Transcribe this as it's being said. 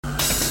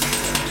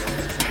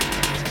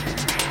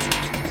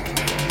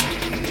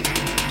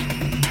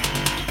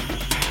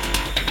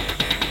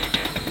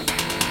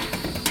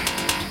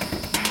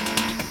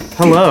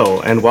Hello,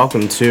 and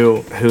welcome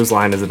to Whose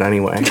Line Is It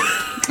Anyway?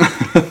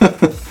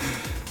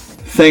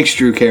 Thanks,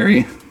 Drew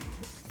Carey.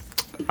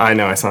 I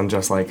know, I sound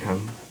just like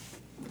him.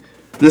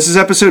 This is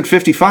episode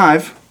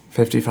 55.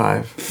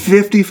 55.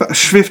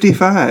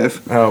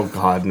 55. Oh,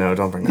 God, no,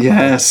 don't bring that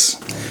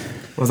Yes. up.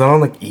 Was that on,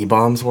 like,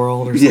 E-Bombs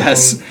World or something?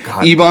 Yes.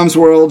 God. E-Bombs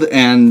World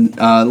and,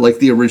 like,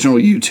 the original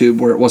YouTube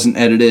where it wasn't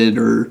edited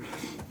or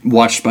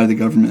watched by the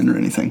government or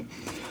anything.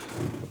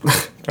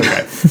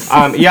 Okay.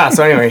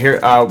 So anyway, here,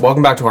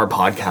 welcome back to our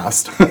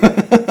podcast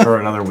for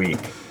another week.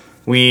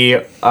 We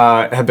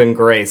have been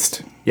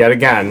graced, yet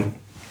again,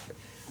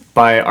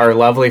 by our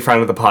lovely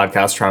friend of the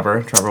podcast,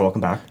 Trevor. Trevor,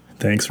 welcome back.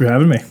 Thanks for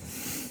having me.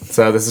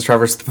 So this is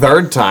Trevor's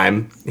third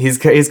time. He's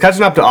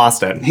catching up to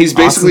Austin. He's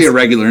basically a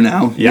regular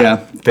now. Yeah.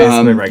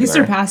 Basically regular. He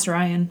surpassed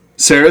Ryan.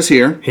 Sarah's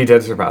here. He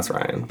did surpass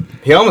Ryan.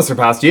 He almost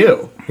surpassed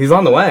you. He's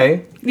on the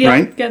way. Yeah,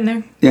 Right? getting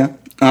there. Yeah.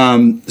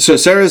 So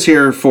Sarah's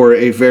here for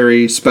a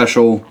very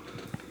special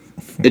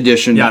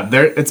edition. Yeah,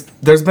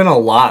 there's been a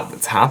lot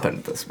that's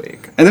happened this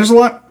week. And there's a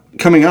lot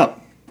coming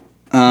up.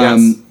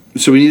 Yes.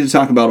 So we need to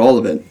talk about all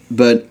of it.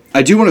 But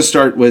I do want to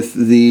start with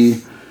the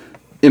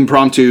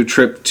impromptu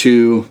trip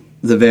to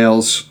the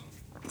Veil's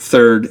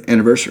 3rd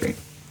anniversary.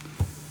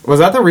 Was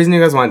that the reason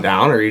you guys went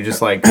down, or you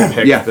just like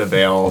picked Yeah. the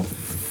Veil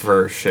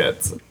for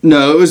shits?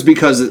 No, it was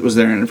because it was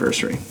their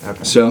anniversary.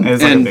 Okay. So It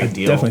was like and a big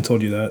deal. Definitely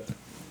told you that.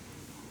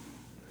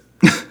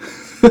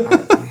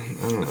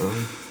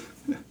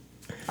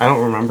 I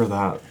don't remember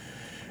that.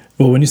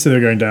 Well, when you say they're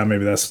going down,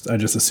 maybe I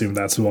just assumed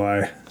that's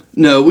why.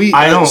 no, we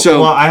I don't.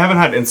 so Well, I haven't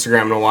had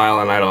Instagram in a while,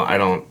 and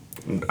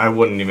I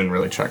wouldn't even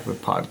really check the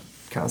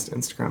podcast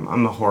Instagram.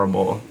 I'm a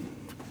horrible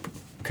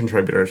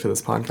contributor to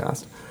this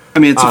podcast. I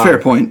mean it's a fair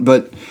point,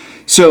 but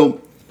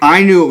so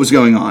I knew what was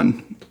going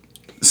on.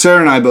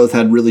 Sarah and I both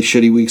had really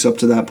shitty weeks up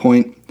to that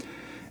point,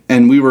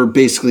 and we were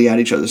basically at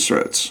each other's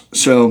throats.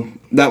 So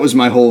that was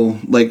my whole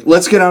like,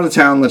 let's get out of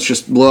town, let's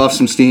just blow off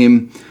some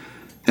steam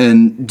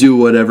and do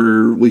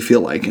whatever we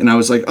feel like. And I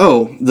was like,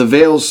 oh, the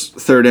Veil's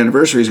 3rd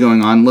anniversary is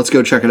going on. Let's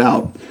go check it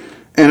out.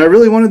 And I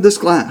really wanted this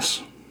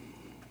glass.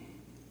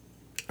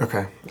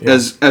 Okay. Yeah.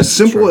 As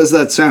simple as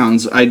that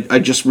sounds, I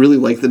just really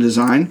like the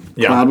design.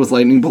 Yeah. Cloud with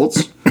lightning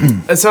bolts.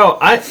 So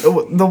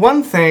the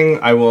one thing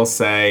I will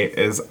say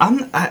is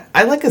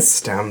I like a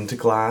stemmed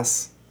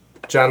glass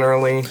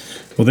generally.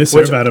 Well, they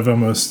serve out of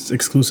almost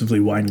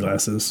exclusively wine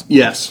glasses.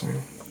 Yes.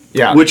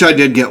 Yeah. Which I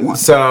did get one.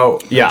 So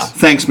yeah.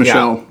 Thanks,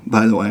 Michelle,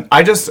 by the way.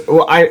 I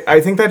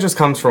think that just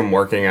comes from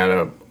working at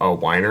a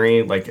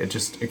winery. Like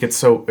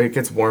it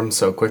gets warm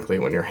so quickly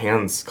when your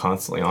hand's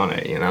constantly on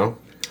it, you know?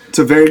 It's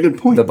a very good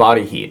point. The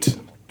body heat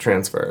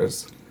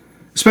transfers.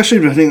 Especially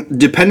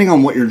depending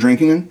on what you're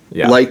drinking in.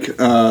 Yeah. Like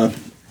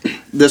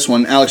this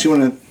one. Alex, you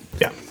want to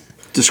Yeah.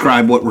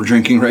 describe what we're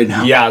drinking right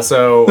now? Yeah,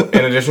 so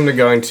in addition to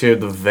going to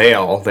the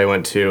Veil, they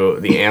went to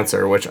the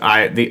Answer, which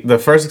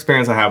the first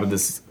experience I had with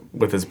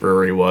this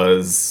brewery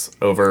was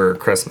over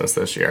Christmas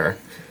this year.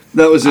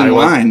 That was in I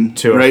wine, went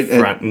to right? a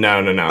friend.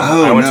 No.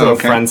 Oh, I went to a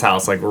okay. friend's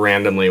house like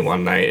randomly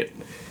one night,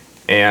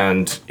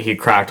 and he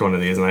cracked one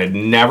of these, and I'd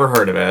never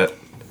heard of it.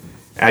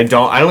 I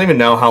don't even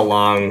know how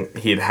long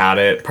he'd had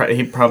it.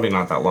 He probably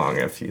not that long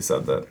if he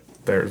said that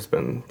there's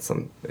been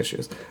some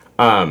issues.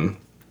 I'm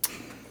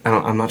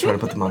not trying to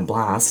put them on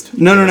blast.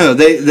 No.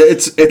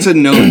 It's a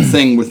known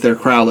thing with their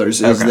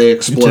crowlers is Okay. they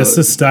explode. Just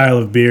the style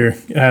of beer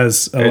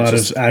has a lot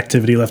just- of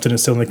activity left in it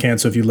still in the can,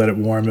 so if you let it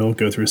warm, it'll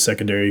go through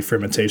secondary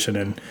fermentation,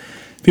 and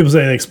people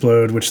say they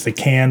explode, which they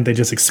can, they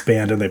just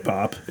expand and they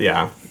pop.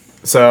 Yeah.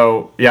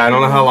 So, yeah, I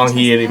don't know how long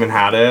he had even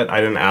had it. I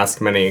didn't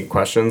ask many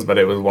questions, but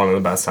it was one of the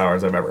best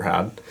sours I've ever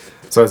had.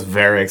 So I was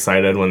very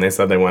excited when they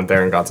said they went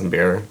there and got some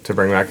beer to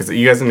bring back. Because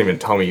you guys didn't even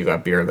tell me you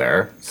got beer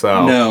there.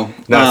 So No.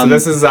 So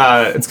this is,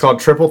 it's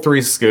called Triple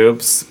Three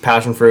Scoops,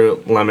 Passion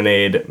Fruit,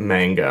 Lemonade,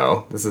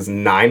 Mango. This is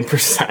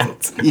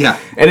 9%. Yeah.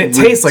 And it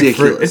tastes like fruit.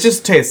 Ridiculous. It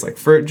just tastes like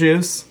fruit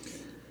juice.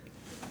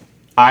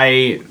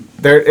 It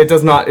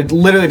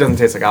literally doesn't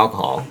taste like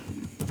alcohol.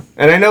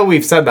 And I know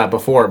we've said that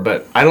before,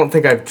 but I don't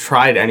think I've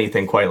tried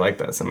anything quite like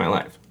this in my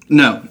life.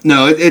 No.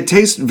 It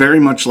tastes very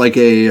much like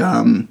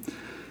an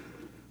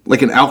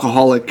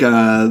alcoholic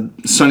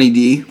Sunny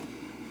D.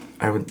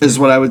 Is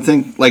what I would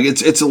think. Like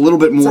it's a little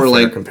bit more fair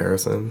like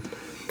comparison.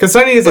 Because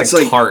Sunny is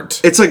like tart.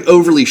 It's like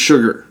overly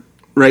sugar,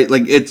 right?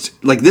 Like it's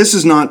like this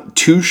is not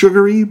too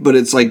sugary, but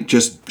it's like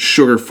just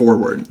sugar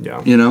forward.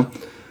 Yeah. You know.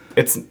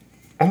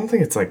 I don't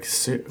think it's like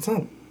it's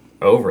not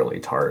overly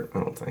tart.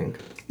 I don't think.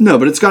 No,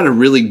 but it's got a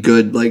really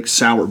good like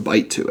sour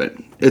bite to it.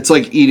 It's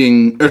like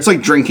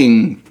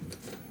drinking.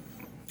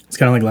 It's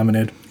kind of like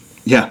lemonade.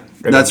 Yeah,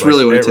 that's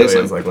really what it tastes like. It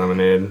really is like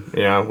lemonade.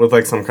 Yeah, with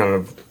like some kind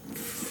of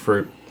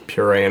fruit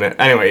puree in it.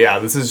 Anyway, yeah,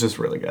 this is just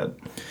really good.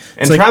 And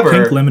It's like Trevor,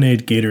 pink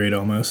lemonade Gatorade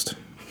almost.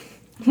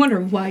 I wonder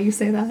why you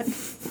say that.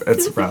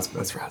 It's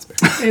raspberry.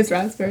 It's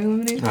raspberry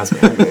lemonade.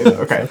 Raspberry lemonade.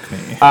 Okay.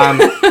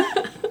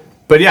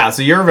 But yeah,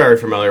 so you're very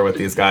familiar with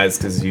these guys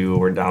because you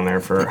were down there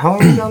for how long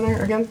were you down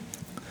there again?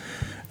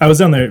 I was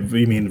down there,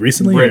 you mean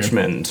recently?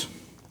 Richmond.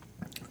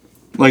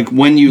 Like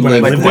when you When I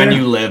lived lived there? When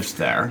you lived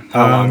there,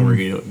 how long were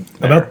you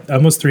there? About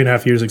almost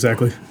 3.5 years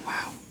exactly.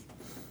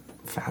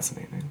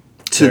 Fascinating.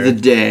 To the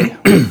day.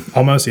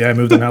 Almost, yeah. I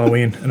moved on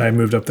Halloween, and I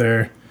moved up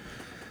there.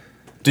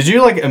 Did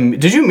you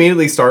did you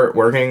immediately start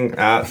working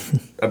at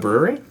a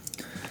brewery?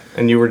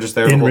 And you were just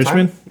there the In whole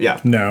Richmond? time?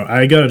 Yeah. No,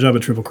 I got a job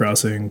at Triple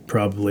Crossing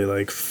probably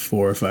like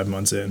 4 or 5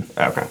 months in.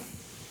 Okay.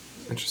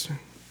 Interesting.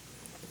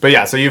 But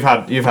yeah, so you've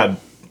had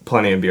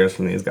plenty of beers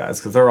from these guys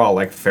because they're all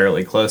like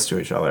fairly close to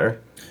each other.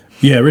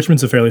 Yeah,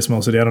 Richmond's a fairly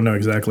small city. I don't know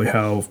exactly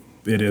how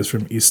it is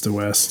from east to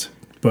west,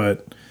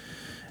 but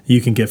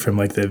you can get from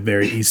like the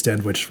very east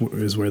end, which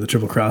is where the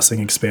Triple Crossing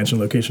expansion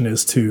location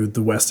is, to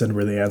the west end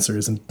where the answer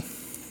is. And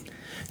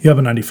you have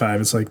a 95,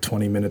 it's like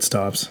 20-minute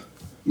stops.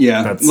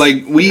 Yeah,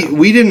 like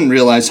we didn't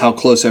realize how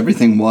close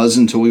everything was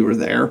until we were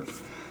there.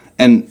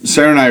 And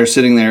Sarah and I are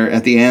sitting there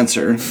at the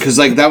answer because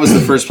like that was the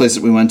first place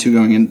that we went to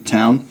going into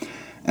town.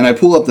 And I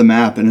pull up the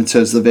map and it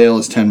says the Veil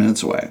is 10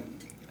 minutes away.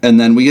 And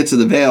then we get to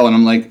the Veil and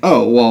I'm like,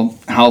 oh, well,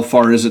 how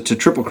far is it to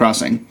Triple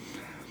Crossing?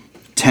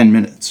 10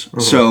 minutes. Mm-hmm.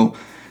 So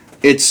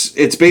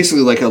it's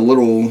basically like a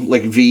little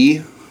like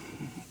V,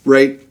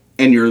 right?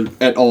 And you're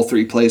at all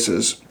three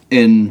places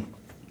in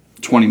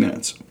 20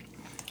 minutes.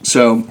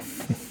 So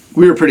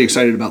we were pretty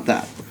excited about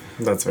that.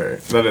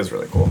 That is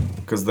really cool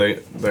because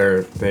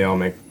they all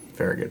make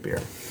very good beer.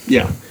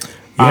 Yeah.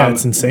 Yeah,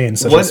 it's insane.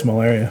 Such a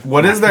small area.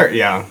 What is their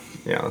yeah,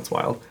 that's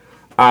wild.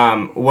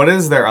 What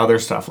is their other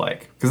stuff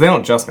like? Because they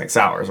don't just make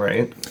sours,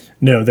 right?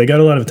 No, they got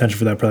a lot of attention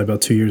for that probably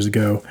about 2 years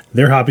ago.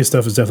 Their hoppy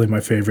stuff is definitely my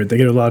favorite. They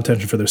get a lot of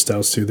attention for their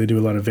stouts too. They do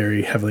a lot of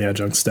very heavily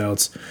adjunct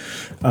stouts.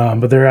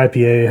 But their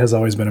IPA has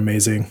always been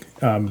amazing.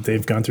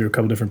 They've gone through a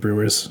couple different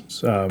brewers.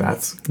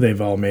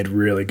 They've all made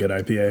really good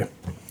IPA.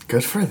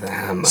 Good for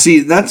them.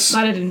 See, that's...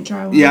 Glad I didn't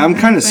try one. Yeah, I'm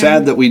kind of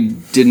sad that we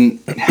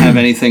didn't have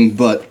anything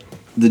but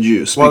the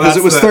juice. Well, because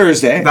it was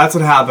Thursday. That's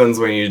what happens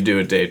when you do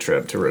a day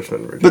trip to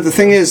Richmond, Virginia. But the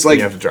thing is, like...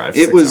 You have to drive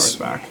it 6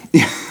 was, hours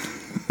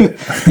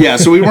back. Yeah,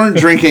 so we weren't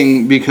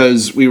drinking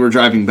because we were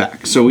driving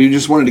back. So we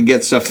just wanted to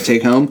get stuff to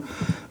take home.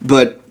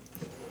 But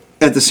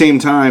at the same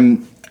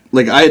time,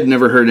 like, I had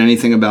never heard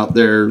anything about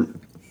their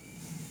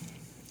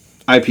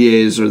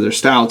IPAs or their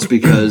stouts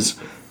because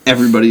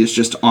everybody is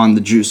just on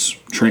the juice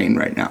train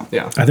right now.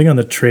 Yeah. I think on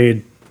the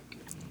trade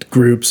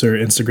groups or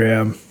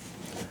Instagram,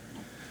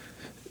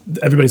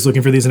 everybody's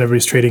looking for these and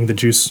everybody's trading the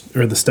juice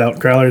or the stout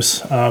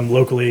growlers.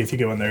 Locally, if you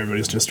go in there,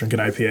 everybody's just drinking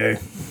IPA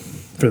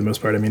for the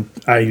most part. I mean,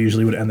 I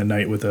usually would end the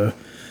night with a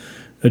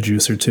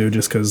juice or two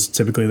just because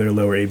typically they're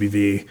lower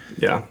ABV.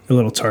 Yeah. A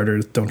little tartar,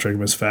 don't drink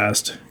them as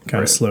fast,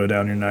 kind of slow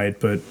down your night,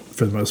 but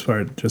for the most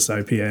part, just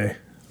IPA.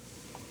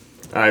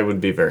 I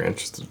would be very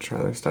interested to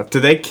try their stuff.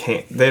 Do they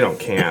can? They don't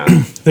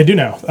can. They do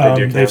now. They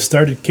do can. They've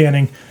started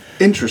canning.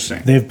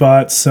 Interesting. They've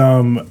bought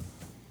some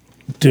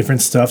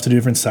different stuff to do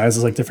different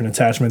sizes, like different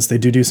attachments. They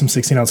do some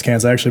 16-ounce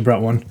cans. I actually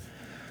brought one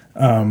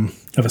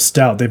of a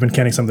stout. They've been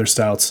canning some of their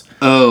stouts.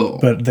 Oh.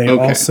 But they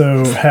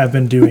also have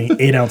been doing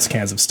 8-ounce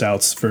cans of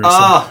stouts for some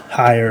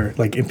higher,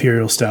 like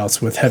Imperial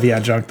Stouts with heavy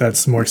adjunct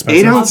that's more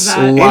expensive. 8-ounce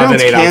Love an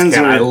 8-ounce cans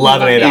can. are I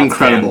love an 8-ounce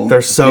incredible. can.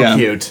 They're so Yeah.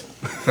 cute.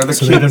 They're the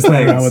So they've been cutest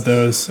playing around things. with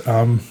those.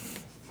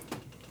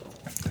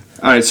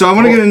 All right, so I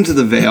want to get into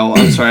the Veil.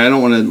 I'm sorry, I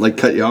don't want to like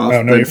cut you off.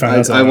 Oh, no, but you're fine.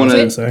 That's all I I want was to.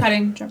 gonna say.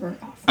 Cutting Trevor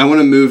off. I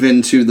want to move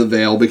into the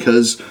Veil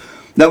because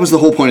that was the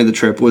whole point of the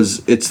trip.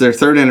 Was it's their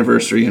 3rd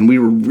anniversary, and we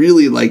were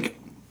really like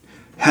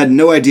had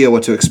no idea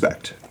what to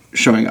expect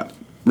showing up.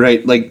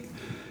 Right? Like,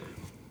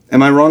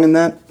 am I wrong in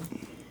that?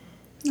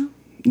 No.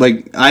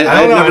 Like I I've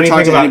don't know never anything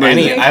talked to about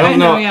anybody. any. I don't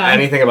know yeah.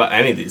 anything about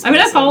any of these. I mean,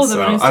 I follow them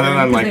places, on so, other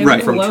than Instagram like because they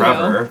have from the logo.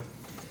 Trevor.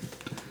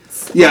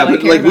 Yeah, all I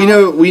but care like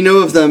about. we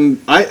know of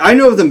them. I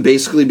know of them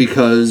basically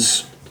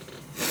because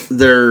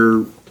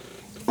they're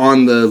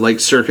on the like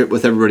circuit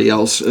with everybody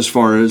else as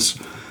far as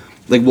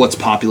like what's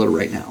popular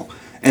right now.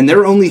 And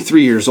they're only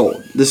 3 years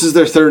old. This is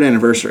their 3rd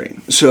anniversary.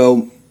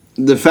 So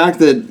the fact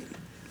that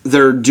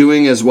they're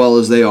doing as well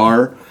as they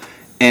are,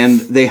 and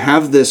they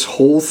have this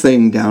whole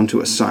thing down to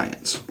a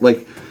science.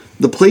 Like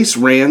the place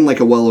ran like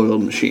a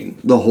well-oiled machine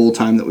the whole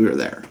time that we were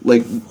there.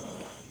 Like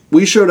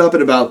we showed up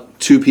at about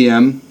 2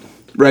 p.m.,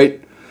 right?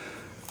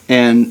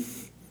 And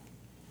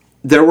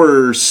there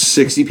were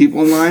 60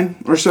 people in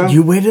line or so.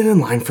 You waited in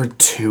line for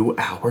 2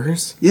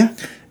 hours? Yeah.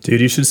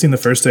 Dude, you should have seen the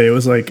first day.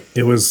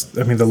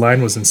 I mean, the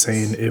line was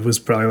insane. It was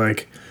probably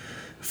like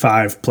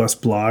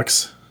 5+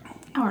 blocks.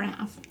 Hour and a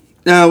half.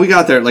 No, we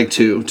got there at like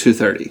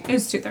 2:30. It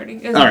was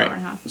 2:30. It was All an right. hour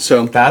and a half.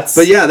 So That's-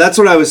 but yeah, that's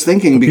what I was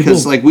thinking because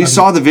people- like we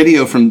saw the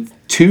video from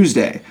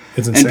Tuesday,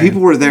 It's and insane. people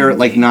were there at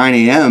like 9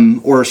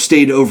 a.m. or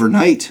stayed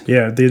overnight.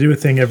 Yeah, they do a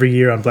thing every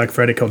year on Black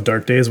Friday called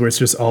Dark Days where it's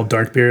just all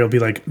dark beer. It'll be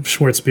like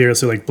Schwartz beer,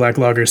 so like black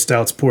lager,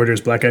 stouts,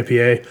 porters, black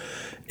IPA,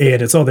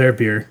 and it's all their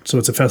beer. So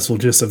it's a festival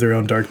just of their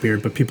own dark beer.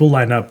 But people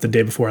line up the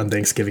day before on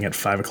Thanksgiving at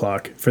 5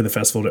 o'clock for the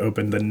festival to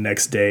open the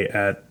next day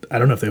at, I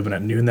don't know if they open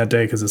at noon that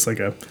day because it's like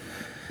a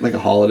Like a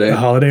holiday.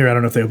 holiday, or I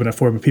don't know if they open at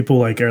 4, but people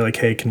like are like,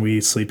 hey, can we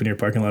sleep in your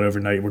parking lot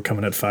overnight? We're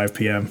coming at 5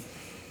 p.m.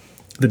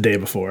 the day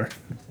before.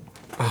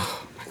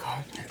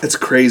 It's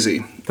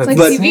crazy. It's like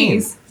But-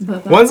 CVs.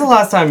 But When's the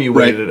last time you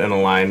Right. waited in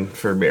a line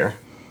for beer?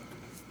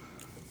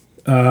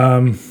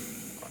 And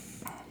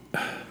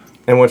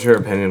what's your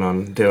opinion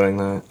on doing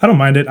that? I don't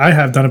mind it. I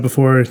have done it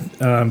before,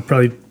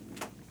 probably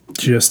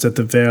just at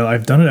the Veil.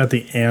 I've done it at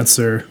the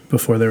Answer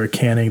before they were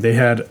canning. They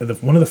had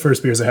one of the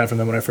first beers I had from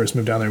them when I first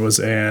moved down there was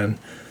I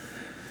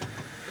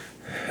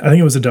think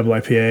it was a double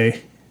IPA.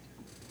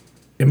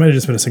 It might have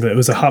just been a single. It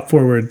was a hop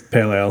forward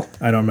pale ale.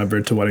 I don't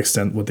remember to what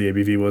extent what the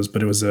ABV was,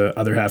 but it was a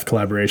other half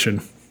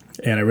collaboration,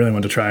 and I really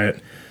wanted to try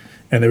it.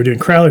 And they were doing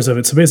crowlers of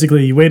it. So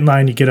basically, you wait in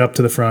line, you get up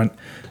to the front,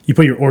 you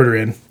put your order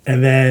in,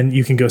 and then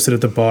you can go sit at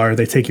the bar.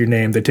 They take your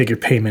name, they take your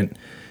payment,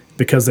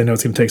 because they know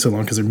it's going to take so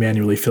long because they're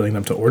manually filling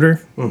them to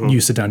order. Mm-hmm.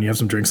 You sit down, you have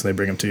some drinks, and they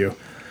bring them to you.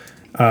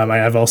 I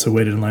have also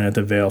waited in line at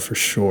the Veil for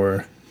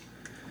sure.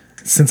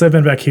 Since I've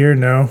been back here,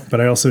 no, but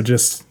I also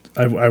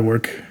I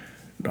work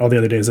all the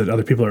other days that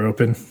other people are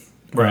open.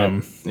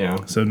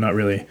 Yeah. So not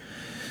really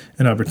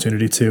an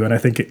opportunity to. And I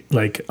think,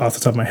 like, off the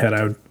top of my head,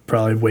 I would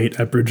probably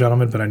wait at Brew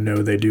Gentlemen, but I know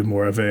they do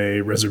more of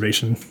a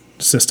reservation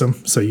system.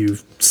 So you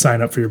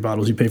sign up for your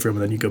bottles, you pay for them,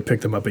 and then you go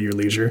pick them up at your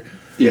leisure.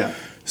 Yeah.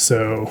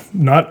 So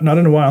not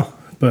in a while,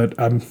 but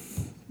I'm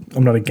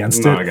not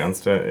against Not it.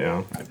 against it,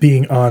 yeah.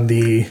 Being on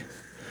the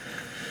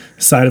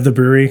side of the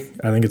brewery,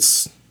 I think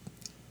it's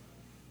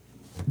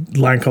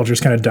line culture is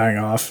kind of dying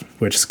off,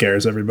 which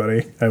scares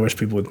everybody. I wish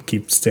people would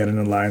keep standing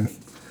in line.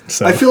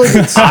 So I feel like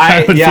it's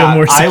I would feel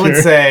more I would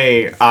secure.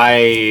 say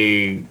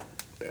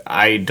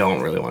I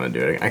don't really want to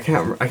do it. I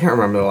can't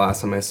remember the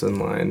last time I stood in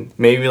line.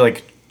 Maybe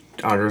like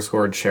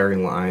 _ cherry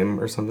lime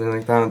or something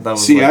like that. That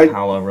was See,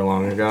 however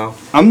long ago.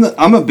 I'm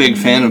a big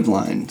fan of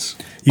lines.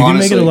 you can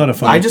make it honestly. a lot of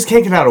fun. I just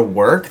can't get out of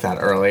work that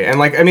early.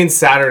 And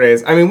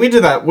Saturdays, we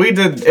did that.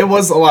 It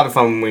was a lot of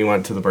fun when we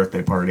went to the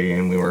birthday party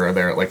and we were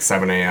there at like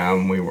 7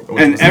 a.m.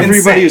 And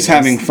everybody was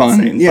having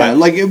fun. Yeah,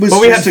 like it was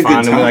But we had just a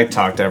fun good and we time.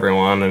 talked to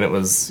everyone and it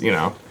was,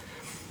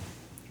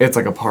 it's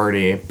like a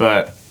party.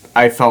 But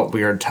I felt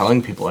weird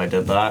telling people I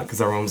did that because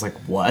everyone was like,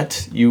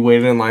 what? You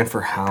waited in line for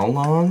how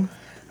long?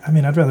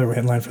 I'd rather wait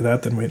in line for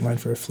that than wait in line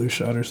for a flu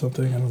shot or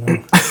something. I don't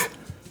know.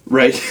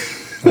 Right.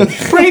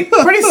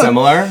 Pretty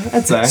similar,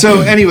 I'd say.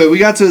 So anyway, we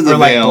got to the or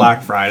like Veil.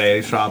 Black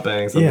Friday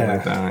shopping, something Yeah.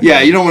 like that.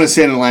 Yeah, you don't want to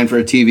stand in line for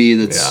a TV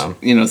that's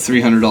Yeah.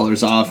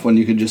 $300 off when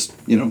you could just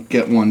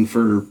get one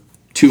for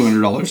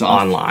 $200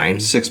 off Online.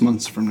 6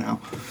 months from now.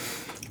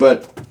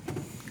 But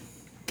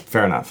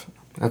Fair enough.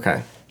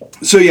 Okay.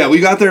 so yeah, we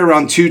got there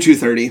around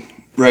 2:30.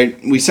 Right,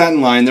 we sat in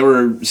line. There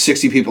were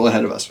 60 people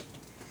ahead of us.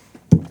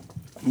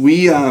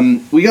 We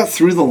got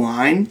through the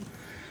line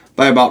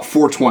by about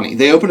 4:20.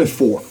 They open at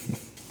 4.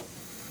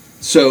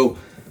 So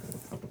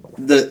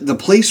the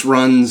place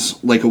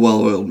runs like a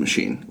well-oiled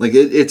machine. Like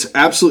it's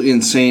absolutely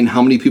insane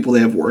how many people they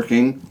have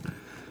working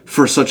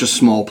for such a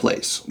small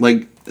place.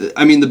 Like,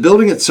 the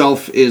building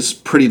itself is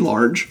pretty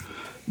large,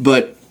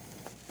 but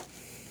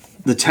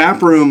the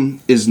tap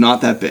room is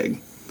not that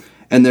big.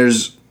 And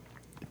there's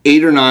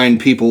 8 or 9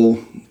 people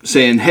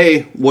saying,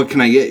 hey, what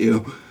can I get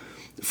you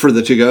for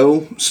the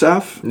to-go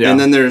stuff? Yeah. And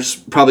then there's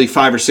probably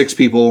 5 or 6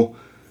 people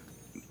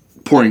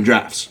pouring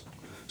drafts.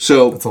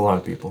 So That's a lot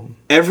of people.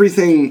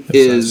 everything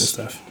is,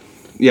 stuff.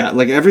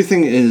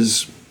 everything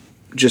is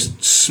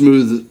just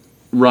smooth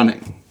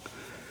running.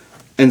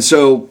 And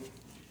so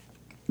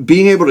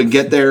being able to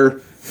get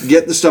there,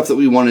 get the stuff that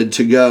we wanted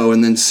to go,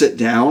 and then sit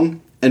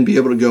down and be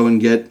able to go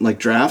and get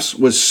drafts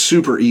was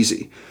super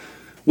easy,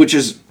 which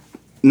is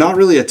not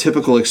really a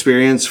typical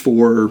experience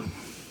for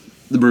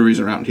the breweries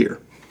around here,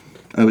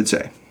 I would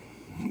say.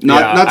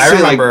 I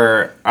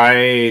remember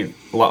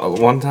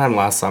one time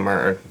last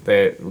summer,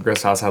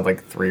 Grist House had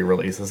 3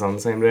 releases on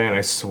the same day, and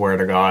I swear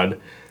to God,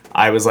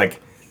 I was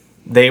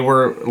they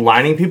were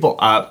lining people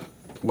up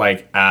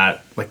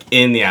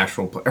in the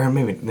actual or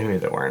maybe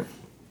they weren't.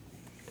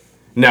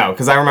 No,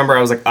 because I remember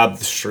I was up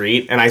the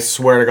street, and I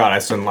swear to God, I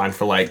stood in line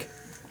for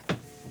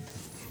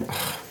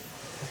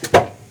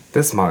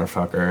this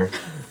motherfucker.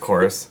 Of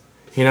course,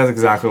 he knows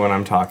exactly what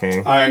I'm talking.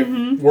 All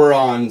right, we're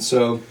on,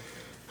 so...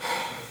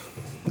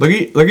 Look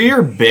at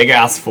your big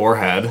ass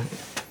forehead.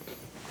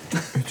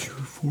 It's your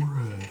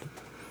forehead.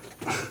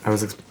 I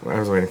was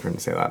waiting for him to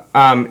say that.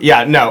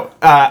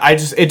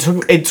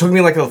 It took me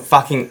a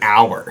fucking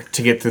hour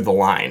to get through the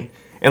line,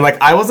 and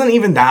I wasn't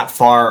even that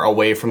far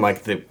away from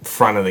the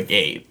front of the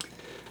gate.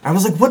 I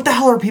was what the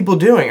hell are people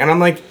doing? And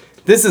I'm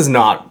this is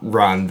not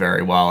run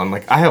very well, and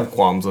I have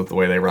qualms with the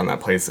way they run that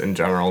place in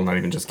general, not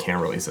even just can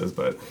releases.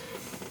 But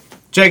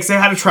Jake, say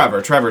hi to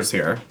Trevor. Trevor's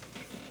here.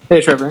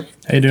 Hey, Trevor.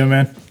 How you doing,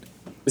 man?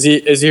 Is he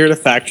here to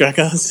fact check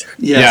us?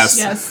 Yes.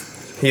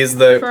 Yes. He's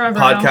the Forever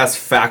podcast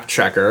fact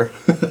checker.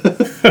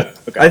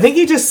 I think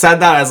he just said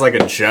that as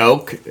a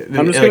joke,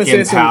 I'm just gonna say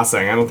in some-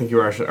 passing. I don't think you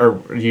were actually,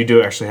 or you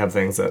do actually have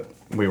things that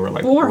we were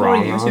Well, we're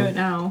wrong holding you on. to it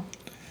now.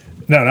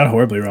 No, not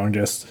horribly wrong.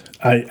 Just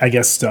I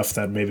guess stuff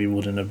that maybe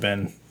wouldn't have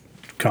been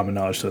common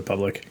knowledge to the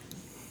public.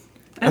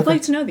 I'd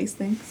like to know these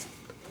things.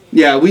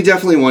 Yeah, we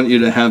definitely want you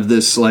to have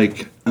this,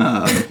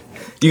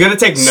 You got to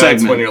take notes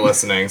segment. when you're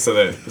listening, so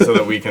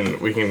that we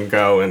can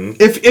go and.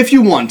 If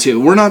you want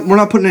to, we're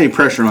not putting any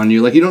pressure on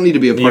you. Like, you don't need to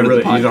be a part of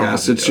the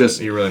podcast. It's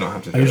just you really don't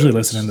have to. I usually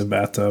listen in the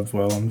bathtub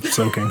while I'm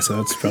soaking, so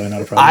it's probably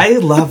not a problem. I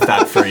love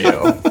that for you.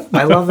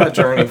 I love that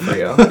journey for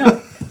you.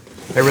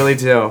 I really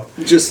do.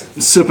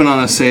 just sipping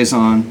on a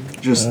saison,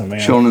 just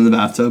chilling in the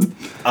bathtub.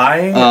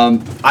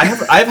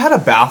 I've had a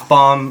bath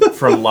bomb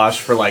from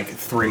Lush for like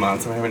 3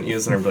 months and I haven't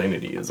used it and I really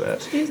need to use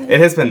it. It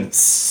has been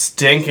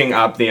stinking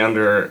up the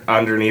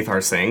underneath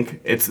our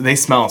sink. They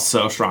smell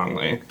so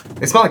strongly.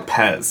 They smell like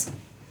Pez.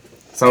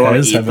 So I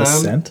want to eat have them. a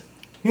scent,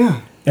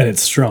 Yeah. and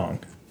it's strong.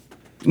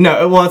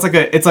 No, well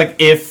it's like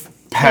if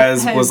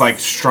Pez was like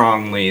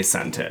strongly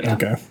scented.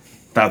 Okay.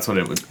 That's what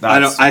it would.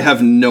 I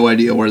have no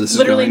idea where this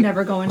Literally is going.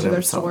 never go into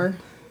their store.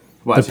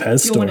 What? The Pez You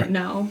store. wouldn't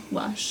know.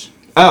 Lush.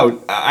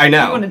 Oh, I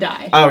know. You wanna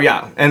die. Oh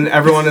yeah, and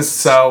everyone is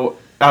so.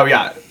 Oh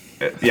yeah,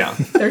 yeah.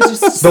 There's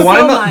just The one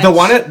so in much. the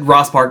one at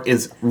Ross Park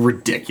is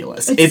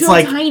ridiculous. It's so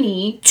like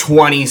tiny.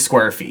 20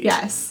 square feet.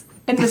 Yes.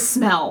 And the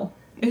smell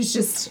is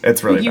just.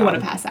 It's really You bad. want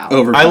to pass out.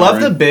 Overpowering. I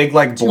love the big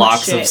like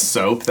blocks of shit.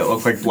 soap that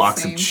look like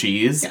blocks of insane.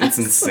 cheese. Yes,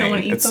 It's I wanna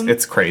insane. eat them.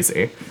 It's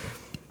crazy.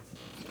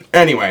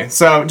 Anyway,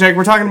 so Jake,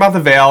 we're talking about the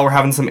Veil. We're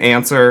having some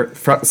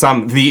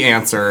The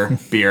Answer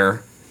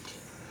beer,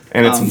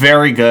 and it's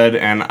very good.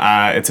 And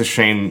it's a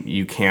shame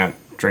you can't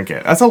drink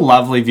it. That's a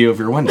lovely view of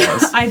your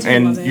windows I do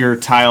and love it. your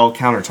tile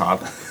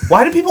countertop.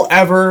 Why do people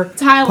ever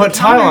Tile put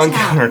tile on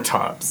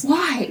countertop. countertops?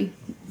 Why?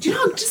 Do you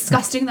know how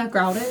disgusting that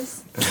grout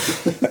is?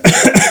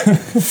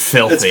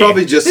 Filthy. It's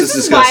probably just This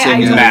as is why I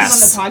disgusting don't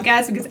as. come on the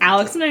podcast because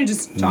Alex and I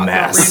just talk about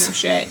Mess. random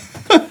shit.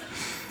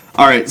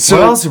 All right, so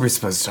What else are we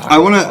supposed to talk I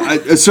about?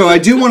 want to. So I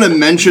do want to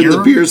mention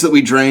the beers that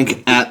we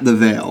drank at the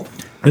Veil.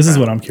 This is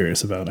what I'm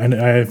curious about.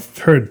 I've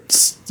heard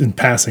in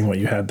passing what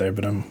you had there,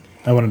 but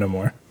I want to know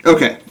more.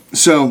 Okay,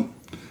 so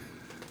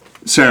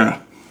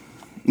Sarah,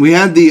 we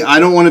had the I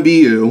Don't Want to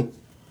Be You,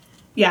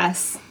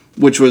 Yes.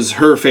 which was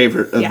her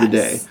favorite of Yes. the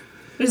day.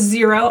 There's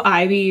 0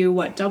 IBU,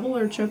 what, double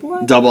or triple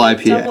IPA? Double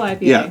IPA. Double IPA.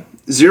 Yeah.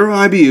 0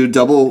 IBU,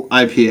 double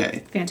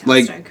IPA. Fantastic.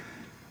 Like,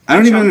 I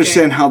don't even Chugged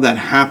understand it. how that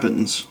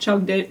happens,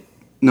 Chugged it.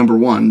 number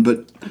one,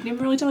 but I didn't even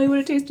really tell you what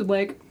it tasted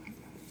like.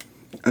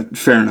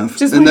 fair enough.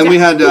 Just And then went we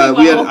had, down I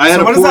well. had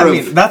So a what does pour that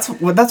of,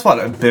 mean? That's what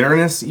a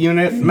bitterness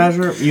unit of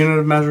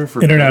measure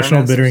for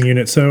International bitterness? Bittering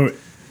Unit. So,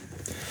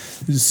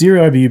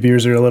 0 IBU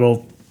beers are a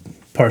little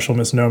partial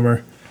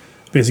misnomer.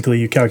 Basically,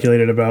 you calculate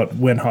it about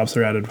when hops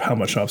are added, how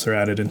much hops are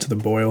added into the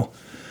boil.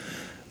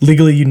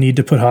 Legally, you need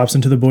to put hops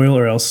into the boil,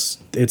 or else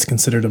it's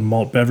considered a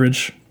malt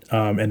beverage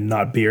and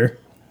not beer.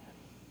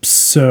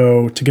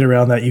 So, to get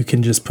around that, you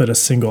can just put a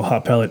single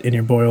hop pellet in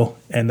your boil,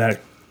 and that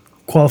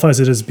qualifies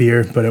it as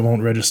beer, but it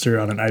won't register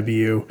on an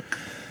IBU.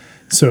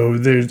 So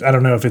I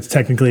don't know if it's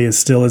technically is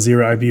still a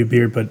 0 IBU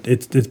beer, but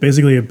it's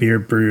basically a beer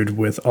brewed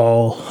with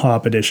all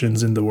hop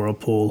additions in the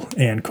whirlpool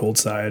and cold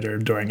side or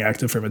during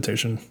active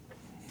fermentation.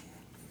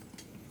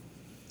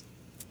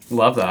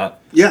 Love that.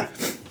 yeah.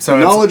 So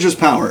Knowledge is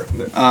power.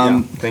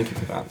 Yeah, thank you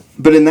for that.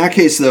 But in that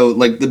case, though,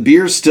 like the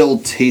beer still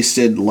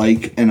tasted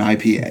like an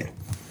IPA,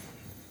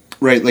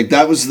 right? Like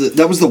that was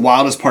the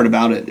wildest part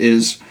about it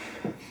is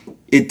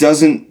it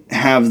doesn't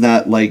have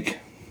that like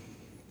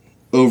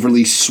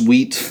overly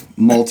sweet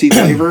malty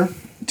flavor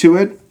to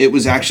it. It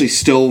was actually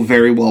still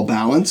very well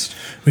balanced.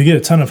 We get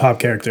a ton of hop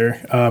character,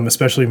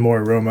 especially more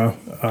aroma.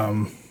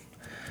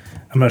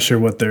 I'm not sure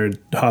what they're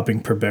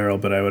hopping per barrel,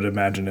 but I would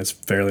imagine it's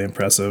fairly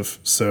impressive.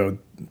 So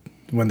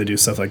when they do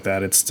stuff like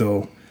that, it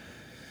still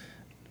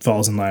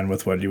falls in line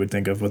with what you would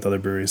think of with other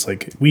breweries.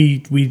 Like we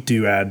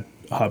do add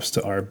hops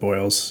to our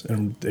boils,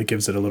 and it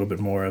gives it a little bit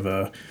more of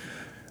a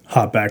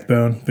hop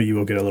backbone, but you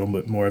will get a little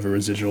bit more of a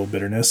residual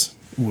bitterness.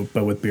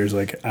 But with beers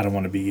like I Don't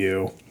Want to Be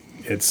You,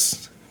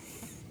 it's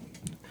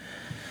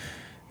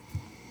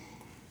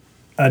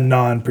a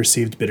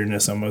non-perceived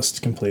bitterness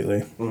almost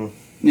completely.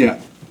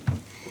 Yeah.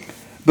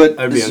 But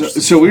I'd be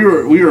interested so we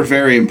were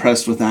very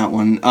impressed with that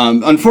one.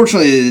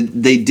 Unfortunately,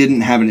 they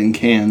didn't have it in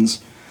cans.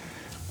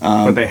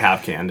 But they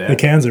have canned The it.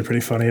 cans are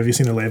pretty funny. Have you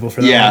seen the label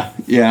for that? Yeah,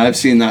 yeah, I've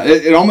seen that.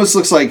 It almost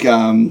looks like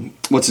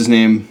what's his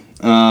name,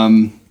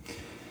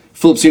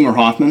 Philip Seymour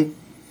Hoffman,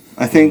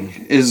 I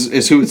think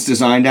is who it's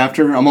designed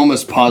after. I'm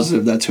almost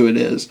positive that's who it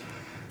is.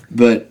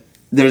 But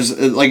there's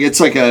like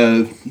it's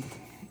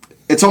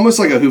almost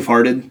like a Who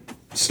Farted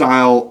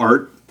style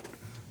art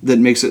that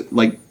makes it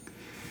like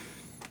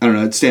I don't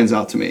know. It stands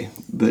out to me.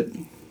 But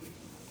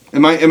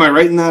am I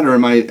right in that, or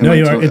am I? No,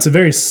 you are. It's a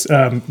very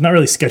not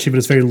really sketchy, but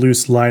it's very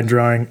loose line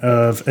drawing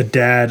of a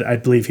dad. I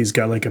believe he's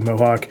got like a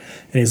mohawk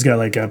and he's got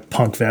like a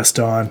punk vest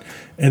on,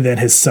 and then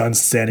his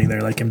son's standing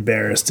there like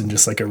embarrassed in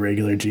just like a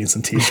regular jeans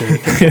and t-shirt.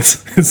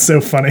 it's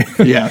so funny.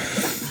 Yeah.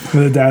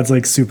 The dad's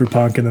like super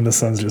punk, and then the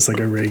son's just like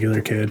a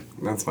regular kid.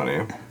 That's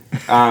funny.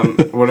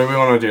 What do we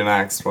want to do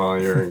next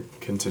while you're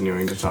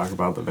continuing to talk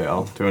about the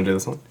Veil? Do you want to do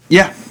this one?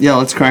 Yeah,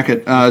 let's crack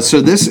it. So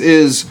this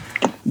is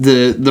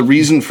the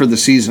reason for the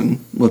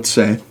season, let's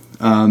say.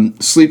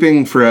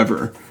 Sleeping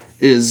Forever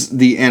is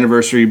the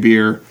anniversary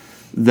beer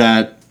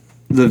that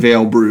the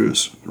Veil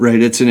brews,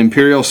 right? It's an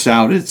Imperial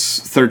Stout. It's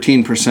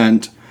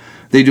 13%.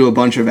 They do a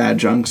bunch of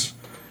adjuncts.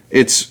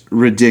 It's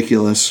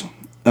ridiculous.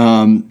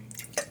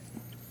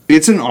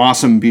 It's an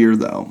awesome beer,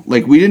 though.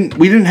 Like we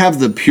didn't have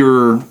the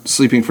pure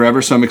Sleeping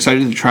Forever, so I'm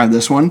excited to try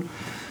this one.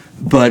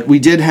 But we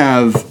did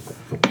have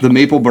the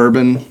maple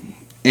bourbon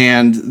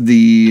and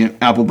the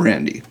apple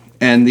brandy.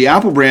 And the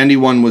apple brandy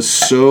one was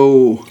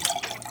so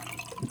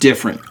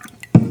different,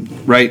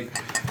 right?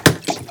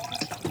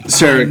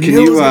 Sarah, can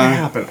you?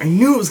 I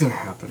knew it was gonna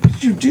happen. What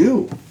did you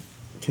do?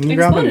 Can you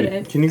grab Exploded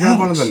it. Can you grab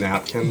one of the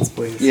napkins,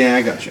 please? Yeah,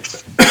 I got you.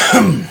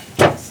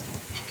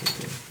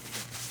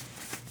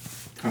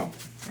 Oh,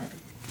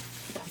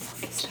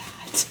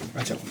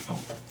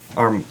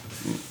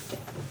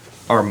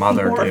 Our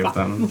mother gave I'm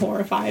them.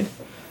 horrified.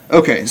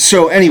 okay.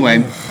 So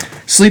anyway,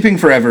 Sleeping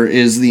Forever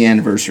is the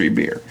anniversary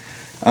beer.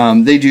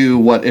 They do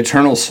what?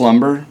 Eternal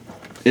Slumber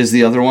is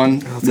the other one.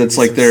 That's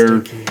like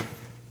their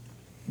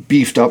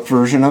beefed up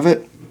version of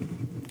it.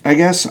 I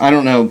guess I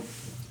don't know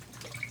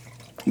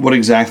what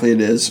exactly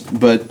it is,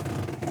 but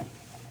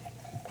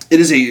it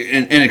is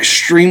an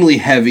extremely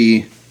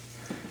heavy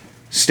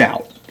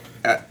stout.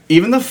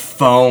 Even the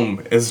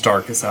foam is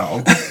dark as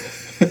hell.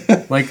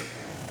 Like,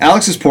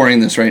 Alex is pouring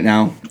this right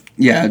now.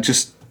 Yeah,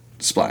 just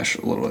splash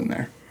a little in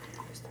there.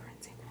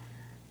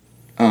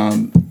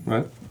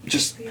 what?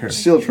 Just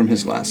steal it from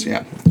his glass.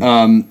 Yeah.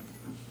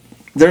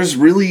 There's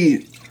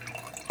really,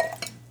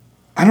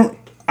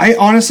 I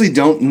honestly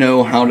don't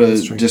know how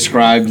to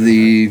describe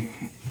the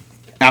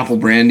apple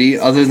brandy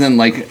other than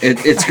like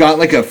it's got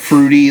like a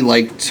fruity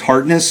like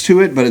tartness to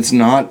it, but it's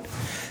not.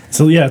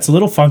 So yeah, it's a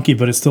little funky,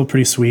 but it's still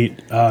pretty sweet.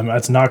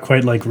 It's not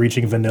quite like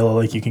reaching vanilla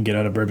like you can get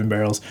out of bourbon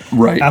barrels.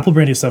 Right. Apple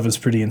brandy stuff is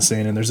pretty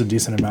insane, and there's a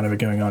decent amount of it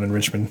going on in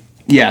Richmond.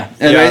 Yeah,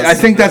 and I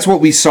think that's what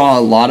we saw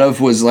a lot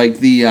of was like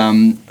the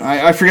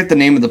I forget the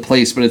name of the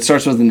place, but it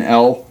starts with an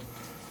L.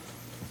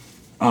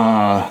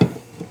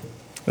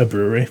 A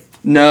brewery.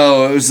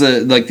 No, it was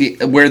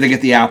the where they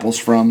get the apples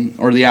from,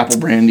 or the apple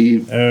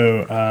brandy.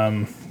 Oh,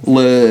 I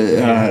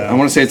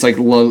want to say it's like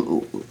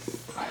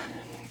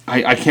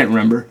I can't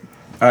remember.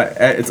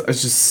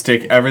 It's just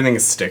stick. Everything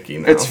is sticky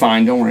now. It's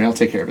fine. Don't worry. I'll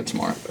take care of it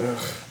tomorrow.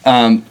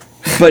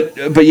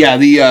 But yeah,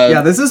 the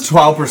Yeah, this is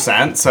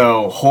 12%.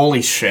 So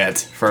holy shit.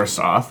 First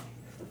off,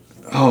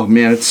 oh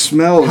man, it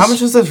smells. how much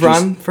does this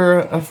run for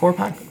a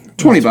 4-pack?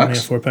 $20 a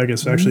bucks. 4-pack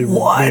is actually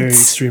What? very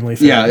extremely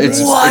fair. Yeah, it's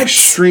What?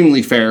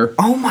 extremely fair.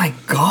 Oh my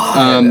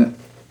god.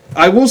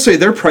 I will say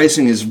their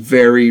pricing is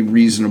very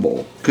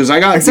reasonable because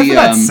I got Except the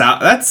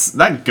for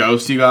that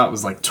ghost you got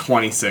was like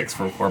 26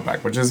 for a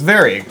 4-pack, which is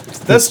very.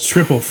 That's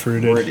triple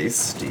fruited. pretty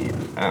steep.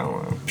 I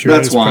don't know. Pure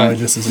that's is why. probably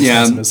just as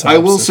Yeah, expensive as I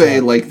will hops, if say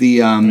not. like the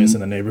It's in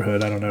the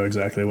neighborhood. I don't know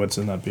exactly what's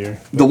in that beer.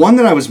 the one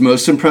that I was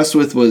most impressed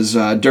with was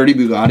Dirty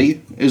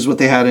Bugatti is what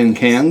they had in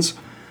cans.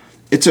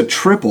 It's a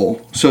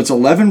triple, so it's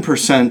 11%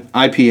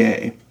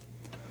 IPA,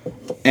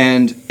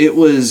 and it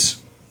was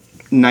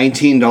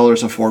 $19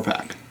 a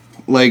 4-pack.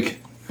 Like,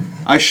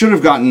 I should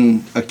have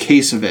gotten a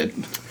case of it.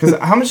 Because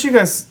how much do you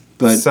guys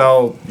But-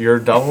 sell your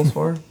doubles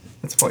for?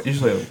 It's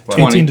usually what,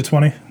 18 to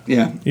 20.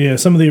 Yeah, Yeah,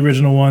 some of the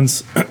original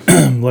ones,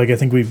 like I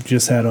think we've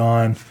just had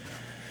on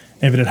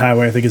Infinite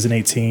Highway, I think is an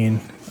 18.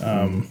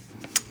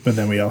 But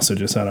then we also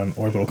just had on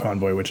Orbital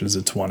Convoy, which is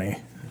a 20.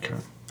 Okay.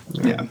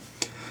 yeah.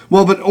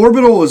 Well, but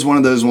Orbital is one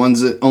of those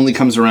ones that only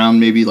comes around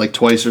maybe like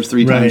twice or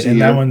three Right, times a and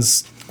year. that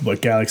one's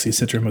what Galaxy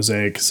Citra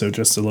Mosaic, so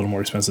just a little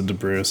more expensive to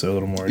brew, so a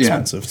little more Yeah.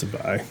 expensive to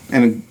buy.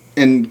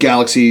 And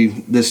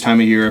Galaxy this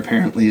time of year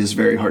apparently is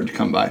very hard to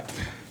come by.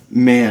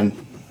 Man,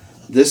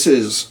 this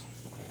is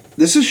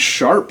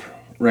sharp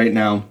right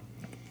now.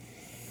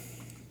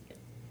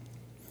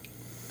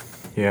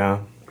 Yeah.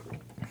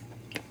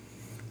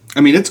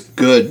 I mean, it's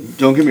good.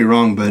 Don't get me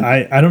wrong, but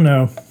I don't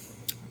know.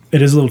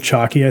 It is a little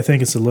chalky, I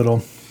think. It's a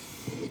little,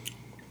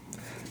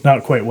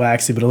 not quite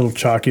waxy, but a little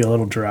chalky, a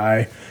little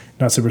dry,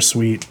 not super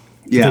sweet.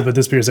 Yeah. But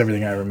this beer is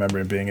everything I remember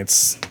it being.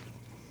 It's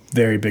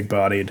very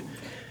big-bodied,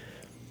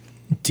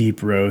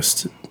 deep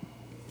roast.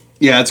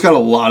 yeah, it's got a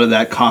lot of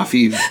that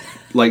coffee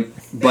like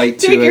bite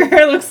to Dude, your it.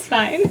 hair looks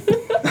fine.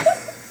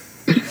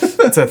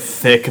 It's a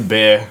thick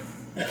beer,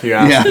 if you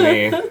ask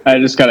me. I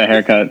just got a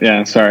haircut.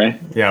 Yeah, sorry.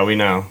 Yeah, we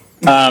know.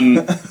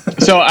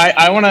 So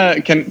I want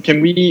to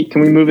can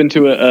we move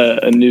into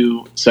a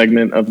new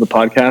segment of the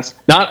podcast?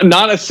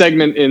 Not a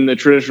segment in the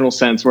traditional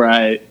sense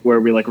where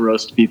we like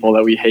roast people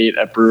that we hate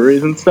at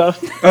breweries and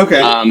stuff.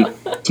 Okay.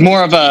 It's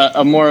more of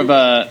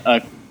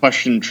a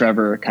question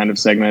Trevor kind of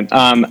segment.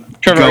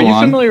 Trevor, Go are you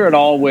on. familiar at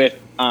all with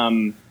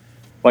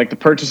like the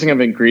purchasing of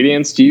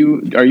ingredients?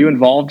 Are you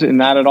involved in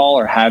that at all,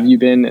 or have you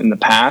been in the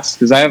past?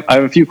 Because I have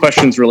a few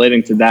questions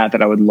relating to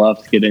that I would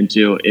love to get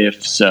into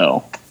if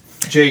so.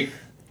 Jake,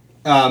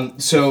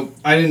 So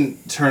I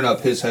didn't turn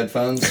up his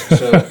headphones.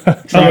 So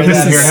Oh,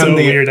 this is so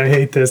weird. I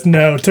hate this.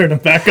 No, turn them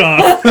back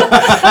off.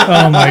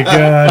 Oh my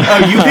god.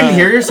 Oh, you can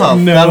hear yourself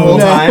No. that whole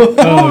time?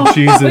 Oh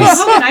Jesus. Wait,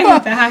 how did I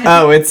hit that?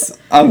 Oh, it's...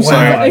 I'm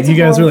sorry. Wow. It's You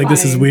guys were like,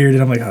 "This is horrifying. weird,"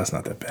 and I'm like, "Oh, it's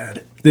not that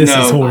bad. This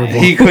is horrible."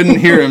 He couldn't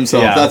hear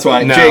himself. Yeah. That's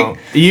why. No.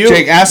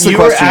 Jake, ask the you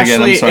were question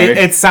again. I'm sorry.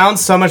 It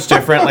sounds so much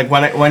different. Like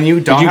when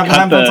you don't you have the cut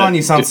headphones the- on,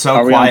 you sound so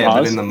are we on quiet, but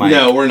pause? in the mic.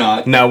 No, we're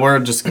not. No, we're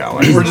just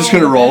going. We're just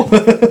gonna roll.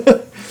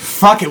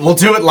 Fuck it, we'll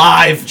do it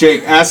live.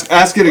 Jake,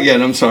 ask it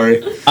again. I'm sorry.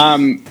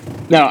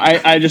 No,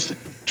 I just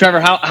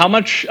Trevor, how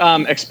much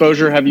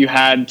exposure have you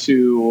had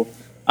to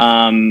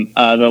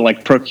the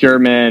like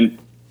procurement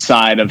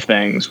side of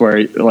things,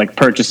 where like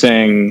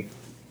purchasing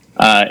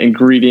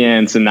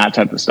ingredients and that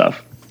type of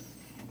stuff?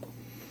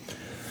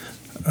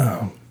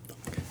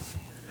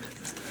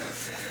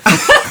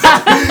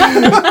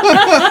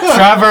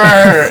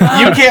 Trevor,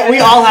 you can't. We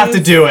all have to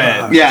do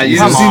it. Yeah, you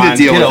Come just need on, to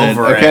deal get with it.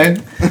 over Okay.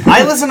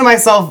 I listen to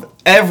myself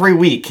every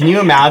week. Can you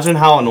imagine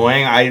how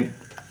annoying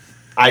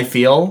I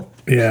feel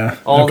Yeah.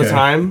 all the okay.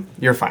 time?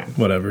 You're fine.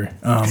 Whatever.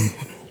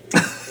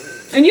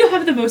 And you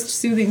have the most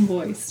soothing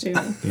voice too.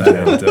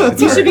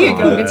 It's You should be a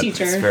very yoga quiet.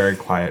 teacher. It's very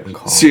quiet and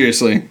calm.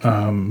 Seriously.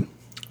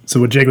 So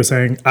what Jake was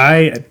saying,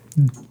 I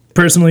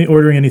personally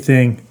ordering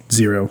anything,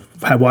 0.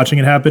 Watching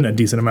it happen, a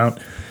decent amount.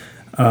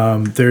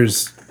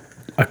 There's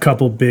a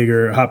couple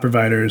bigger hop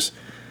providers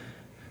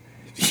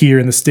here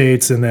in the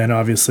States, and then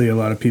obviously a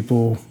lot of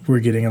people were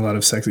getting a lot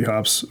of sexy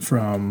hops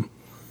from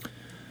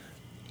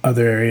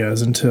other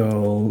areas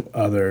until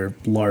other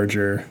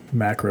larger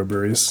macro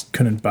breweries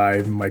couldn't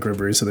buy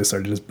microbreweries, so they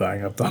started just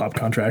buying up the hop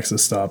contracts to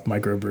stop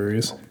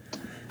microbreweries.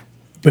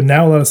 But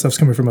now a lot of stuff's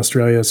coming from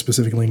Australia,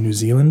 specifically New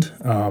Zealand.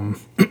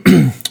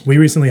 We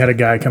recently had a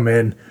guy come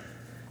in.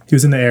 He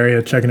was in the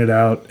area checking it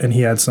out, and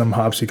he had some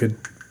hops he could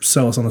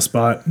sell us on the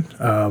spot.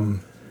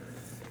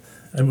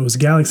 And it was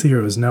Galaxy or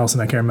it was Nelson.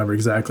 I can't remember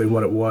exactly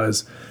what it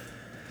was.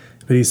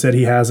 But he said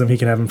he has them. He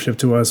can have them shipped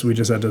to us. We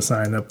just had to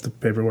sign up the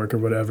paperwork or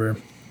whatever.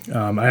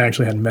 I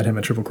actually had met him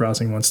at Triple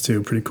Crossing once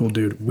too. Pretty cool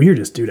dude.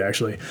 Weirdest dude,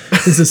 actually.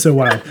 This is so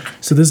wild.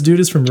 So this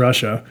dude is from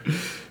Russia,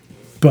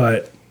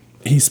 but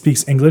he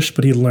speaks English,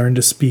 but he learned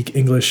to speak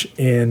English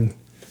in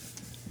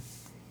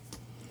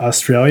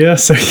Australia.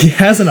 So he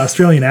has an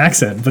Australian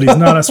accent, but he's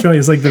not Australian.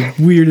 It's like the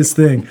weirdest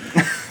thing.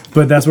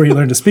 But that's where he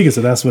learned to speak it.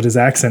 So that's what his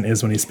accent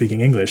is when he's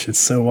speaking English. It's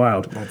so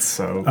wild. That's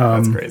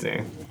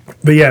crazy.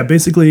 But yeah,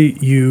 basically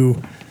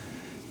you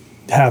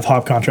have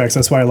hop contracts.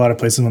 That's why a lot of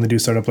places when they do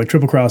start up like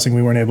Triple Crossing,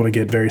 we weren't able to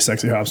get very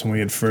sexy hops when we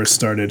had first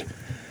started.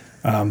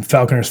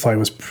 Falconer's Flight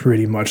was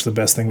pretty much the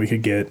best thing we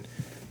could get,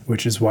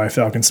 which is why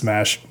Falcon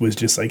Smash was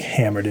just like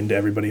hammered into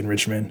everybody in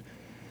Richmond.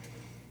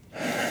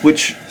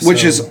 Which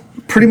is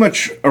pretty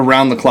much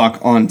around the clock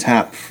on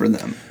tap for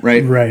them,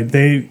 right? Right.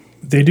 They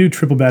do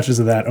triple batches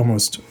of that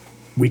almost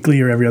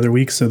weekly or every other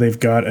week, so they've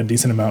got a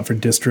decent amount for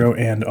distro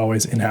and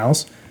always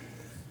in-house.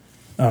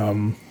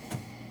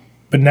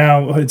 But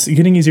now it's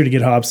getting easier to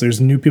get hops.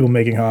 There's new people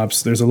making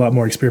hops. There's a lot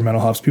more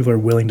experimental hops people are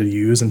willing to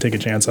use and take a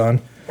chance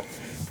on.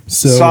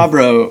 So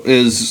Sabro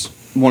is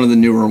one of the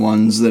newer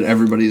ones that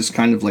everybody's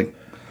kind of like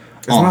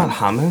Isn't that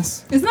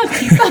hummus? Isn't that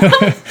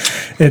pizza?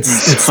 it's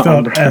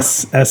spelled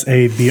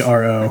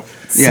Sabro.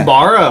 Yeah.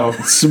 Sbarro.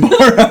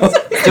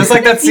 Sabro. Just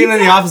like that scene in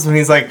The Office when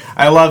he's like,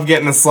 I love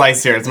getting a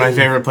slice here. It's my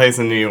favorite place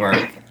in New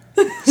York.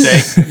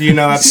 Jake, do you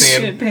know that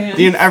scene? Shit,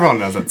 man. Everyone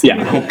knows that scene.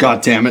 Yeah. Oh,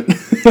 God damn it.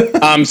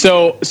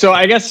 So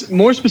I guess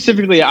more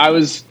specifically, I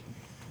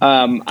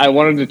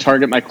wanted to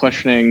target my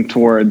questioning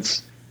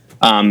towards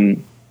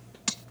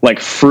like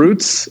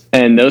fruits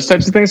and those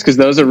types of things, because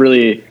those are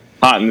really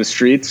hot in the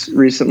streets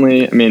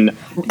recently. I mean,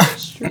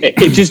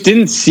 it just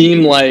didn't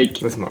seem like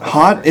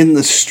Hot in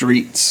the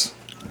streets.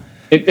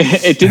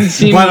 it didn't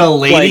seem What, a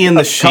lady like in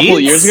the a couple of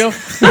sheets? years ago.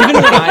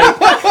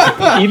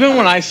 Even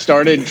when I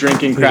started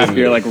drinking craft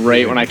beer, like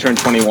right when I turned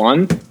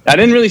 21, I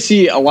didn't really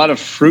see a lot of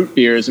fruit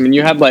beers. I mean,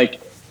 you had like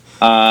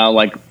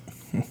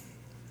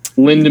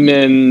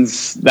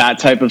Lindemans, that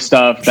type of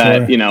stuff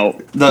that, Sure. you know,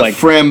 The like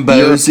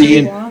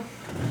Frambozy. European-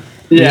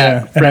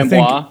 Yeah, and I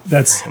Frambois. think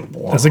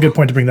that's a good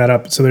point to bring that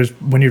up. So there's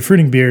when you're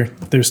fruiting beer,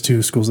 there's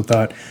two schools of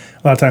thought.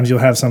 A lot of times you'll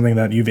have something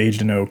that you've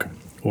aged in oak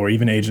or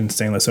even aged in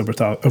stainless over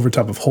top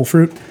of whole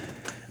fruit.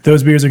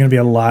 Those beers are going to be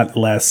a lot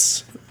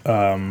less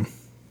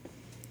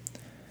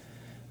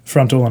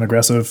frontal and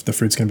aggressive. The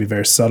fruit's going to be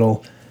very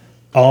subtle.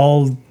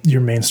 All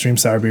your mainstream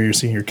sour beer, you're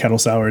seeing your kettle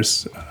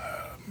sours,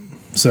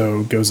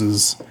 so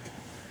Goses,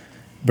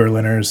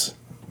 Berliners,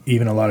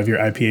 even a lot of your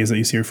IPAs that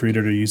you see are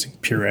fruited are using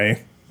puree.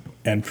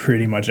 And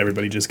pretty much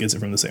everybody just gets it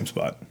from the same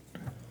spot.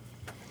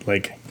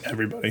 Like,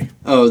 everybody.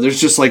 Oh, there's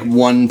just like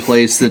one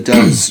place that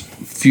does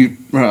fruit.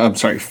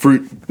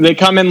 They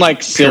come in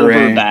like silver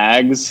Puree.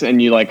 bags, and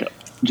you like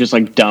just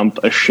like dump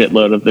a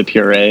shitload of the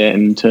puree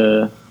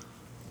into.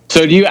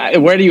 So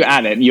where do you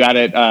add it? You add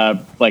it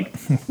like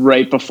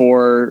right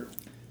before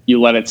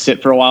you let it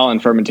sit for a while in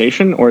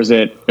fermentation, or is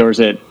it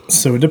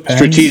So it depends.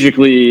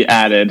 strategically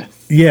added?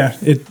 Yeah,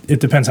 it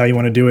depends how you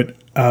want to do it.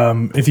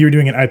 If you were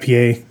doing an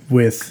IPA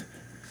with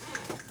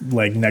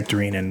like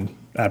nectarine and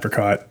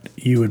apricot,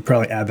 you would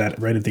probably add that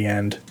right at the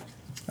end,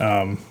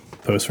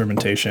 post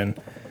fermentation,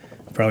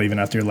 probably even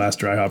after your last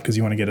dry hop, because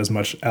you want to get as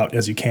much out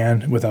as you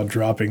can without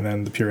dropping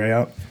then the puree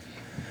out.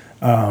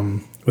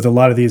 With a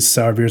lot of these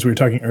sour beers we were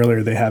talking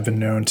earlier, they have been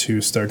known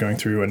to start going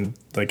through and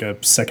like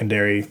a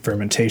secondary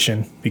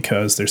fermentation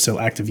because there's still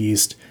active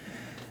yeast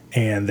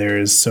and there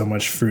is so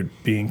much fruit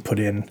being put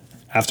in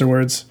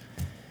afterwards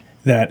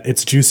that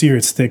it's juicier,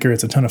 it's thicker,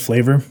 it's a ton of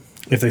flavor.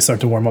 If they start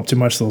to warm up too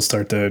much, they'll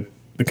start to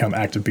become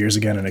active beers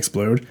again and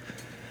explode.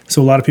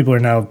 So a lot of people are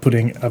now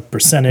putting a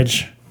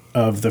percentage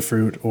of the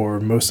fruit or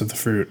most of the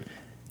fruit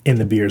in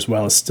the beers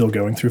while it's still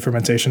going through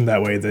fermentation.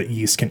 That way the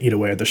yeast can eat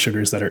away at the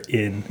sugars that are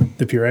in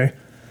the puree.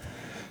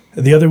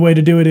 The other way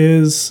to do it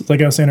is,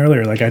 like I was saying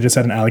earlier, like I just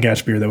had an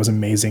Allagash beer that was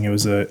amazing. It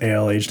was a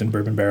ale aged in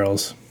bourbon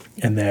barrels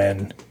and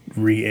then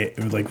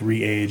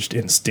re-aged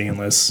in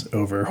stainless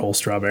over whole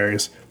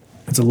strawberries.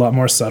 It's a lot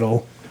more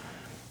subtle,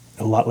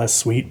 a lot less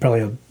sweet,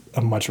 probably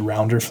a much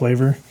rounder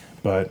flavor,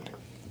 but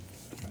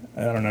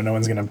I don't know, no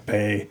one's going to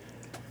pay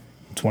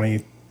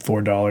 $24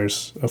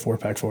 a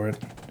 4-pack for it.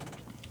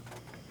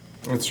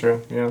 That's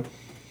true, yeah.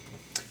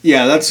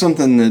 Yeah, that's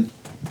something that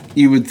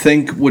you would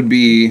think would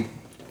be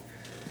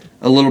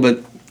a little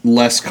bit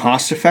less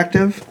cost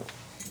effective.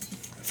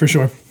 For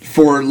sure.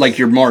 For like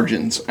your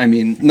margins. I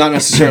mean, not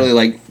necessarily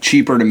like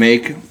cheaper to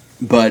make,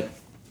 but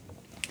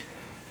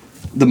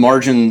the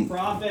margin...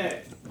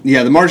 Profit.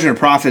 Yeah, the margin of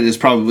profit is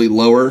probably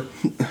lower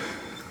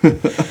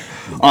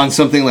on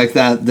something like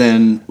that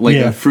than like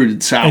a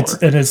fruited sour.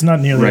 It's not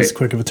nearly as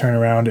quick of a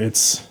turnaround.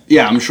 It's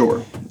I'm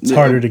sure. It's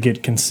harder to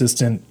get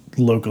consistent,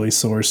 locally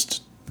sourced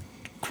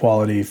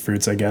quality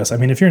fruits, I guess. I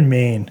mean, if you're in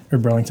Maine or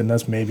Burlington,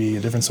 that's maybe a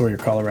different story, or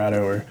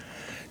Colorado or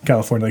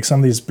California. Like some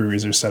of these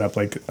breweries are set up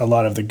like a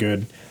lot of the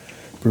good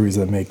breweries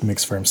that make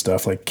mixed ferm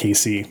stuff, like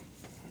Casey.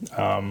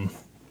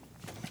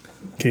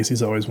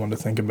 Casey's always one to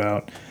think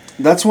about.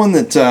 That's one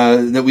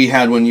that we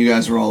had when you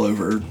guys were all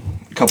over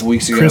a couple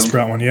weeks ago. Chris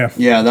brought one, yeah.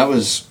 Yeah, that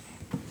was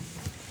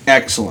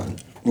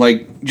excellent.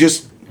 Like,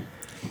 just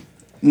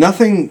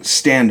nothing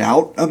stand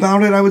out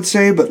about it, I would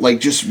say, but like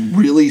just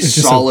really it's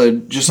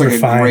solid, just like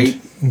refined,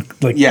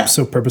 a great,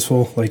 so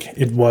purposeful. Like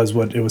it was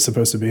what it was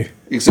supposed to be.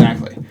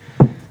 Exactly.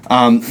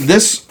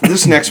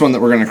 This next one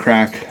that we're gonna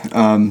crack.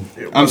 I'm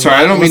sorry,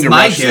 I don't mean to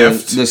rush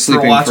the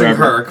sleeping for watching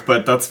forever. Herc,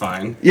 but that's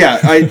fine. Yeah,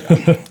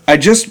 I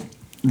just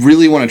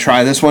really want to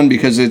try this one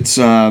because it's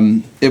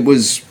it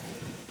was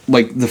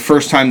like the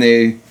first time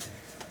they.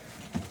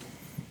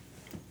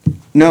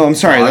 No, I'm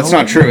sorry, that's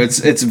not true.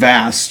 It's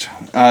vast.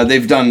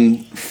 They've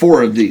done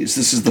 4 of these.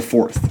 This is the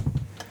 4th.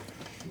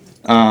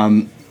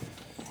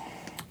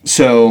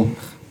 So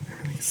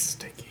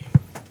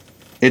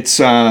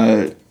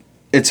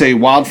it's a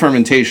wild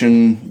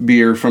fermentation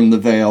beer from the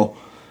Veil.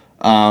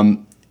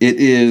 It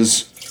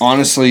is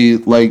honestly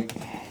like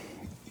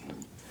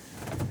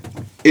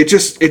it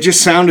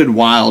just sounded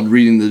wild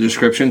reading the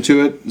description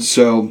to it.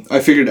 So I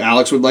figured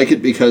Alex would like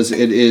it because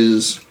it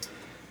is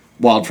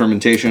wild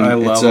fermentation. I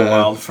love a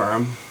wild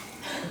firm.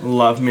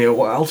 Love me a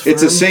wild firm.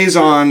 It's a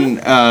saison.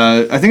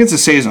 I think it's a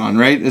saison,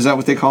 right? Is that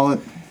what they call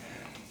it?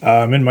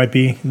 It might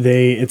be.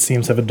 They, it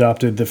seems, have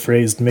adopted the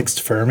phrase mixed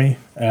Fermie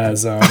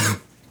as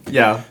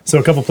yeah. So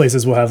a couple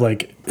places will have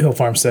like Hill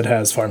Farmstead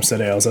has farmstead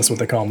ales. That's what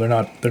they call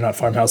them. They're not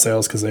farmhouse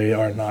ales because they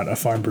are not a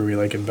farm brewery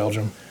like in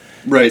Belgium.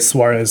 Right.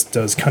 Suarez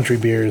does country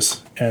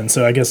beers, and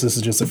so I guess this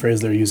is just a phrase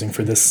they're using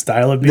for this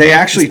style of beer. They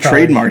actually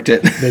trademarked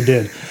it. They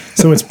did.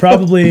 So it's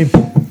probably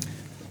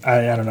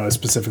I don't know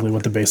specifically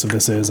what the base of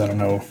this is. I don't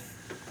know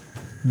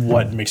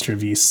what mixture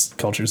of yeast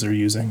cultures they're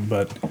using,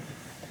 but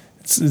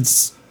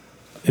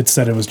it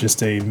said it was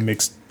just a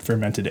mixed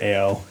fermented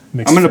ale.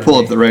 I'm going to pull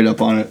up the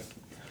write-up on it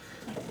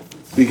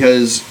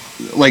because,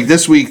 like,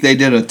 this week they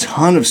did a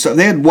ton of stuff.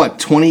 They had, what,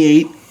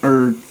 28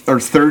 or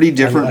 30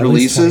 different at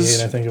releases?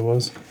 28, I think it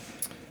was.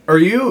 Are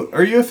you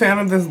a fan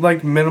of this,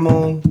 like,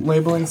 minimal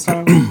labeling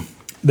stuff?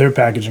 Their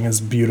packaging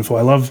is beautiful.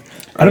 I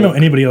don't know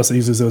anybody else that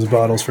uses those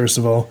bottles, first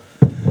of all.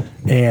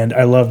 And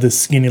I love the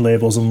skinny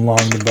labels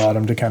along the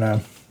bottom to kind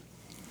of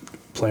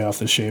play off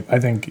the shape. I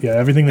think,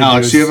 everything they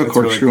Alex, do do you have a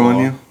corkscrew really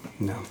on you?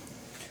 No.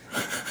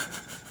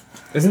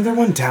 Isn't there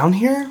one down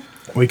here?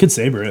 We could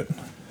saber it.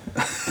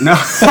 No.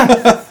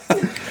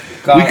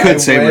 God, we could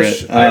saber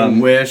it. I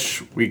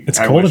wish we... It's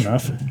cold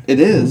enough. It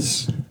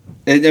is.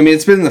 I mean,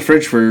 it's been in the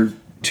fridge for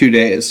 2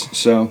 days,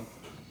 so...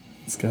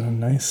 It's got a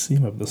nice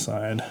seam up the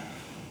side.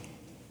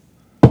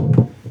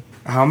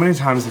 How many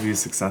times have you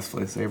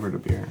successfully savored a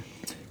beer?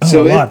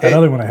 So a lot. That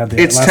other one I had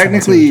it's last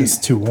technically time was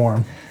just too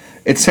warm.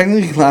 It's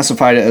technically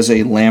classified as a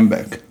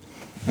lambic.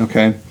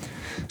 Okay,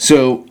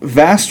 so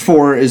Vast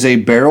 4 is a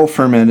barrel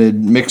fermented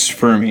mixed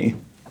Fermie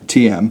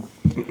TM,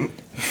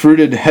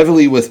 fruited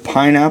heavily with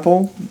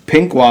pineapple,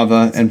 pink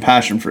guava, and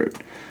passion fruit.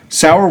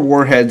 Sour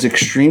warheads,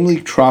 extremely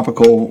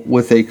tropical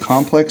with a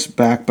complex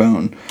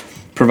backbone,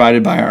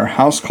 provided by our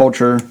house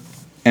culture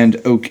and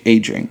oak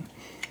aging.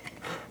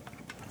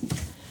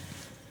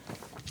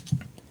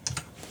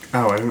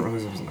 Oh, I didn't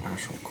realize it was an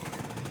actual cork.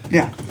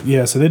 Yeah.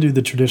 Yeah, so they do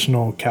the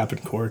traditional cap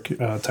and cork.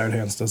 Tired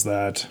Hands does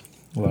that.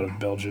 A lot of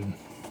Belgian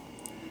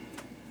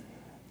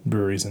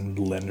breweries and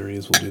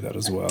blenderies will do that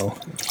as well.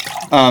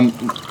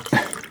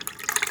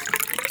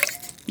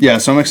 Yeah,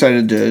 so I'm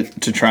excited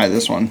to try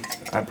this one.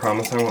 I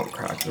promise I won't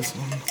crack this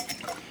one.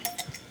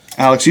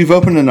 Alex, you've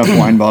opened enough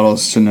wine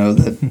bottles to know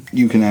that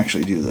you can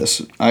actually do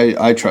this.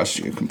 I trust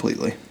you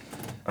completely.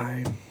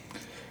 Okay.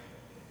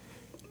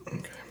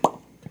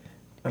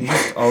 I'm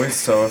just always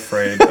so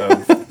afraid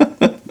of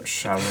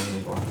shattering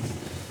the glass.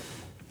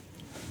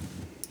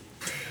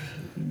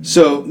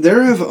 So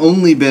there have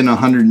only been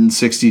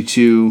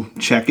 162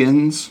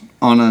 check-ins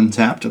on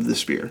Untappd of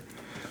this beer.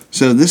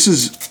 So this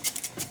is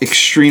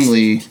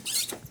extremely...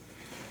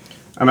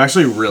 I'm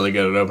actually really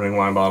good at opening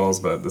wine bottles,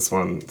 but this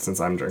one, since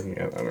I'm drinking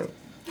it, I don't...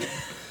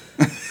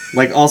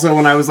 Like, also,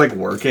 when I was, like,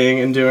 working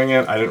and doing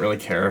it, I didn't really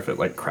care if it,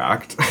 like,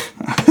 cracked.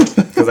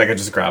 Because I could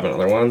just grab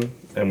another one,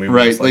 and we would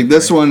Right, just, like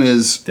this one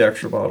is... The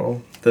extra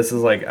bottle. This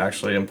is, like,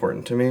 actually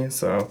important to me,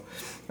 so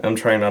I'm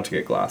trying not to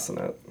get glass in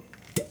it.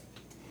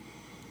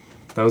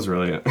 That was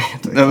really it.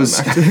 That was...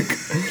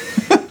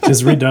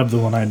 Just redub the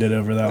one I did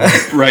over that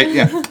one. Right,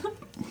 yeah.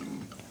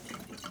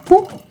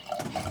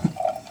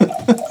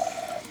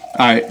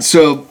 All right,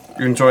 so...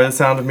 You enjoy the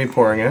sound of me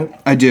pouring it?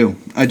 I do.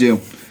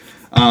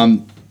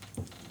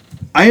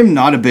 I am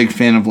not a big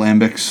fan of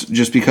lambics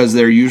just because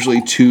they're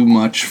usually too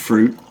much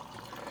fruit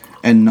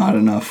and not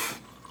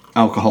enough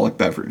alcoholic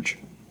beverage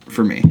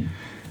for me.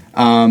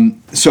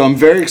 So I'm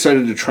very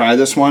excited to try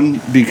this one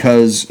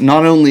because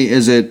not only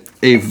is it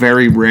a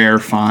very rare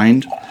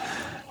find,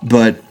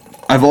 but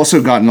I've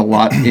also gotten a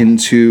lot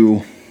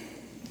into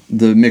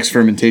the mixed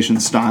fermentation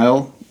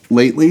style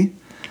lately.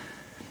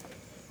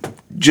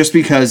 Just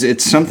because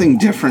it's something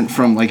different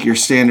from like your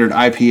standard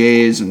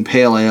IPAs and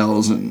pale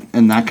ales and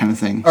that kind of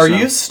thing. Are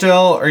you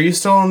still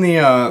on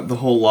the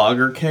whole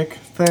lager kick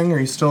thing? Are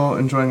you still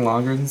enjoying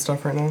lagers and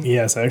stuff right now?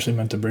 Yes, I actually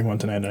meant to bring one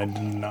tonight and I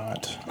did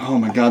not. Oh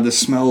my god, this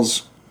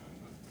smells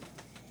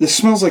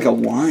like a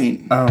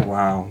wine. Oh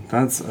wow,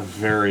 that's a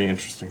very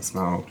interesting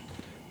smell.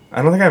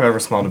 I don't think I've ever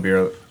smelled a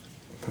beer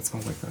that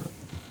smells like that.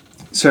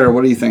 Sarah,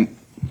 what do you think?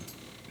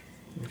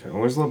 Okay,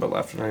 well, there's a little bit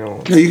left. And I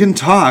don't... No, you can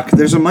talk.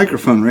 There's a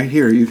microphone right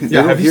here. You can.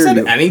 Yeah, have you hear said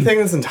you. anything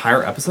this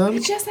entire episode?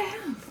 Yes, I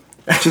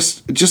have.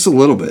 Just a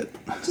little bit.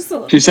 Just a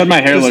little. She said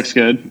my hair looks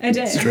good. I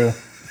did. It's true.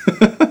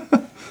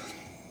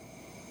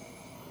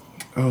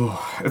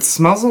 Oh, it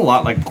smells a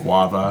lot like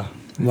guava.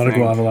 A lot of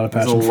guava, a lot of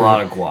passion There's a fruit.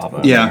 lot of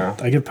guava. Yeah.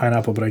 I get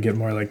pineapple, but I get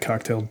more like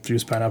cocktail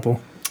juice pineapple.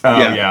 Oh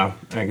Yeah. yeah,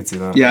 I can see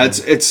that. Yeah,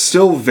 it's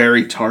still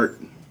very tart.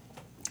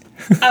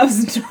 I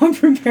was not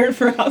prepared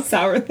for how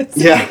sour this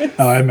is. Yeah.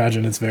 Oh, I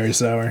imagine it's very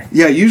sour.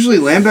 Yeah, usually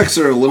lambics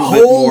are a little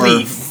bit Holy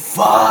more.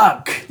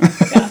 fuck!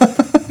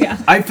 Yeah.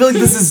 I feel like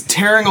this is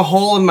tearing a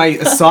hole in my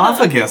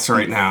esophagus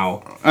right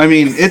now. I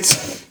mean,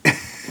 it's.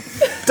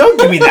 Don't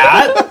give me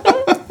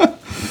that.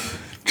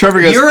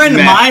 Trevor goes. You're in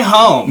 "Meh, my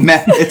home.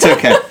 meh, it's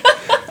okay.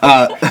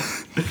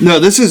 No,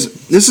 this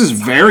is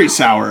very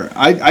sour.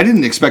 I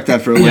didn't expect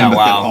that for a lambic Yeah, at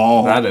wow.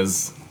 all. That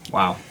is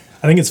wow.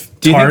 I think it's tart.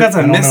 Do you think that's a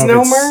I don't know if it's-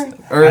 misnomer?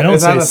 Or I don't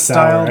is that say a sour.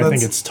 style I think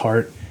that's- it's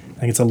tart. I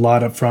think it's a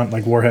lot up front,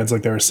 like Warheads,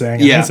 like they were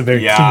saying. I Yeah. think it's a very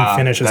clean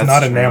finish. It's that's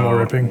not enamel true.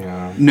 ripping.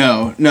 Yeah.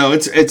 No,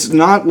 it's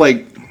not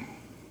like.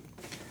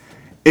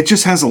 It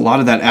just has a lot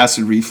of that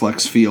acid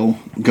reflux feel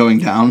going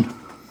down.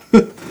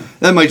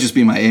 That might just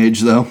be my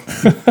age, though.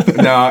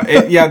 No,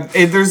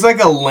 there's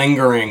like a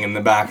lingering in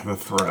the back of the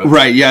throat.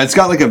 Right? Yeah, it's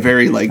got like a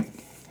very like.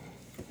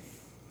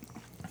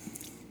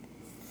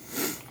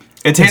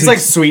 It tastes like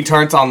sweet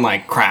tarts on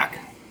like crack.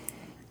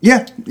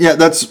 Yeah,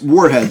 that's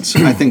Warheads.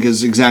 I think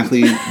is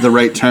exactly the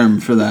right term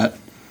for that.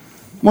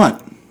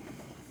 What?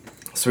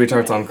 Sweet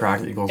tarts on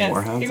crack equals Yes,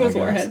 warheads. equals I guess.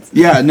 warheads.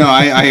 Yeah, no,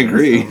 I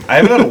agree. I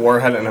haven't had a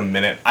warhead in a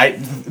minute.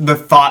 The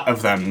thought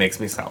of them makes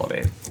me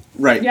salivate.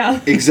 Right.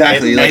 Yeah.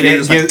 Exactly.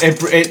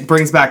 It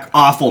brings back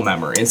awful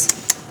memories.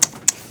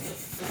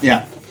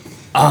 Yeah.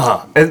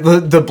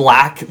 The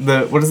black,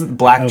 what is it?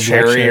 Black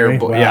cherry black cherry?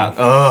 or Wow. yeah.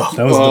 Ugh.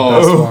 That was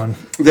the best one.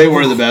 They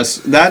were the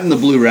best. That and the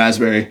blue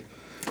raspberry.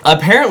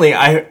 Apparently,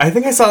 I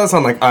think I saw this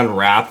on like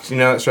Unwrapped. You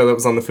know that show that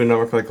was on the Food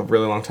Network like a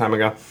really long time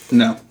ago.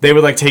 No. They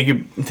would like take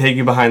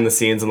you behind the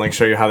scenes and like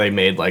show you how they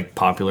made like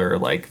popular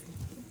like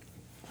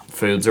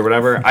foods or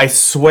whatever. I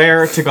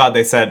swear to God,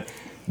 they said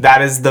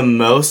that is the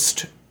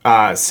most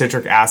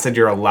citric acid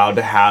you're allowed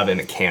to have in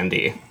a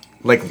candy,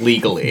 like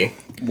legally.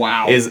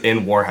 Wow. Is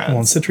in Warheads. Well,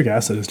 and citric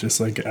acid is just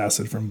like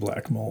acid from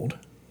black mold.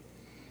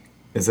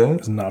 Is it?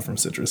 It's not from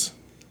citrus.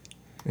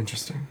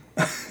 Interesting.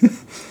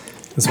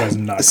 That's why it's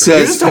not great.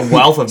 You're just a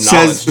wealth of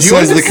knowledge. Says Do you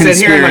wanna the just sit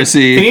here and, like,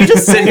 conspiracy. can you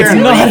just sit here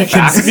and not a read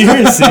facts?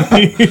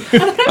 conspiracy.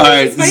 All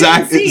right, Spicy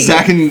Zach, tea.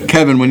 Zach and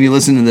Kevin, when you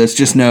listen to this,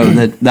 just know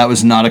that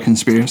was not a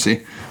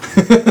conspiracy.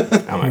 Oh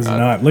my It's God.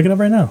 not. Look it up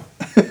right now.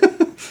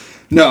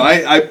 No,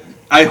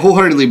 I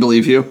wholeheartedly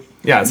believe you.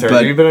 Yeah, Sarah,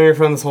 But- you've been on your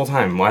phone this whole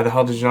time. Why the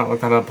hell did you not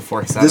look that up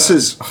before he said This it?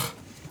 is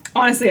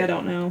Honestly, I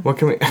don't know. What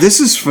can we... this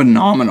is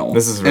phenomenal.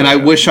 This is really and I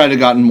good. wish I'd have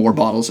gotten more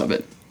bottles of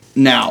it.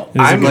 Now,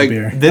 It is a I'm good like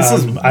beer. This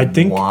is I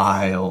think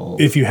wild.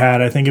 if you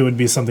had, I think it would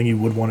be something you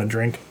would want to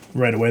drink.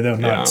 right away though,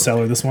 not Yeah.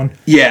 cellar this one.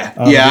 Yeah,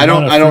 The I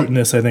amount of don't.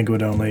 fruitiness I think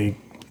would only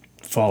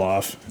fall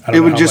off. I don't It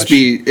know would how just much-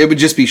 be. It would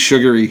just be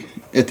sugary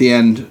at the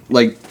end.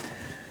 Like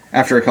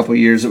after a couple of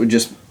years, it would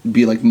just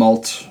be like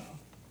malt.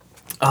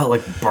 Oh,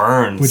 like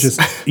burns. Which is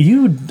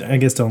you, I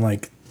guess, don't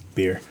like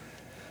beer.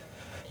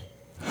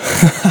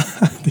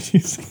 Did you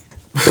see?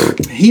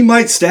 He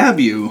might stab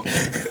you.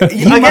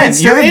 again,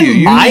 you're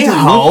in my need to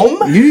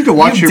home. You need to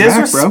watch you your back,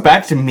 bro.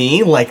 disrespect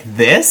me like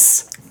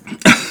this.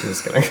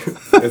 Just kidding.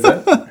 Is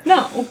it?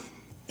 No.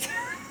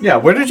 Yeah.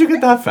 Where did you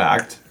get that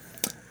fact?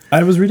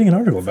 I was reading an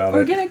article about it.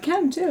 Organic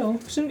chem, too.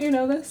 Shouldn't you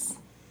know this?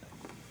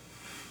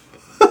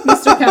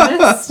 Mr.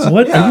 Chemist?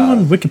 What? Are you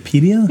on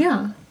Wikipedia?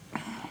 Yeah.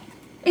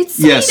 It's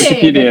Yes,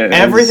 cited. Wikipedia.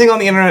 Everything on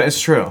the internet is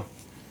true.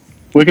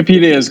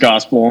 Wikipedia is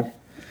gospel.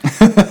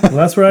 Well,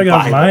 that's where I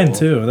got Bible. mine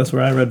too. That's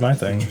where I read my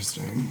thing.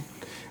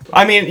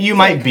 I mean, you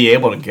might be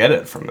able to get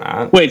it from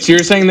that. Wait, so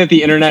you're saying that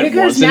the internet It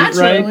occurs wasn't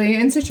right? naturally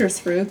in citrus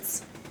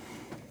fruits.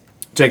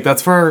 Jake,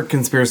 that's for our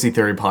conspiracy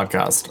theory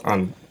podcast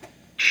on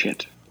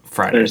Shit.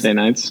 Fridays. Thursday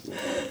nights.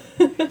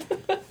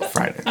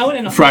 Friday. I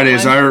wouldn't know.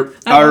 Fridays. why.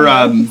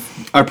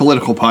 Our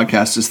political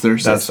podcast is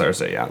Thursday. That's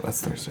Thursday. Yeah,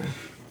 that's Thursday.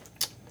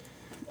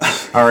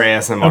 Our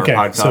ASMR Okay,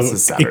 podcast so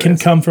is Saturday. it can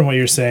come from what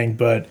you're saying,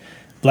 but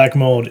black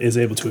mold is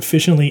able to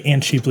efficiently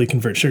and cheaply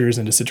convert sugars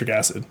into citric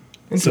acid.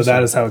 So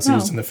that is how it's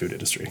used Oh. in the food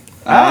industry.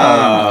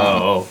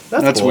 Oh,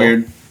 That's cool.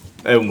 weird.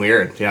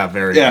 Weird. Yeah,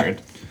 very Yeah.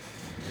 weird.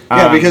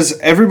 Yeah, because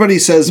everybody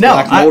says No,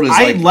 black mold is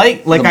I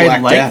like the I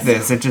Black like Death.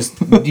 this. It just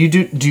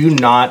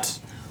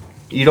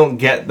you don't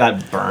get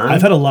that burn.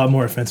 I've had a lot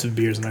more offensive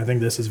beers, and I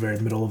think this is very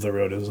middle of the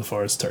road as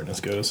far as tartness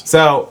goes.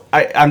 So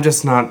I'm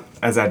just not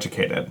as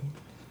educated.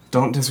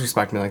 Don't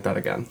disrespect me like that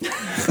again.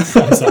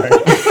 I'm sorry.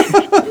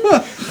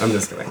 I'm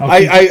just kidding.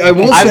 I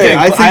will I'm say kidding.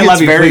 I think I love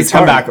it's you. very Please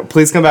tart. come back.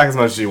 Please come back as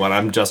much as you want.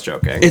 I'm just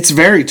joking. It's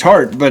very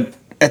tart, but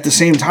at the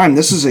same time,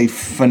 this is a This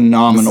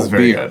phenomenal is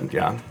very beer. good.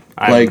 Yeah.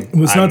 Like-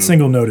 It's not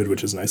single noted,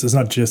 which is nice. It's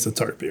not just a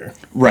tart beer.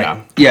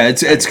 Right. Yeah,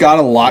 it's got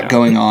a lot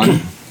going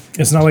on.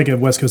 It's not like a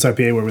West Coast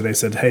IPA where they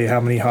said, "Hey, how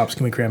many hops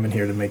can we cram in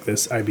here to make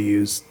this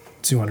IBU's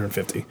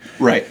 250?"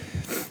 Right.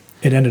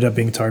 It ended up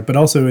being tart, but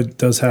also it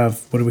does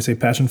have, what do we say,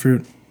 passion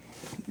fruit?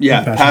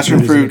 Yeah, Passion passion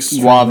fruit is an fruit,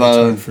 extremely guava,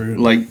 tart fruit.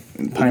 like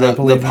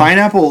Pineapple the even.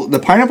 pineapple. The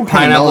pineapple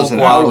kind of mellows it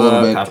out a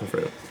little bit. passion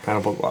fruit,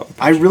 pineapple guava.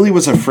 I really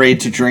was afraid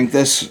to drink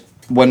this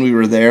when we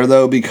were there,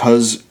 though,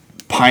 because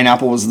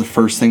pineapple was the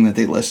first thing that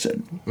they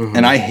listed,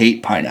 and I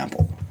hate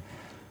pineapple.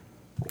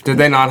 Did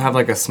they not have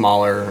like a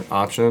smaller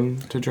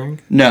option to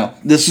drink? No,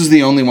 this is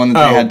the only one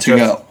that they had to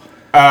go.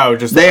 Oh,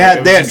 just They had- it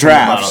was they had just in the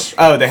drafts.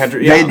 bottle. Oh, they had.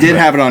 Yeah, They did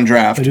have it on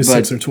draft, They do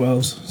but 6 or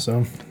 12s,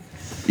 so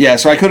yeah,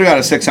 so I could have got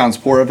a 6-ounce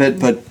pour of it,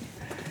 but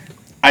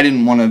I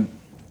didn't want to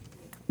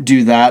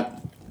do that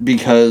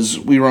because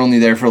we were only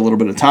there for a little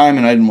bit of time,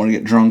 and I didn't want to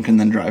get drunk and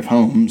then drive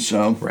home.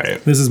 So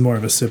right. this is more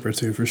of a sipper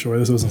too, for sure.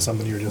 This wasn't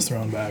something you were just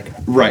throwing back.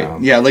 right,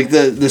 yeah, like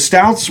the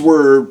stouts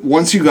were,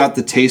 once you got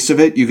the taste of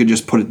it, you could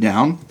just put it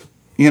down.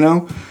 You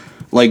know,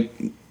 like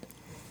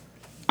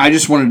I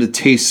just wanted to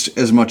taste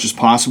as much as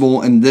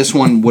possible, and this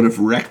one would have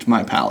wrecked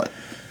my palate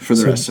for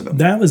the rest of it.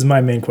 That was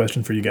my main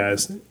question for you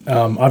guys.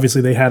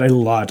 Obviously, they had a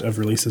lot of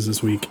releases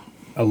this week.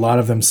 A lot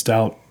of them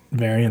stout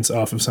variants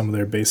off of some of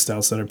their base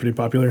stouts that are pretty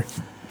popular.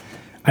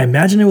 I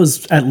imagine it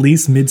was at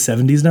least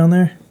mid-70s down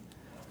there.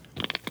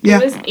 Yeah,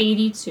 It was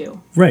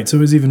 82. Right, so it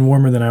was even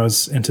warmer than I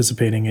was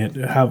anticipating it.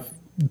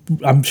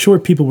 I'm sure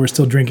people were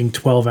still drinking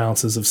 12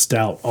 ounces of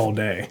stout all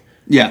day.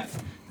 yeah,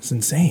 It's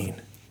insane.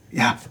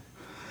 yeah.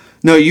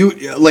 No, you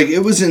like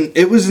it was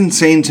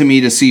insane to me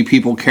to see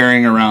people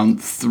carrying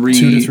around 2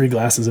 to 3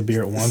 glasses of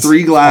beer at once. 3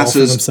 all for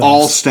glasses, themselves.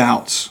 all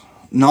stouts.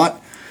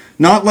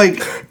 Not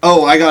like,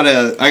 oh, I got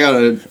a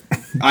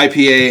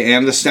IPA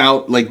and a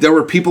stout. Like there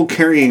were people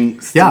carrying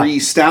 3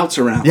 stouts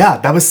around. Yeah,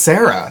 that was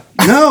Sarah.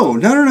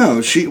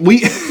 No. She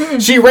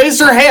She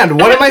raised her hand.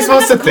 What am I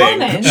supposed to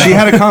think? she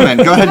had a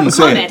comment. Go ahead and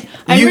say Comment.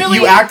 it.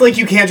 You act like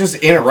you can't just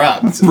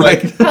interrupt.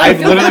 Right. Like, I've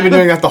literally been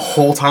doing that the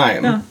whole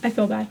time. Oh, I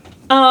feel bad.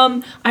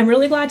 I'm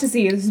really glad to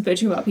see, this is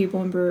bitching about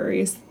people in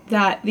breweries,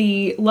 that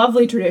the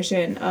lovely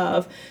tradition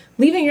of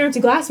leaving your empty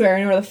glassware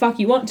anywhere the fuck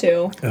you want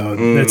to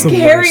Oh, that's the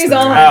carries worst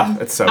on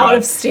thing. It's so out bad.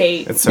 of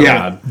state. It's so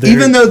Yeah. bad.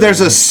 Even though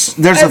there's a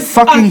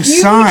fucking huge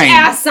sign.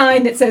 ass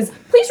sign that says,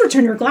 "Please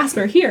return your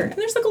glassware here," and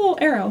there's like a little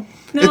arrow.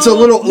 No, It's a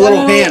little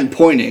no. hand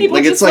pointing. People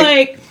Like just it's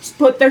like just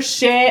put their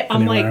shit.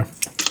 I'm Anywhere. like,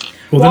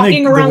 Well, then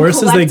walking the around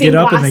worst is they get collecting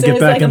up and they get glasses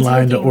back like in I'm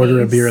line to taking order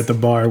a these. beer at the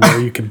bar where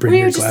you can bring will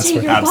your you just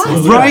take glassware. your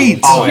Absolutely. glassware? Right.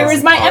 Always. Here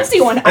is my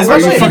empty one. I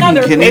Especially want if you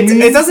another. kidding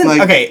me? It doesn't.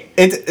 Like- Okay.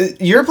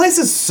 Your place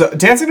is so,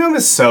 Dancing Dome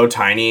is so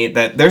tiny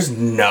that there's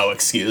no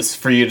excuse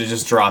for you to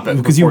just drop it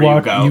Because you before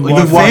walk- go. you Like,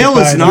 walk the Veil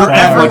by is the not bar.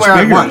 that much Everywhere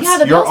at bigger. once. Yeah,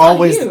 the You're bill's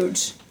always- not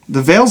huge.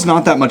 The Veil's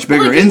not that much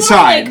bigger. Like, people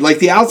Inside, are, like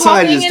the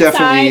outside popping is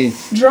definitely.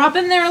 inside,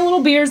 dropping their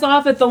little beers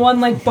off at the one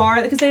like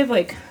bar because they have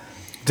like.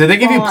 Did they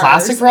give you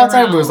plastic for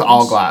outside, or was it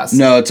all glass?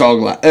 No, it's all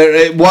glass.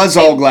 It was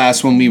all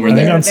glass when we were I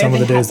think there. on some of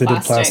the They days they did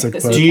had plastic,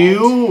 plastic.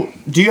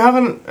 but Do you have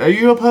an? Are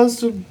you opposed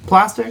to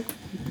plastic?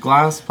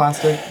 glass,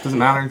 plastic? Does it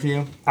matter to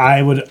you?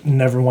 I would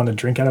never want to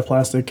drink out of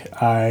plastic.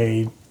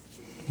 I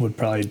would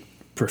probably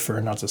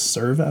prefer not to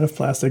serve out of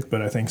plastic,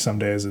 but I think some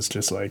days it's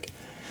just like,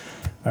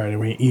 all right, are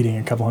we eating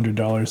a couple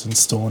 $100 in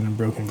stolen and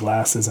broken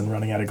glasses and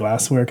running out of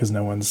glassware because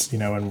no one's,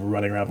 and we're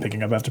running around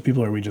picking up after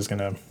people, or are we just going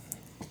to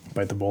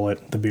bite the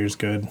bullet? The beer's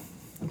good.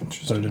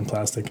 Put it in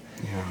plastic.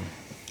 Yeah.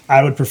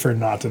 I would prefer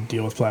not to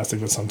deal with plastic,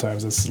 but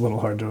sometimes it's a little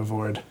hard to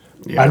avoid.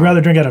 Yeah. I'd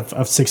rather drink out of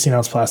a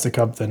 16-ounce plastic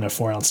cup than a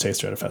 4-ounce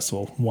taster at a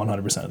festival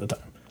 100% of the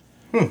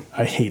time.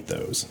 I hate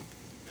those.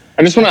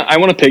 I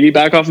want to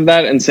piggyback off of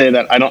that and say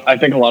that I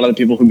think a lot of the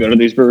people who go to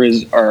these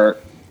breweries are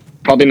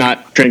probably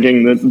not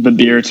drinking the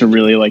beer to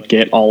really like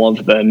get all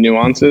of the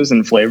nuances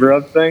and flavor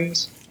of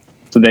things.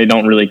 So they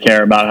don't really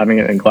care about having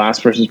it in glass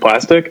versus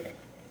plastic.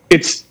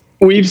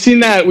 We've seen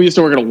that. We used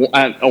to work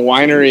at a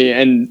winery,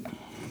 and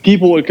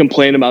people would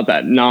complain about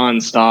that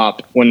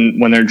nonstop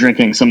when they're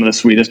drinking some of the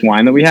sweetest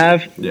wine that we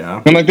have.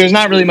 Yeah. I'm like, there's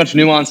not really much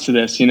nuance to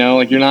this,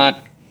 like you're not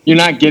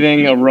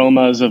getting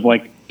aromas of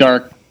like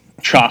dark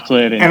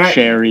chocolate and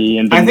cherry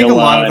and vanilla, I think a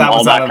lot of that and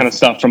all that kind of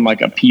stuff from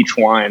like a peach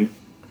wine.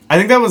 I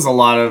think that was a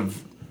lot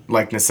of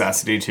like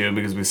necessity too,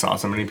 because we saw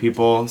so many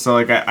people. So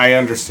like I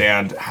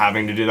understand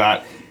having to do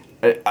that.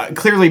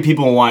 Clearly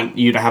people want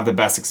you to have the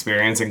best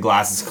experience, and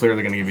glass is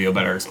clearly going to give you a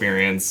better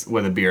experience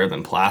with a beer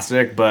than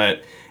plastic.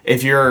 But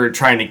if you're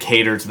trying to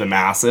cater to the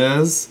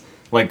masses,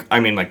 like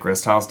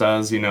Grist House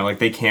does, like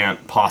they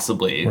can't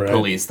possibly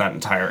police that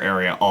entire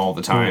area all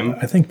the time. Yeah,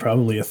 I think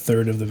probably a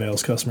third of the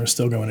Veil's customers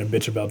still go in and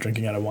bitch about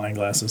drinking out of wine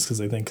glasses because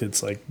they think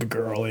it's like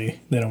girly.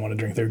 They don't want to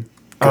drink their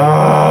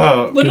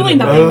literally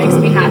nothing makes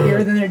me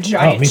happier than a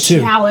giant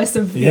chalice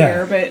of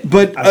beer.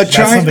 But a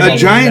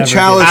giant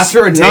chalice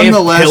after a day of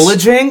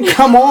pillaging?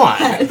 Come on.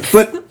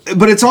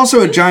 But it's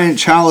also a giant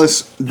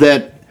chalice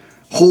that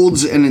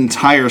holds an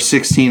entire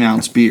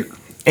 16-ounce beer.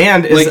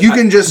 And like you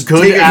can just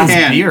take a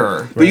can,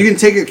 beer, but you can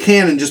take a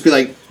can and just be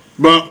like,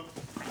 what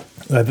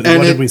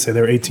did we say?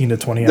 They're 18 to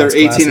 20 ounce they're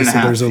 18 glasses, and a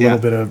half, so there's a little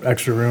bit of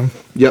extra room.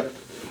 Yep.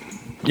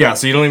 Yeah,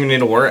 so you don't even need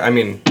to worry. I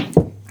mean,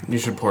 you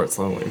should pour it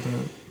slowly,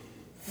 but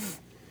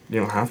you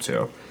don't have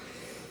to.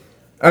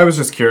 I was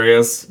just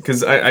curious,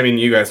 because, I mean,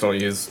 you guys don't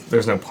use...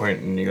 There's no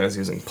point in you guys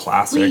using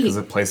plastic, because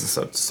the place is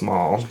so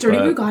small. Dirty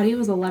Bugatti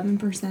was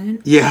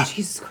 11%. Yeah.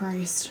 Jesus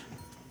Christ.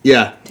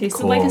 Yeah.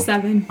 Tasted like a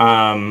 7.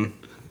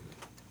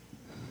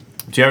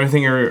 Do you have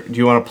anything do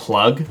you want to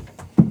plug?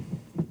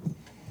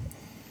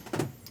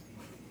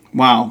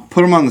 Wow.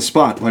 Put them on the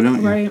spot. Why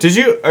don't you?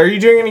 Right. Are you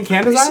doing any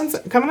can designs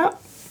coming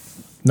up?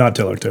 Not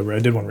till October. I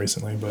did one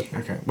recently, but...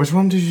 Okay. Which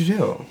one did you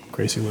do?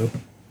 Gracie Lou.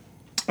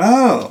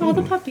 Oh,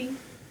 the puppy.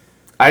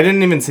 I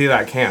didn't even see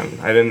that can.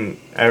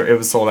 It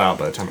was sold out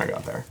by the time I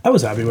got there. I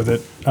was happy with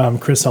it.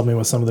 Chris helped me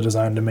with some of the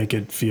design to make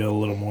it feel a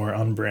little more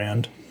on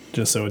brand,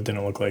 just so it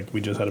didn't look like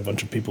we just had a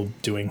bunch of people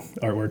doing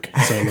artwork,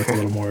 so it looked a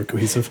little more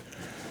cohesive.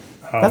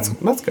 That's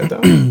good, though.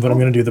 But I'm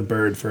going to do the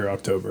bird for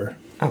October.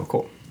 Oh,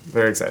 cool.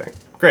 Very exciting.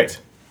 Great.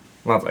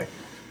 Lovely.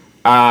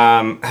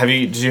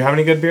 Did you have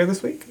any good beer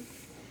this week?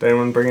 Did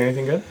anyone bring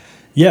anything good?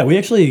 Yeah, we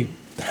actually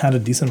had a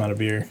decent amount of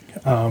beer.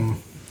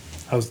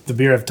 The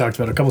beer I've talked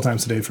about a couple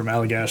times today from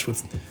Allagash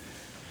with,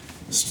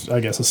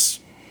 I guess,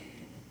 a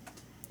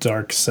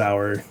dark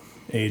sour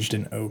aged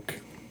in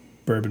oak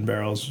bourbon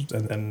barrels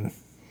and then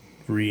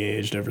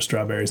re-aged over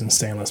strawberries and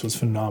stainless was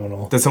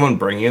phenomenal. Did someone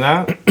bring you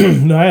that?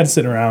 No, I had to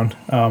sit around.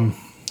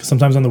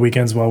 Sometimes on the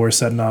weekends while we're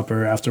setting up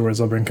or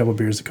afterwards, I'll bring a couple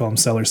beers to call them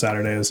Cellar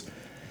Saturdays,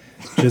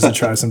 just to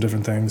try some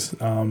different things.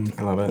 I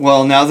love it.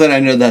 Well, now that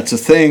I know that's a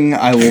thing,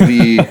 I will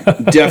be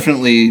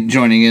definitely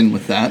joining in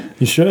with that.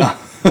 You should.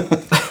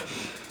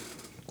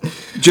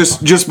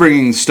 Just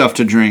bringing stuff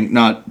to drink,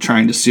 not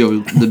trying to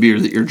steal the beer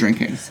that you're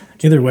drinking.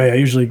 Either way, I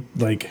usually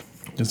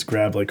just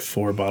grab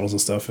 4 bottles of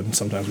stuff, and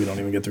sometimes we don't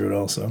even get through it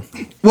all. So,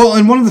 well,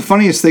 and one of the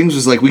funniest things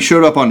was we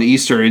showed up on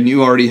Easter, and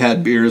you already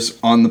had beers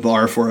on the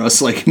bar for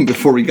us,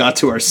 before we got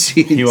to our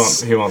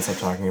seats. He won't stop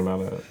talking about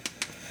it.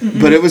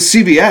 Mm-mm. But it was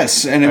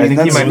CBS, and I mean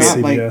that's not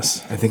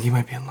CBS. I think he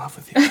might be in love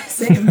with you.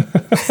 Same.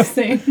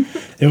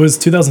 It was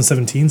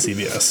 2017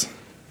 CBS.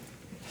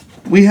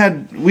 We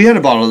had a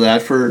bottle of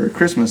that for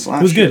Christmas last year.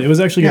 It was good. It was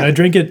actually good. I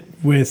drank it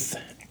with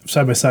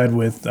side by side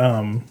with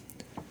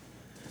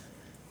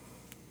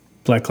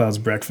Black Cloud's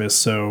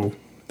Breakfast, so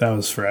that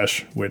was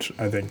fresh, which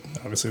I think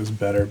obviously was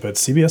better. But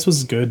CBS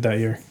was good that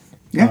year.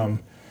 Yeah.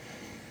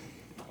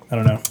 I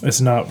don't know. It's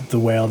not the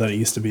whale that it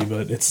used to be,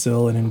 but it's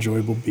still an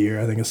enjoyable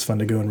beer. I think it's fun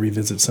to go and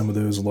revisit some of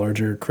those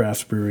larger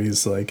craft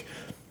breweries like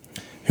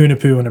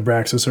Hunapu and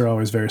Abraxas are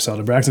always very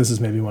solid. Abraxas is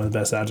maybe one of the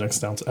best adjunct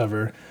stouts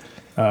ever.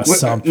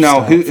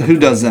 Who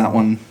does that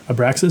one?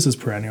 Abraxas is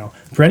Perennial.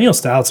 Perennial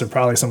stouts are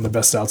probably some of the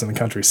best stouts in the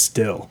country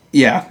still.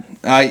 Yeah.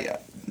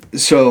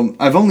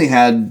 I've only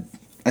had,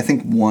 I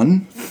think,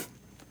 one.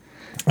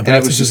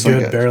 Abraxas is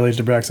good. Barrel-aged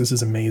Abraxas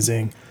is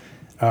amazing.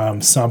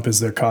 Sump is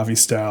their coffee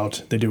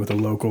stout. They do it with a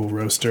local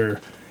roaster.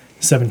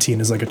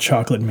 17 is a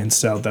chocolate mint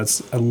stout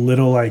that's a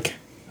little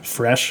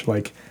fresh,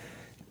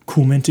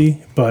 cool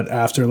minty, but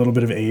after a little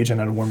bit of age and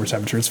at a warmer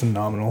temperature, it's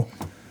phenomenal.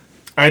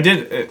 I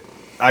did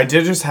I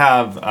did just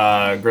have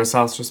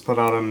Gristhouse just put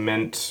out a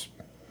mint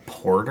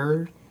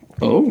porter,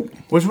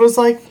 which was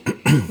like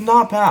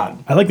not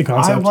bad. I like the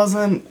concept.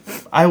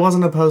 I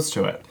wasn't opposed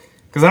to it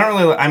because I don't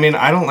really. I mean,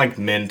 I don't like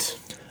mint.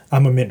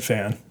 I'm a mint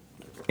fan.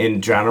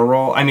 In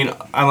general, I mean,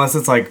 unless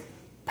it's like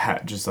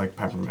just like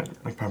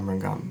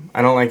peppermint gum.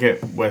 I don't like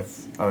it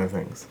with other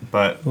things,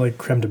 but Like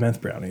creme de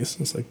menthe brownies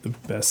is like the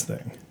best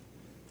thing.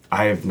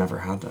 I've never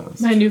had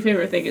those. My new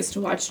favorite thing is to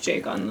watch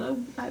Jake on the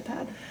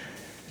iPad.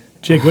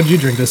 Jake, what did you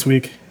drink this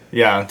week?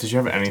 Yeah, did you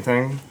have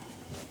anything?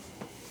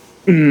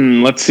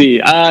 Let's see.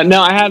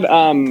 No, I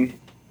had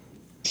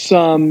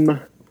some.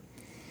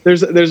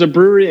 There's a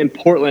brewery in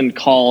Portland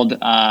called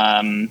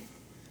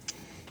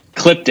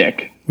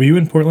Cliptic. Were you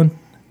in Portland?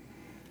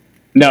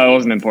 No, it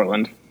wasn't in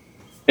Portland.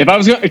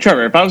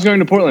 Trevor, if I was going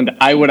to Portland,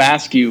 I would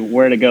ask you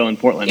where to go in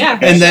Portland. Yeah,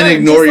 okay? And then Sure,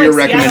 ignore just your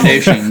like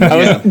recommendation.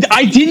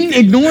 I didn't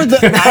ignore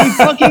I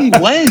fucking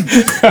went.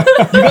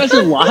 You guys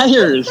are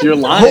liars. You're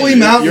lying. Holy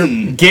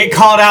Mountain. Get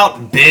called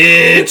out,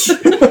 bitch.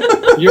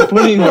 You're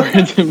putting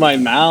words in my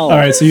mouth. All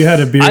right, so you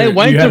had a beer. I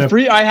went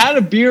to I had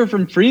a beer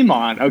from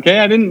Fremont. Okay,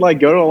 I didn't like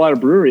go to a lot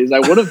of breweries. I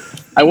would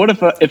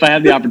have if I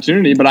had the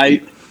opportunity, but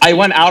I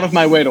went out of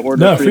my way to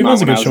order. No, Fremont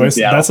Fremont's a when I good was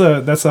in choice.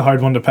 Seattle. That's a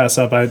hard one to pass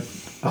up.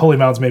 Holy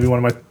Mountain's maybe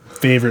one of my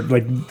favorite.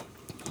 Like,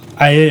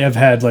 I have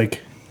had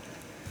like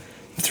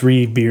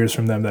 3 beers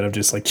from them that have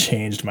just like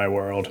changed my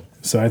world.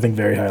 So I think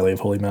very highly of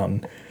Holy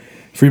Mountain.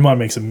 Fremont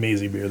makes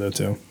amazing beer though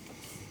too.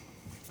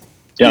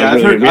 Yeah,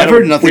 really, I've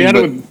heard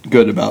nothing but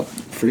good about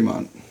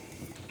Fremont.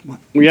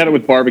 We had it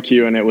with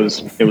barbecue, and it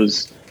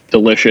was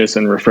delicious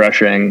and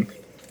refreshing.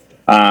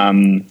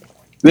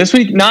 This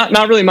week, not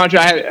really much.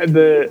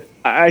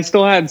 I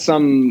still had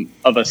some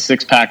of a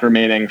 6-pack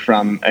remaining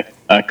from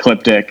a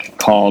Cliptic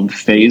called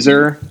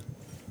Phaser,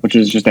 which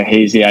is just a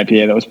hazy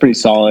IPA that was pretty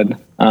solid.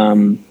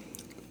 Can't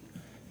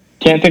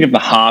think of the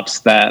hops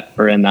that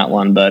are in that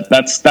one, but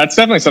that's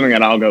definitely something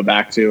that I'll go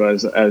back to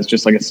as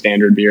just like a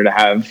standard beer to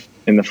have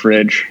in the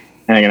fridge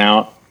hanging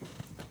out.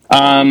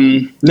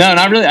 No,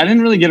 not really. I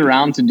didn't really get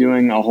around to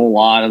doing a whole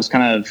lot. I was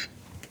kind of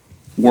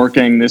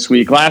working this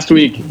week. Last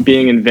week,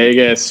 being in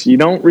Vegas, you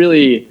don't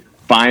really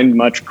find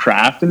much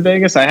craft in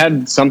Vegas. I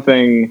had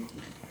something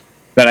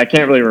that I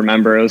can't really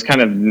remember. It was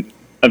kind of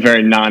a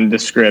very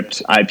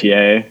nondescript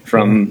IPA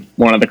from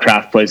one of the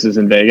craft places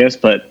in Vegas,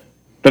 but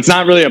that's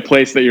not really a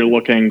place that you're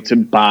looking to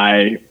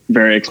buy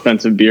very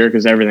expensive beer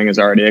because everything is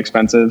already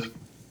expensive.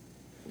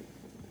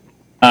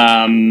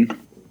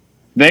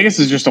 Vegas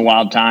is just a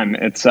wild time.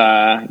 It's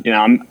I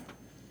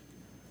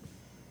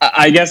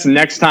guess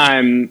next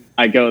time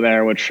I go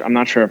there, which I'm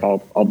not sure if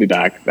I'll be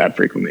back that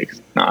frequently because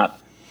it's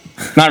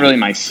not really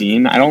my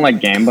scene. I don't like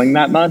gambling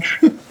that much.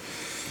 I'm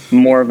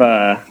more of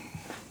a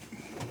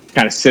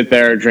kind of sit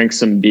there, drink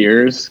some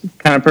beers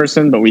kind of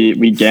person, but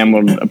we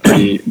gambled a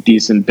pretty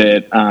decent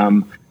bit.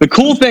 The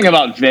cool thing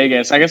about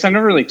Vegas, I guess I've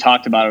never really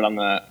talked about it on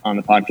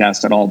the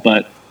podcast at all,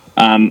 but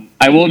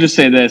I will just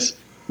say this.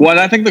 What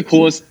I think the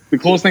coolest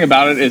thing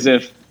about it is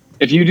if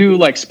you do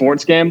like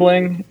sports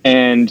gambling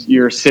and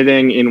you're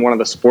sitting in one of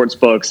the sports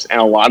books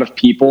and a lot of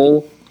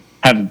people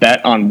have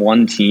bet on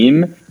one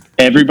team,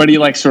 everybody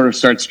like sort of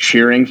starts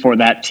cheering for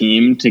that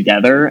team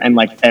together, and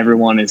like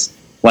everyone is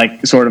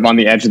like sort of on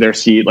the edge of their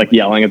seat, like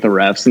yelling at the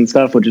refs and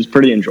stuff, which is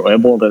pretty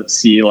enjoyable to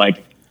see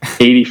like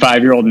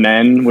 85-year-old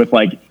men with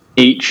like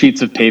 8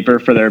 sheets of paper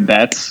for their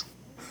bets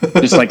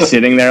just like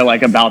sitting there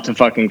like about to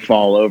fucking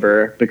fall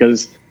over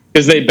because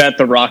they bet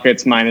the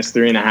Rockets minus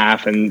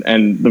 3.5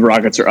 and the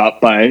Rockets are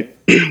up by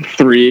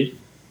 3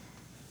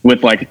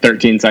 with like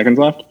 13 seconds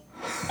left.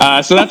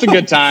 So that's a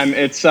good time.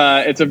 It's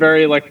a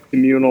very like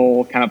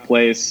communal kind of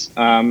place.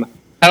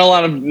 Had a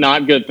lot of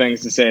not good things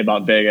to say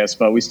about Vegas,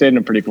 but we stayed in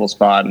a pretty cool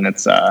spot, and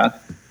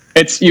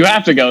it's you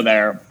have to go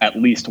there at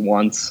least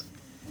once,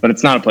 but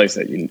it's not a place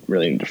that you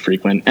really need to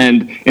frequent.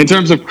 And in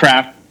terms of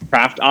craft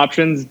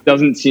options,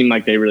 doesn't seem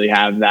like they really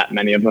have that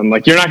many of them.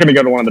 Like you're not going to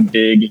go to one of the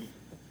big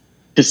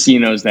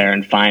casinos there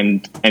and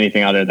find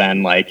anything other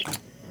than like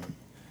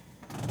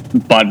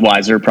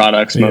Budweiser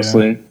products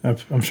mostly.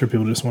 I'm sure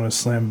people just want to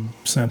slam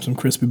some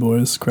crispy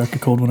boys, crack a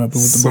cold one up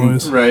with the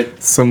boys.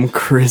 Right. Some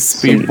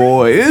crispy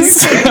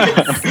boys.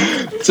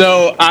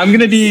 So I'm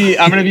gonna be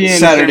in Saturdays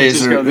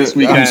San Francisco are this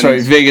weekend. I'm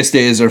sorry, Vegas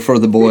days are for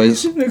the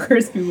boys. The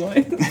crispy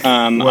boys.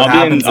 What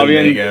happens in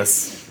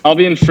Vegas? I'll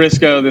be in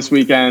Frisco this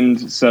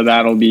weekend, so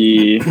that'll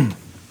be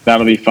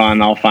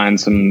fun. I'll find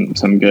some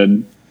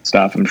good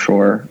stuff, I'm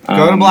sure.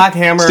 Go to Black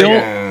Hammer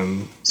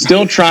again.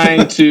 Still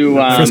trying to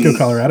Frisco,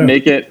 Colorado.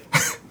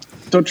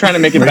 Still trying to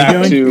make it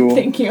back to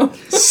Thank you.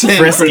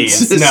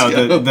 Friskies.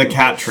 No, the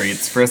cat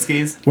treats.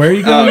 Friskies. Where are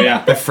you going? Oh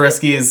yeah, The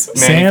Friskies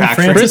San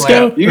manufacturing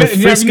Francisco plant. or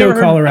Frisco,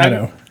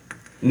 Colorado?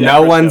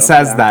 No one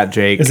says that,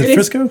 Jake. Is it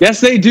Frisco?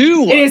 Yes, they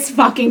do. It is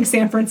fucking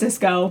San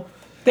Francisco.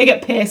 They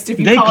get pissed if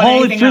you They call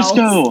call it it anything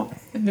Frisco. else.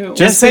 Who?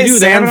 Just They say do.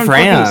 They have it San on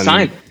Fran. fucking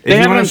signs. If They you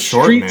have it wanna on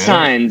shorten street it.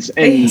 signs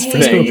They and hate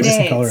Frisco it.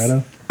 versus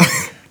Colorado.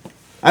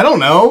 I don't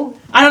know.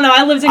 I don't know.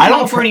 I lived in I don't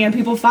California and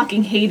people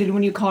fucking hated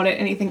when you called it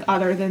anything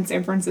other than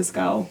San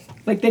Francisco.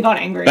 Like, they got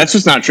angry. That's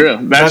just not true.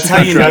 That's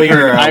how you know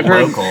you're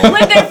local. I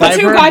lived there for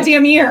 2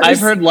 goddamn years. I've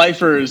heard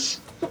lifers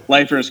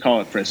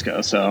call it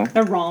Frisco, so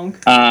They're wrong.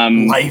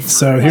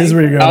 So here's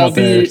where you're going out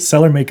there.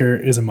 Cellar Maker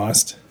is a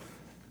must.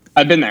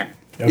 I've been there.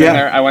 Okay.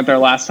 Yeah. I went there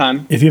last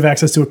time. If you have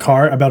access to a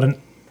car, about an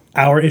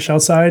hour-ish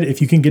outside,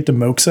 if you can get to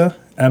Moksa,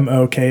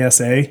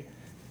 Moksa,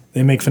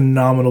 they make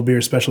phenomenal beer,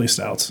 especially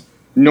stouts.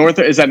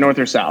 Is that north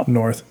or south?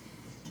 North.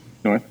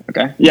 North.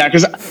 Okay. Yeah,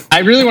 because I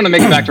really want to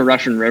make it back to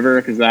Russian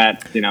River because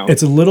that,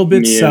 It's a little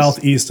bit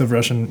southeast of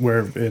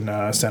we're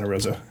in Santa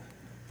Rosa.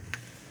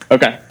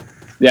 Okay.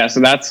 Yeah,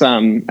 so that's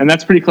and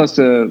that's pretty close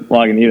to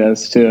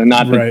Lagunitas too.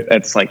 Not that Right.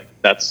 it's like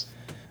that's.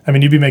 I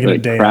mean, you'd be making Really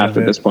a day craft out of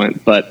at it. this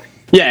point, but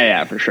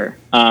yeah, for sure.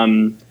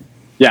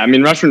 Yeah, I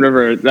mean Russian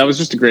River. That was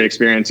just a great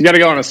experience. You got to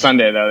go on a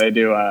Sunday though. They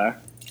do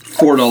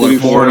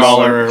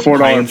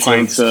 $4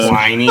 pints of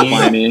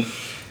Pliny.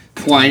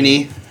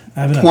 Pliny I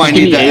haven't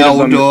Pliny the 8 of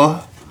them.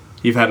 Elder.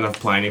 You've had enough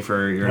Pliny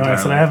for your No, I entire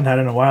said I life. haven't had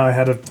it in a while. I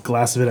had a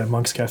glass of it at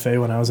Monk's Cafe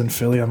when I was in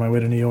Philly on my way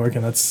to New York,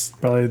 and that's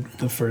probably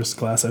the first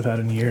glass I've had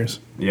in years.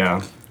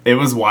 Yeah. It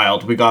was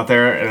wild. We got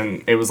there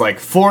and it was like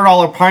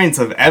 $4 pints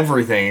of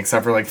everything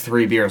except for like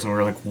 3 beers, and we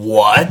were like,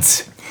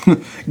 "What?"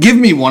 Give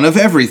me one of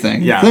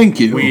everything. Yeah. Thank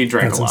you. We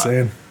drank That's a lot.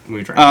 insane.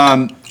 We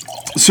drank.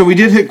 So we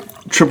did hit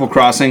Triple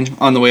Crossing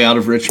on the way out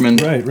of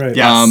Richmond. Right.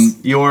 Yes.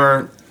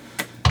 Your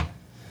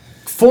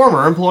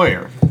former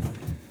employer.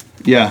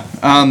 Yeah.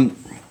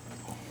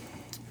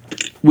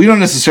 We don't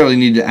necessarily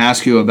need to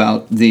ask you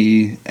about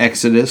the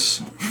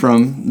exodus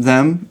from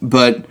them,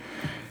 but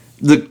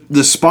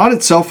the spot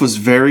itself was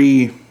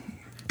very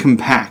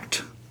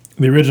compact.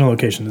 The original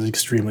location is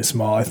extremely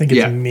small. I think it's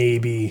Yeah.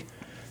 maybe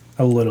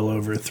a little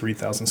over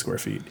 3,000 square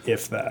feet,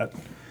 if that.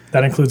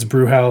 That includes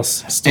brew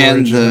house,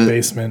 storage in the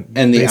basement.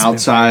 And the basement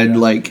outside area,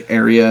 like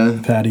area.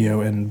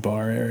 patio and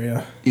bar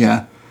area.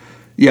 Yeah.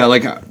 Yeah,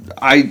 like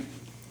I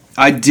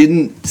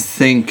didn't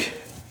think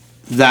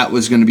that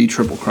was going to be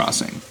Triple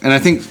Crossing. And I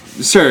think,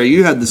 Sarah,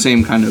 you had the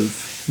same kind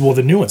of... Well,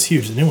 the new one's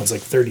huge. The new one's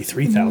like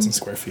 33,000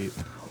 square feet.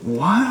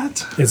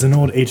 What? It's an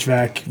old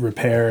HVAC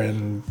repair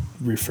and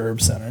refurb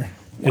center.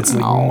 It's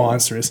like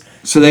monstrous.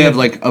 So they have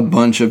like a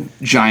bunch of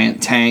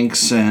giant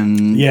tanks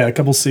and... Yeah, a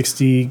couple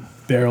 60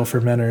 barrel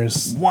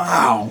fermenters.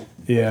 Wow.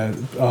 Yeah,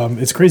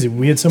 it's crazy.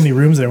 We had so many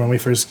rooms there when we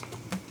first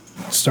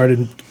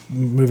started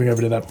moving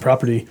over to that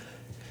property.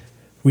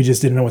 We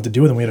just didn't know what to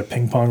do with them. We had a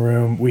ping pong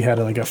room. We had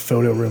a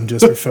photo room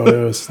just for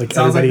photos. Like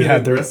Sounds everybody like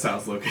had their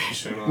house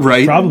location.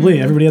 Right? probably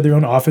everybody had their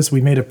own office.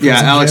 We made a Yeah,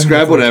 prison Alex, gym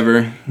grab with,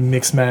 whatever.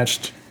 mixed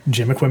matched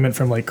gym equipment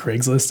from like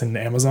Craigslist and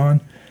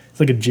Amazon. It's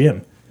like a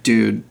gym.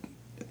 Dude.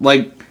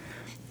 Like...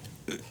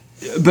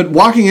 But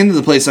walking into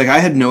the place, like, I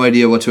had no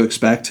idea what to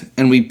expect.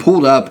 And we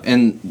pulled up,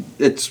 and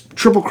it's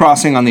Triple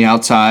Crossing on the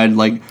outside,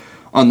 like,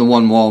 on the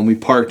one wall. And we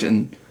parked,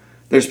 and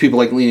there's people,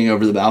 like, leaning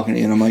over the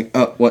balcony. And I'm like,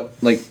 oh, what?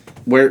 Like,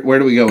 where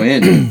do we go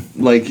in?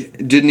 Like,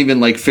 didn't even,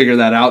 like, figure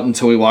that out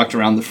until we walked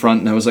around the front.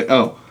 And I was like,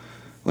 oh,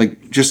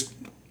 like, just...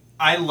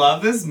 I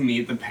love this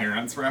Meet the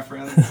Parents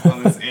reference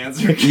on this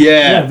answer.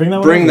 Yeah,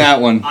 bring that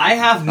one. one over. I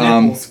have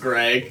nipples,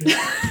 Greg. Me?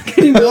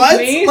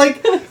 What?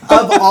 Like,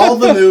 of all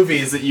the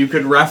movies that you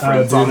could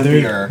reference on a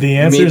beer, the Meet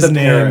answers' the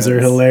names Parents. are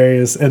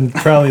hilarious and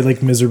probably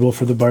like miserable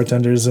for the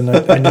bartenders. And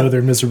I know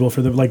they're miserable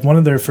for the one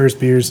of their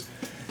first beers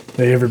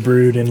they ever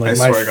brewed, and like I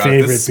my swear to God,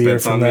 favorite this beer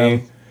spits from on them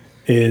me.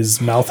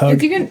 is Mouth If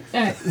Hug, you can,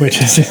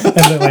 which is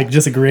and like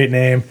just a great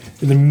name,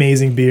 an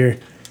amazing beer.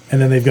 And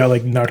then they've got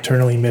like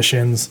nocturnal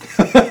emissions.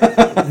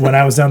 When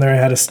I was down there, I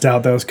had a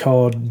stout that was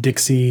called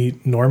Dixie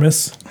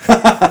Normus.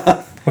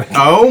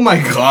 Oh my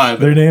God.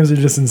 Their names are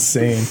just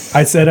insane.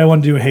 I said I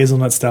wanted to do a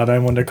hazelnut stout. I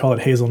wanted to call it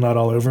Hazelnut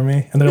All Over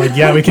Me. And they're like,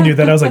 yeah, we can do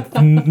that. I was like,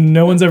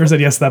 no one's ever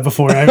said yes to that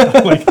before.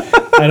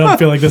 I don't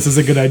feel like this is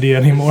a good idea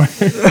anymore.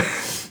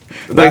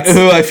 Like,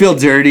 oh, I feel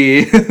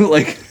dirty.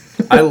 Like...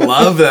 I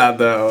love that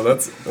though.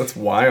 That's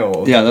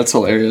wild. Yeah, that's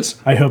hilarious.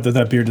 I hope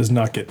that beer does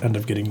not end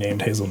up getting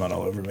named Hazelnut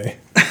All Over Me.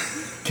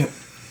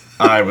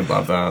 I would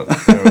love that.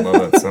 I would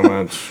love that so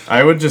much.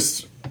 I would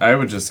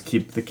just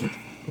keep the.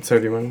 So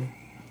do you want?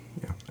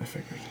 Yeah, I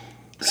figured.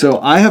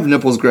 So I Have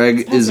Nipples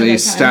Greg is a a good time.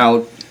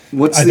 stout.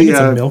 What's I the... think it's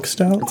a milk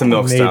stout. It's a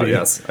milk stout. Maybe.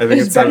 Yes, I think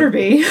it it's better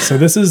be. So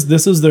this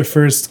is their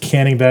first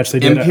canning batch they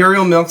did.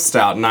 Imperial Milk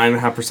Stout,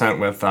 9.5%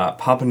 with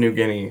Papua New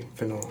Guinea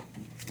vanilla.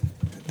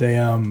 They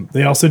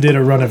also did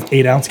a run of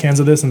 8-ounce cans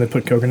of this, and they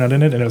put coconut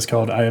in it, and it was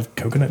called "I Have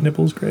Coconut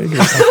Nipples, Greg,"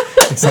 or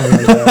something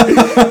like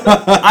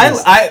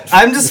that.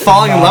 I'm just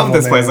falling in love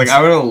with this place. Phenomenal Like,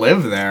 I want to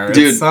live there.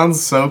 Dude. It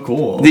sounds so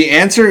cool. The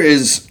answer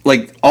is,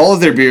 like, all of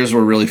their beers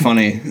were really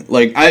funny.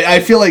 Like, I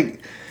feel like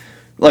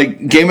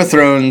Game of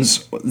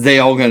Thrones, They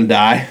All Gonna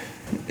Die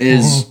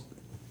is,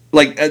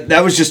 like,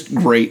 that was just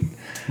great.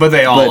 But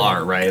they all But-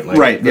 are, right? Like,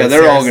 right, yeah, the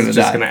they're all series is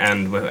gonna just die. going to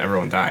end with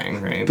everyone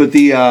dying, right? But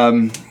the,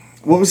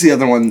 what was the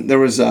other one? There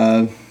was,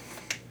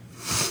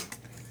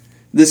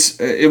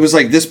 it was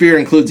like, this beer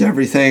includes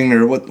everything,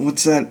 or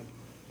what's that?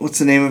 What's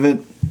the name of it?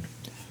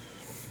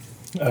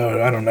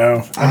 Oh, I don't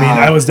know. I mean,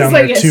 I was down It's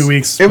like there 2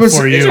 weeks It was-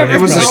 before you. it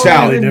was a probably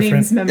stout. really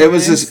different.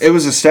 It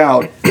was a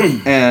stout,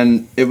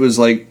 and it was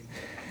like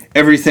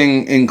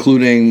everything,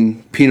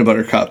 including peanut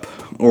butter cup,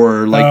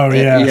 or like Oh,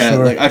 yeah,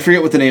 sure. like I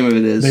forget what the name of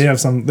it is. They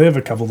have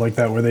a couple like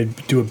that where they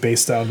do a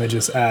base style and they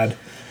just add.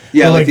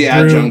 Yeah, Or, like the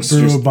adjuncts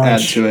brew just a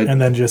bunch add to it. and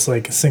then just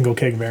like a single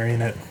keg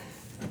varying it.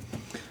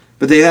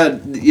 But they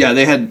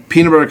had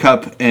peanut butter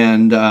cup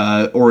and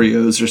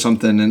Oreos or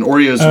something, and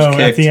Oreos was kicked.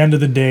 At the end of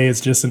the day,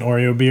 it's just an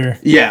Oreo beer.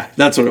 Yeah,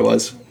 that's what it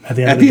was. At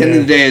the end, At the end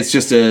of the day, it's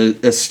just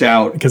a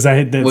stout. Because the the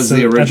At the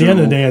end original. of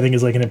the day, I think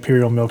it's like an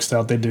Imperial Milk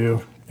Stout they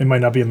do. It might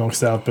not be a milk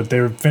stout, but they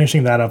were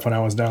finishing that up when I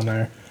was down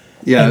there.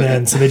 Yeah, And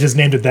then so they just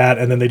named it that,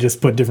 and then they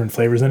just put different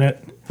flavors in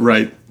it.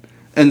 right.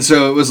 And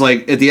so it was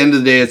like at the end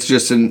of the day, it's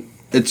just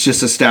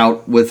a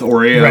stout with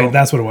Oreo. Right,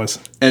 that's what it was.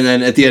 And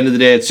then at the end of the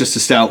day, it's just a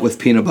stout with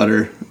peanut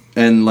butter,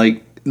 and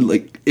like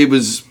it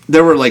was.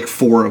 There were like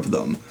 4 of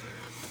them,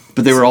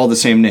 but they were all the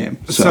same name.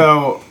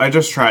 So I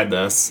just tried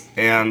this,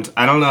 and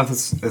I don't know if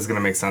this is going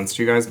to make sense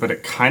to you guys, but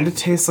it kind of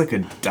tastes like a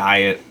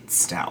diet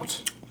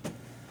stout.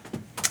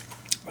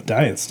 A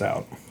diet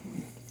stout.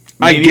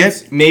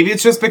 Maybe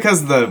it's just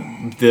because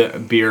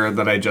the beer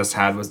that I just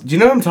had was. Do you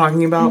know what I'm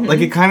talking about? Mm-hmm. Like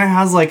it kind of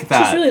has like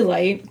that. It's just really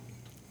light.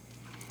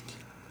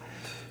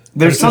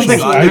 There's It's something.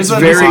 just- There's it's a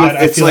very- odd-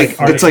 I feel like it's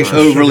like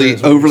artificial sugar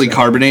is what overly you're saying.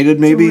 carbonated,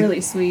 maybe. It's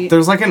really sweet.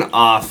 There's like an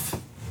off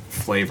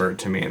flavor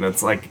to me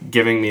that's like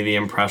giving me the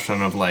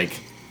impression of like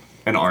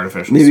an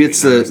artificial. Maybe it's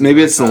sweetener or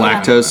the something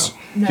like that. I don't lactose.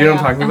 know. Do you know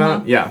what I'm talking Uh-huh.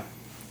 about? Yeah.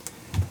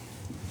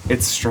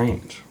 It's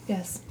strange.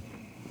 Yes.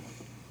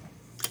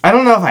 I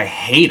don't know if I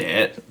hate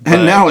it. And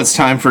but now it's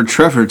time for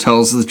Trevor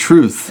tells the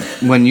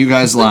truth when you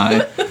guys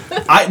lie.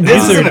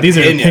 These are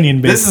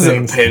opinion-based This is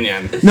things. an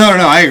opinion. No,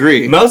 I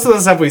agree. Most of the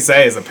stuff we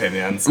say is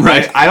opinions.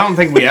 Right. I don't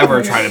think we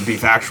ever try to be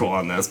factual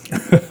on this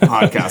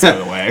podcast, by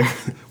the way.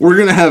 We're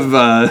gonna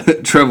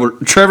have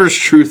Trevor's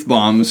truth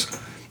bombs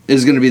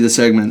is gonna be the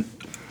segment.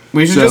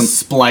 We should So- just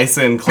splice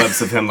in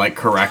clips of him like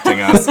correcting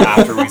us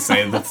after we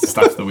say the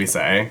stuff that we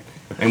say,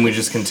 and we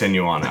just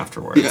continue on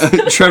afterwards.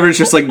 Trevor's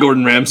just like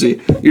Gordon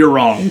Ramsay. You're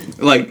wrong.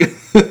 Like,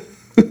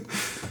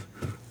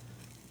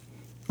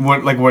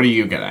 What are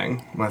you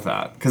getting with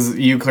that? Because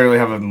you clearly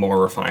have a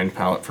more refined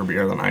palate for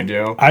beer than I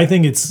do. I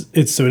think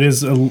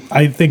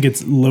I think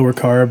it's lower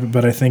carb,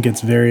 but I think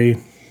it's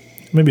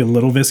maybe a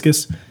little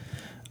viscous.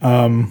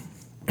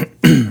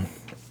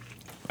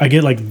 I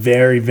get like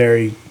very,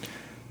 very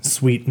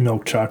sweet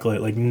milk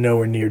chocolate, like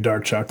nowhere near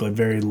dark chocolate,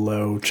 very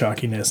low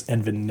chalkiness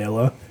and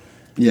vanilla.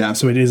 yeah.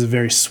 So it is a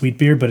very sweet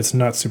beer, but it's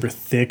not super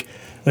thick.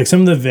 Like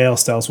some of the Veil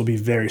stouts will be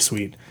very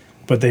sweet,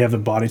 but they have the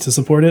body to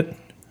support it.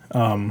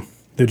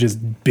 They're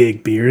just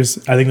big beers.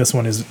 I think this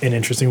one is an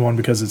interesting one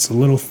because it's a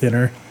little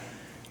thinner.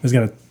 It's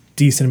got a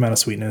decent amount of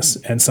sweetness,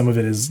 and some of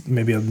it is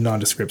maybe a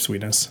nondescript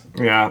sweetness.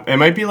 Yeah, it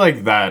might be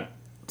like that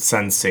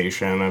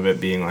sensation of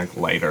it being like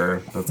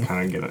lighter. That's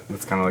kind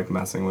of like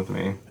messing with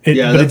me. But it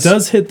that's-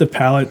 does hit the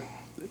palate,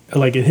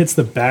 like it hits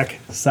the back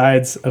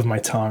sides of my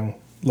tongue.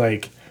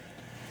 Like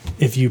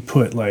if you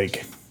put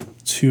like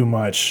too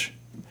much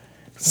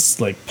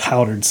like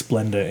powdered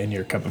Splenda in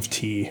your cup of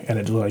tea, and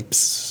it like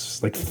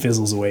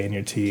fizzles away in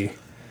your tea.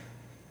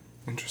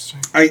 Interesting.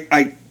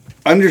 I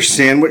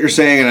understand what you're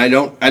saying, and I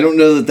don't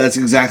know that that's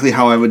exactly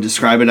how I would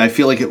describe it. I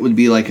feel like it would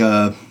be like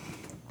a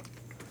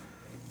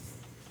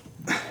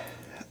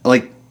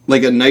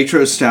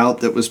nitro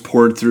stout that was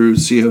poured through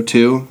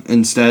CO2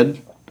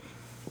 instead.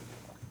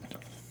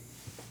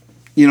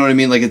 You know what I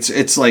mean? Like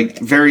it's like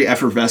very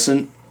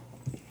effervescent,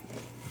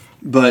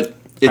 but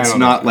it's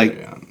not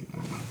like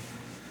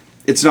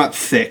it's not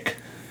thick.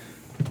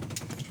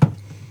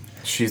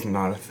 She's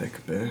not a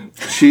thick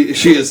bitch.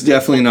 She is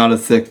definitely not a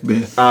thick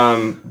bit.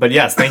 But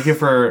yes, thank you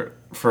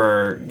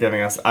for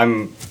giving us.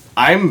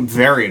 I'm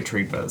very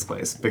intrigued by this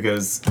place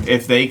because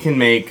if they can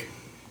make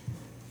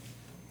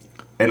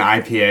an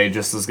IPA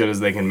just as good as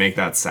they can make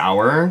that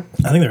sour,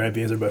 I think their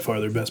IPAs are by far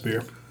their best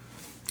beer.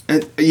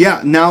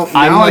 Yeah, now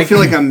I feel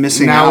like I'm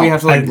missing out. Now we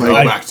have to go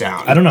I- back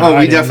down. I don't know Oh, how we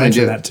I didn't definitely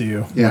mention do. that to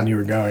you Yeah. when you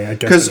were going. I guess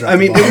Because I I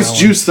mean, dropped it the was ball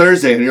on that Juice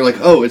Thursday, and you're like,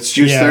 "Oh, it's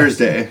Juice Yeah.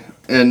 Thursday,"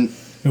 and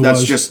It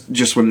that's was.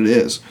 just what it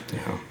is.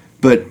 Yeah.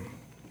 But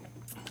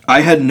I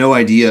had no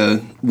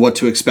idea what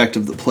to expect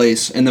of the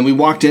place, and then we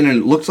walked in, and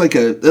it looked like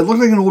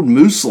an old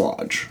moose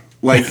lodge.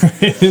 Like one.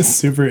 It is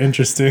super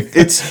interesting.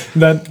 it's,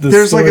 The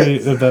there's like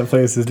story of that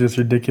place is just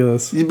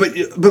ridiculous.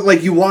 but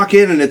like you walk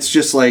in, and it's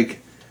just like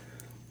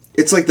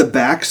it's like the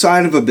back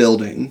side of a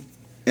building.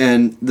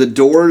 And the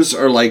doors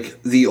are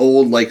like the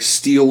old like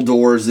steel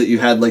doors that you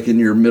had like in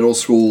your middle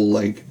school,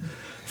 like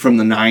from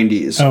the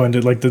 90s. Oh,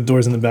 and like the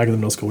doors in the back of the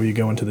middle school where you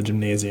go into the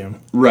gymnasium.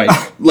 Right.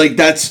 Like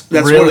that's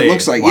what Really? it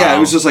looks like. Yeah, it Wow.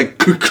 was just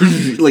like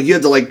like you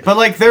had to like But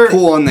like they're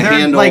pull on the they're,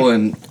 handle like,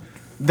 and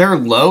their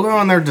logo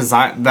and their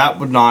design that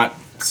would not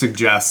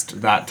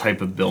suggest that type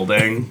of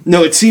building.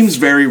 no, it seems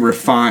very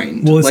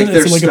refined. Well, it's like in,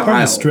 their it's like a part of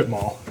style. a strip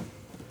mall.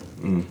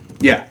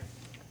 Yeah.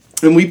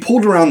 And we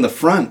pulled around the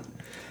front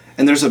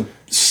and there's a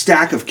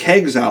stack of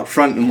kegs out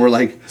front and we're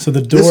like So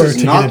the This door is to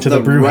get not into the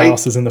the brew right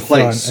house is in the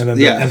place. front, and then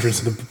Yeah. the entrance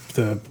to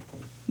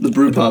the The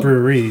brew pub. The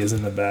brewery is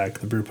in the back.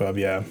 The brew pub,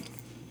 yeah.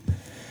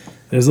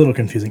 It's a little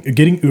confusing.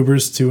 Getting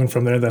Ubers to and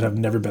from there that have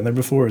never been there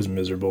before is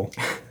miserable.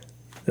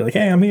 They're like,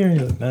 hey, I'm here.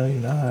 You're like, no,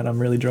 you're not. I'm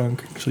really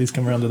drunk. Please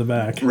come around to the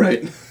back.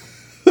 Right.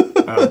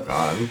 Oh,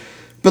 God.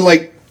 But,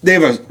 like, they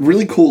have a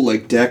really cool,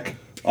 like, deck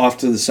off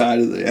to the side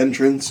of the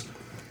entrance.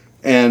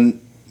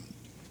 And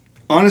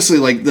honestly,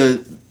 like,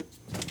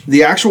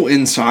 the actual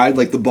inside,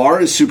 like, the bar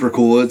is super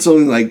cool. It's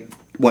only, like,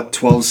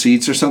 12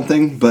 seats or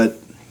something, but...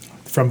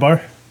 Front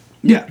bar?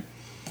 Yeah.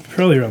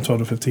 Probably around 12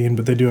 to 15,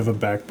 but they do have a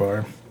back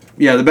bar.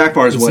 Yeah, the back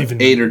bar is, It's what,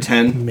 even 8 or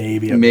 10?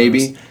 Maybe.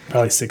 Maybe. Most.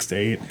 Probably 6 to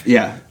 8.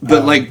 Yeah.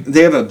 But, like,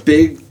 they have a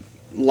big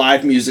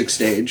live music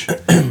stage.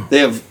 They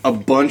have a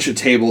bunch of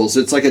tables.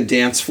 It's like a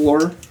dance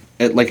floor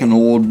at, like, an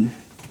old...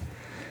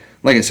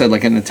 Like I said,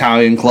 like an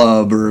Italian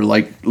club or,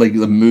 like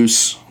the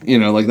Moose, you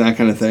know, like that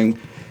kind of thing.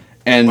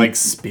 And Like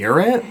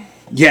Spirit?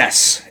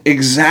 yes,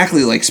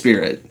 exactly like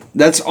Spirit.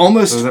 That's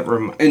almost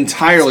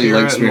entirely Spirit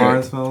like in Spirit.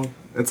 Morrisville?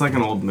 It's like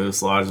an old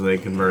Moose Lodge they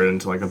converted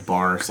into like a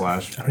bar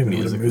slash I don't even know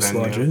what a music Moose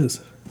venue. Lodge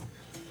is.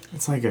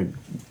 It's like a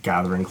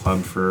gathering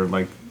club for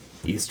like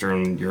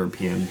Eastern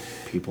European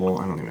people.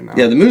 I don't even know.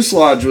 Yeah, the Moose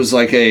Lodge was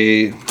like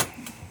it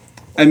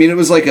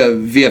was like a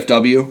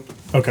VFW.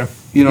 Okay.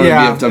 You know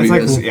yeah, what a VFW it's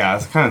like, is? yeah,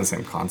 it's kind of the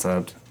same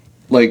concept.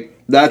 Like,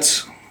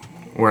 that's...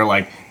 Where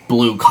like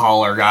blue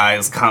collar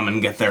guys come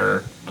and get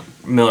their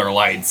Miller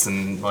Lights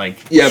and like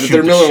Yeah, but shoot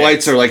their the Miller shit.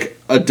 Lights are like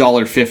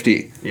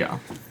 $1.50. Yeah.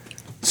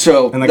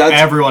 So And like that's,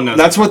 everyone knows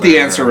that's each what the other.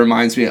 answer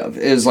reminds me of,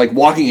 is like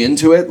walking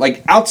into it.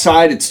 Like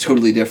outside, it's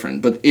totally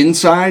different, but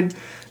inside,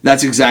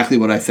 that's exactly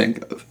what I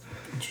think of.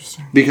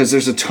 Interesting. Because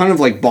there's a ton of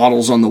like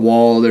bottles on the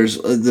wall. There's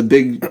the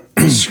big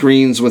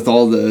screens with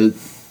all the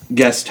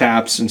guest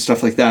taps and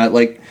stuff like that.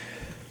 Like,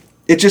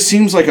 it just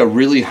seems like a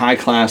really high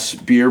class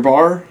beer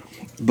bar,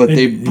 but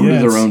they brew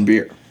their own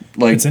beer.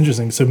 Like, It's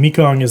interesting. So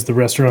Mekong is the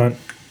restaurant.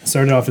 It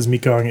started off as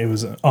Mekong. It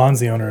was On's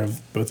the owner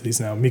of both of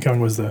these now. Mekong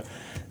was the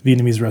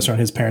Vietnamese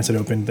restaurant his parents had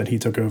opened that he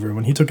took over.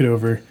 When he took it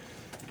over,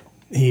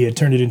 he had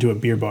turned it into a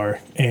beer bar,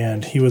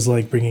 and he was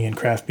like bringing in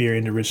craft beer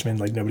into Richmond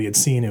like nobody had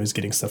seen. It was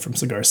getting stuff from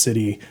Cigar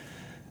City,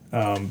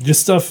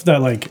 just stuff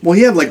that like well,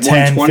 he had like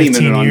 10, 120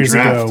 15 minute on years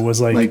draft. ago was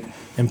like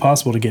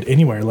impossible to get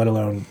anywhere, let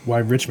alone why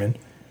Richmond.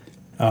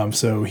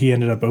 So he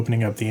ended up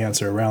opening up the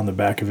answer around the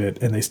back of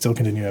it, and they still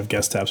continue to have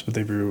guest taps, but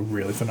they brew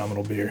really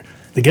phenomenal beer.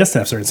 The guest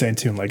taps are insane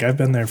too. Like I've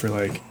been there for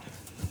like,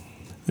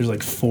 there's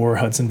like 4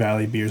 Hudson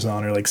Valley beers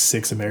on, or like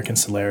 6 American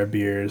Solera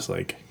beers.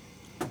 Like,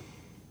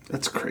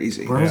 That's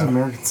crazy. Where's Yeah.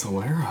 American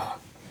Solera?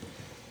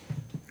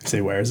 say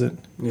where is it?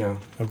 Yeah.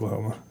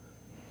 Oklahoma,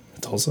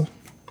 Tulsa.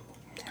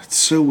 That's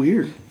so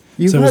weird.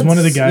 So it was one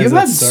of the guys you've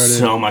that had started.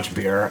 so much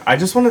beer. I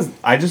just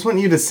want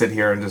you to sit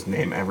here and just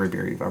name every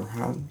beer you've ever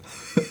had.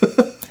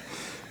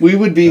 We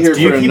would be here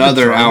Do you for keep a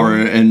another journal? hour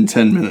and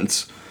 10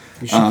 minutes.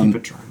 You should keep a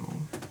journal.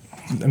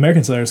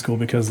 American Solera is cool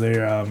because they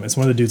it's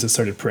one of the dudes that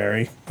started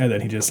Prairie, and then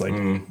he just like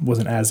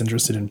wasn't as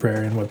interested in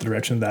Prairie and what the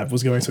direction that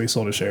was going, so he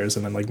sold his shares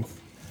and then like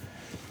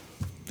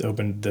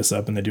opened this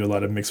up. And they do a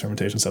lot of mixed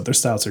fermentation stuff. Their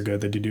stouts are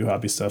good. They do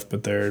hobby stuff,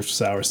 but their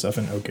sour stuff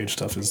and oak age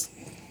stuff is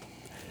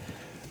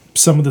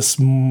some of the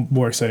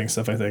more exciting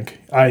stuff. I think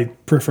I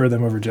prefer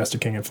them over Jester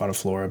King and Fauna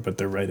Flora, but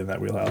they're right in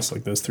that wheelhouse.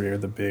 Like those 3 are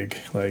the big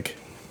like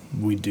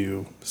we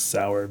do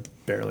sour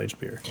barrel aged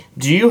beer.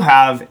 Do you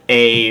have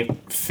a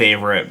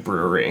favorite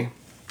brewery?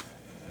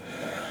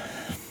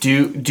 Do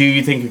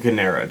you think you could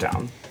narrow it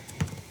down?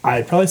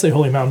 I'd probably say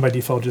Holy Mountain by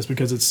default just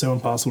because it's so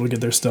impossible to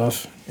get their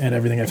stuff, and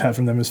everything I've had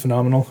from them is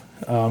phenomenal.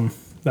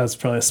 That's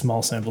probably a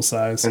small sample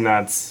size. And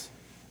that's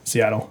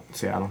Seattle.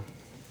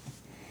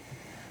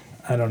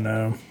 I don't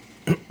know.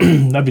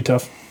 That'd be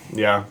tough.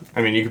 Yeah.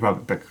 I mean, you could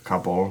probably pick a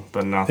couple,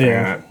 but nothing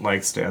Yeah. that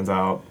like stands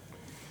out.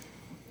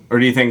 Or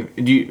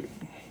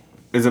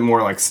is it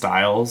more like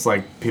styles?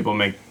 Like people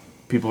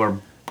are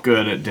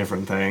good at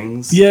different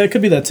things? Yeah, it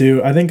could be that too.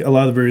 I think a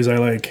lot of the breweries I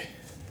like.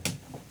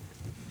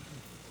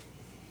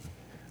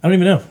 I don't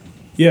even know.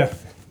 Yeah.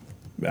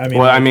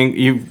 I mean,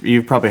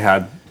 you've probably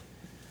had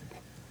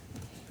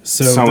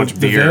so much the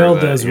beer Veil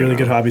that, does you really know.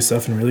 good hobby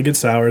stuff and really good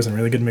sours and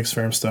really good mixed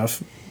ferm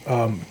stuff.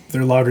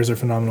 Their lagers are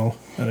phenomenal.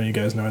 I know you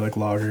guys know I like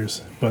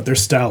lagers, but their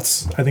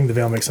stouts. I think the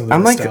Veil makes some of the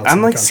best stouts. I'm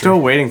in the like country. still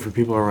waiting for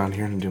people around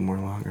here to do more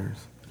lagers.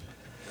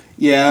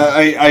 Yeah,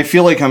 I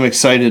feel like I'm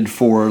excited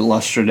for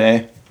Lustre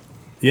Day.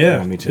 Yeah,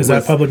 Yeah, me too. Is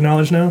that public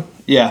knowledge now?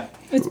 Yeah.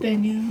 It's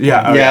been, yeah.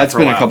 Yeah, Yeah, it's for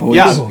been a while. couple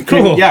Yeah, weeks.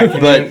 Cool.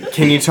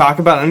 Can you talk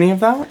about any of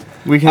that?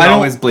 We can I don't-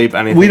 always bleep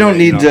anything. We don't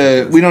that you need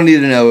to. We don't need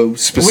to know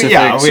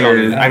specifics. we don't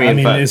or- need. I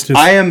mean, but it's just.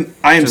 I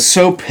am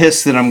so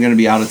pissed that I'm going to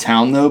be out of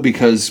town though,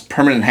 because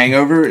Permanent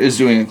Hangover is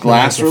doing a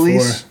glass before.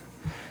 release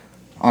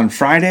on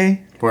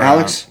Friday. Where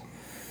Alex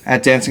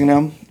at Dancing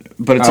Gnome,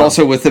 but it's Oh.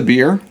 also with a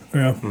beer,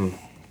 yeah.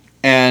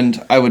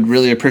 and I would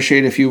really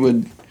appreciate if you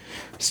would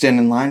stand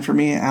in line for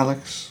me,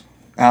 Alex.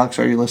 Alex,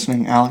 are you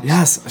listening, Alex?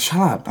 yes, shut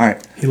up. All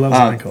right. He loves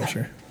wine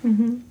culture.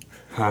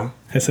 Huh?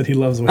 I said he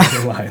loves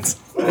waiting in lines.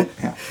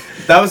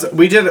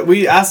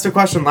 We asked a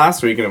question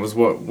last week, and it was,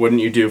 what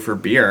wouldn't you do for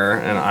beer?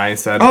 And I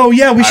said, Oh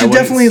yeah, we should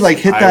definitely like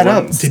hit that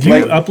up. Did you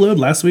upload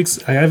last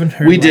week's? I haven't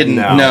heard. We didn't.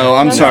 No,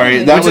 I'm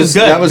sorry. That was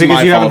good, that was because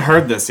my you fault. haven't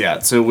heard this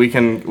yet, so we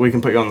can put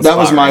you on the spot. That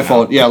was my right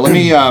fault. now. Yeah, let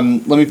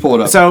me pull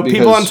it up. So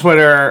people on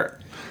Twitter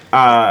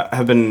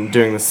have been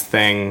doing this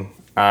thing.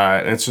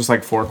 And it's just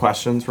like 4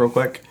 questions, real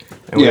quick,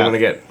 and we want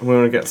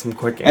to get some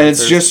quick answers. And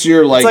it's just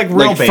your like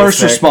real first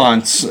basic.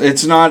 response.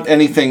 It's not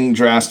anything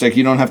drastic.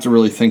 You don't have to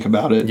really think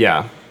about it.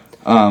 Yeah.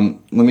 Let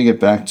me get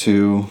back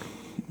to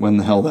when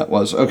the hell that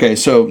was. Okay,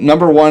 so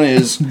number 1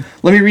 is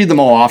let me read them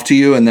all off to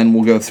you, and then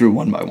we'll go through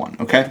one by one.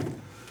 Okay.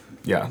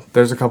 Yeah.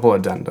 There's a couple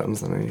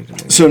addendums that I need to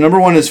make. So number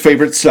 1 is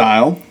favorite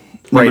style.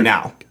 Right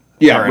now.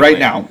 Yeah, Currently. right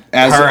now,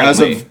 as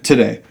of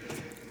today.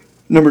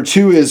 Number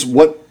 2 is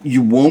what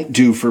you won't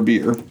do for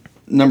beer.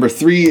 Number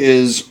 3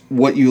 is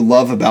what you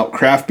love about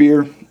craft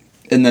beer.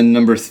 And then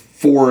number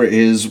 4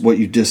 is what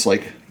you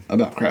dislike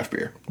about craft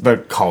beer. The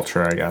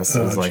culture, I guess,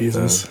 is like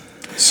Jesus.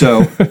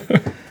 So,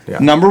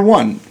 number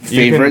 1,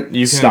 favorite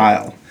you can-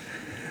 style.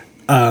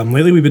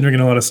 Lately, we've been drinking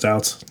a lot of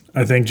stouts.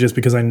 I think just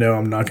because I know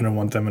I'm not going to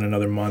want them in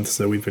another month,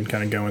 so we've been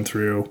kind of going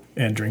through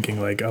and drinking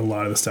like a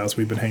lot of the stouts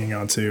we've been hanging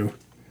on to.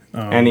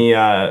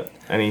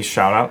 Any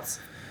shout outs?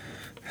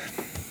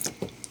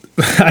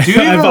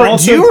 Do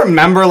Do you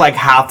remember like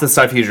half the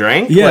stuff you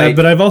drink? Yeah, Like,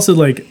 but I've also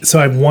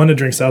I want to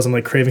drink stouts. I'm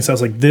like craving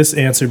stouts. Like this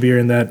Answer beer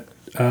and that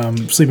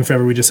Sleeping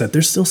Forever we just said.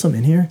 There's still some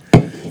in here.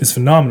 It's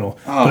phenomenal.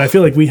 But I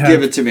feel like we had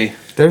Give it to me.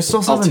 there's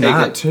still some in take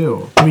that it.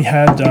 too. we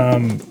had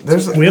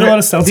we had a lot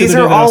of stouts. These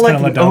the other are day that I all was kinda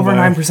like let down over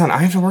by. 9%. I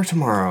have to work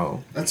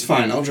tomorrow. That's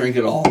fine. I'll drink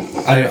it all.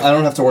 I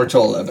don't have to work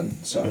till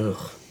 11. So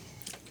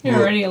You're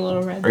already a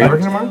little red. Are you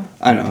working tomorrow?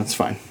 I know it's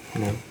fine.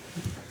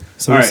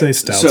 So All we right, say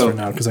stouts so for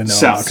now because I know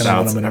stouts. I'm not going to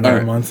want them in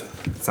another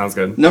month. Sounds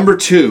good. Number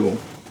 2,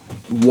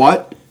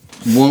 what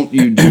won't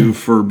you do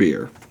for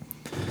beer?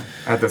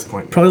 At this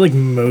point, Probably like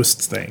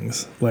most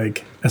things,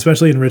 like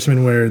especially in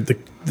Richmond where the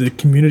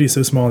community is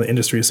so small and the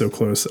industry is so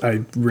close.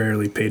 I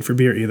rarely paid for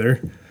beer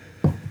either.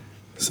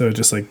 So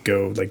just like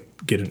go like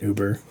get an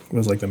Uber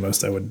was like the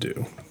most I would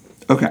do.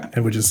 Okay.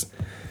 And which is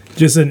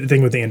just a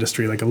thing with the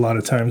industry. Like a lot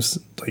of times,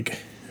 like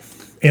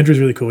Andrew's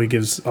really cool. He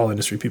gives all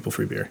industry people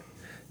free beer,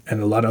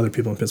 and a lot of other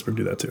people in Pittsburgh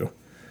do that too.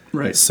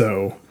 Right.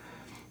 So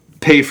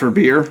Pay for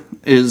beer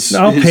is.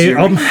 I'll is pay. your-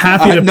 I'm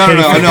happy to No, pay.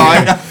 no, for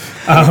no. beer.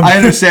 I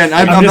understand.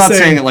 I'm just not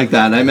saying- saying it like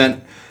that. I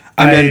meant,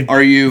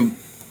 are you?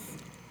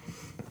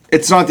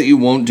 It's not that you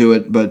won't do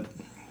it, but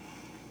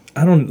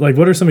I don't like.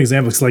 What are some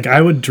examples? Like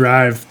I would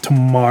drive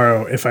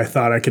tomorrow if I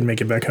thought I could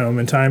make it back home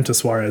in time to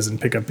Suarez and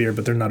pick up beer,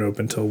 but they're not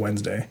open till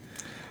Wednesday.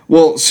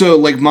 well, so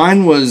like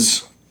mine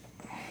was.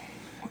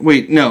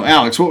 Wait, no,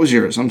 Alex, what was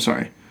yours? I'm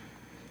sorry.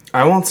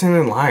 I won't stand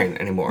in line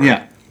anymore.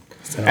 Yeah.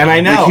 And I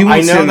know, Like, he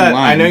won't stand in I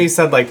line. know you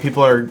said like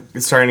people are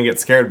starting to get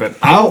scared, but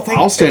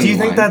I'll stand Do you in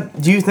think line.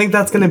 that? Do you think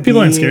that's gonna be?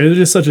 People aren't scared. It's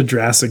just such a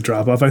drastic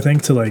drop off. I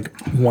think to like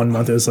 1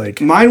 month it was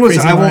like Mine was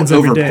crazy I won't lines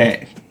every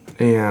day.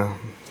 overpay. Yeah.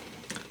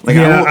 Like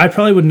Yeah, I I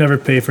probably would never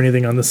pay for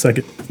anything on the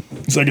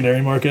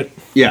secondary market.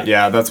 yeah.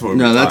 Yeah, that's what.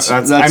 No, that's-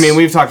 I mean,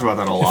 we've talked about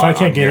that a lot. If I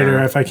can't on get it, here.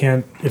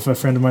 or if a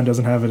friend of mine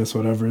doesn't have it, it's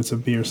whatever. It's a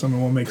beer.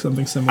 Someone will make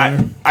something similar.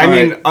 I All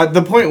mean, right.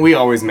 the point we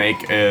always make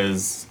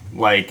is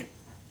like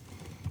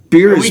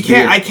Beer is we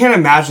can't. beer. I can't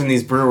imagine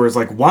these brewers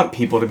like want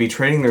people to be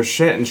trading their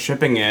shit and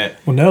shipping it.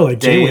 Well, no, like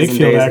Jay days and Wakefield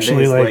days and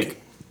actually days,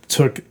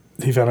 took.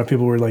 He found out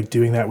people were like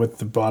doing that with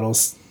the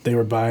bottles they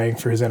were buying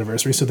for his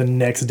anniversary. So the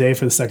next day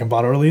for the second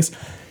bottle release,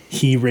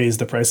 he raised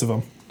the price of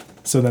them.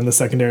 So then the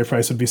secondary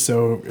price would be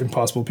so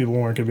impossible, people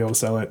weren't going to be able to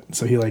sell it.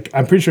 So he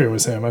I'm pretty sure it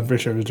was him. I'm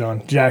pretty sure it was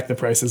John. Jack the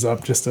prices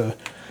up just to,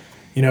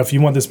 if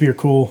you want this beer,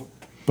 cool,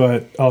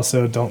 but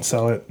also don't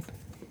sell it.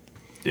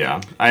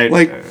 Yeah,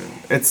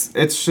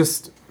 it's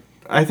just.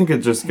 I think it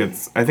just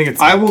gets. I think it's.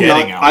 I will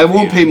getting not. out I at the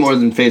won't pay end. more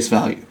than face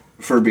value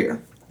for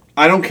beer.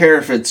 I don't care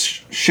if it's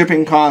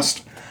shipping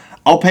cost.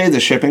 I'll pay the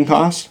shipping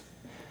cost,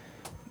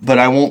 but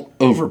I won't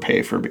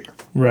overpay for beer.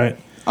 Right.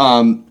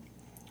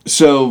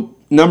 So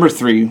number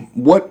 3,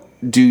 what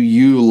do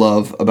you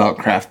love about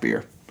craft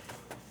beer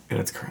in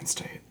its current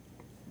state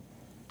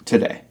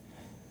today?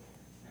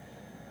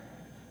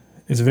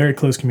 It's a very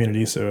close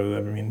community, so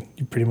I mean,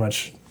 you pretty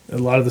much a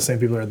lot of the same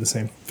people are at the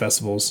same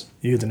festivals.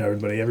 You get to know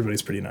everybody.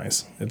 Everybody's pretty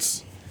nice.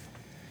 It's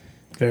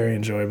very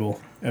enjoyable.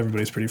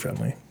 Everybody's pretty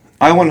friendly.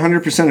 I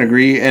 100%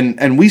 agree,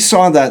 and we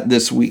saw that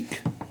this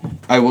week.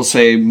 I will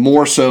say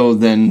more so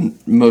than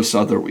most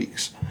other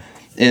weeks.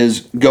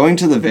 Is going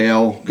to the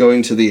Veil,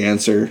 going to the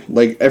Answer.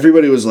 Like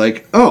everybody was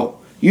like, "Oh,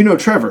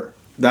 Trevor,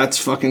 that's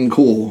fucking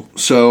cool.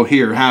 So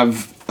here,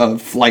 have a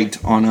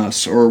flight on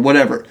us or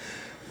whatever."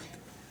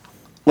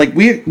 Like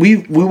we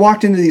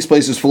walked into these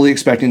places fully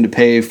expecting to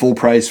pay full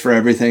price for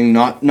everything,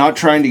 not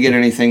trying to get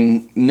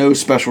anything, no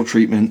special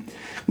treatment.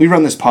 We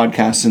run this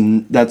podcast,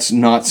 and that's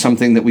not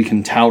something that we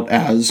can tout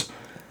as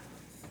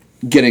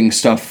getting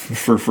stuff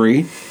for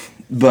free.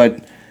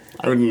 But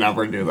I would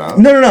never do that.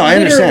 no, I Literally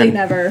understand.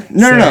 never.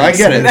 No, I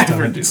get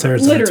it.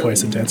 Sarah's done it Literally.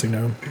 twice at Dancing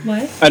Gnome.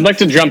 What? I'd like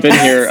to jump in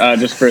here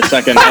just for a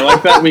second. I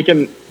like that we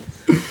can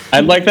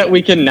I'd like that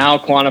we can now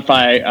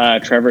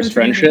quantify Trevor's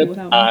friendship,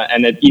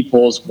 and it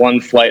equals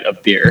 1 flight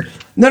of beer.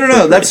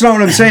 No, that's not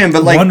what I'm saying.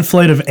 But like one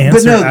flight of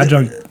Answer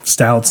adjunct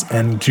stouts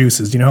and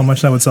juices. Do you know how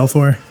much that would sell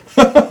for?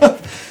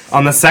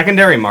 On the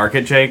secondary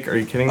market, Jake? Are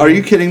you kidding me? Are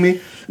you kidding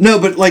me? No,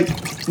 but like,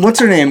 what's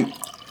her name?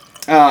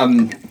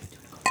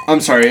 I'm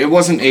sorry, it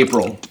wasn't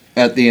April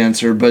at the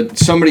Answer, but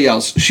somebody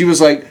else. She was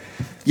like,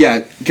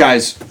 "Yeah,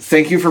 guys,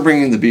 thank you for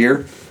bringing the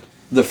beer.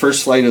 The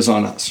first flight is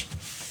on us."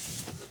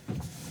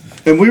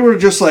 And we were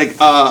just like,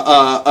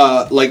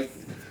 like.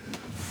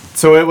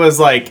 So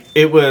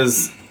it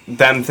was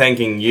them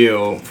thanking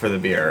you for the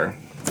beer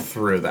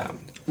through them.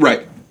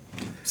 Right.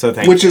 So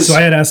thank you. So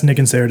I had asked Nick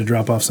and Sara to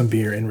drop off some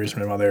beer in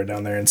Richmond while they were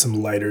down there and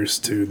some lighters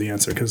to the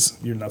Answer because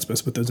you're not supposed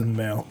to put those in the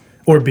mail.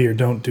 Or beer.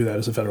 Don't do that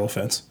as a federal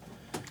offense.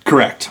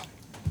 Correct.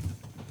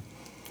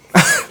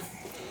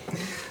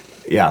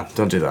 Yeah,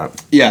 don't do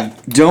that. Yeah,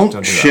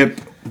 don't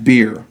ship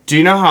beer. Do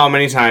you know how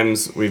many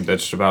times we've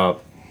bitched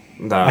about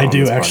that? I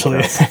do,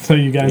 actually. So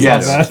you guys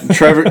yes. love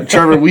that.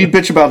 Trevor, we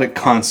bitch about it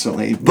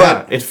constantly.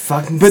 But yeah, it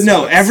fucking But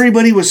no, sucks.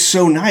 everybody was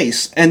so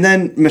nice. And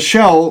then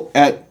Michelle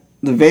at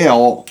the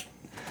Veil,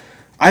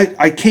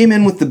 I came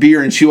in with the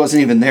beer and she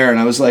wasn't even there. And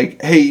I was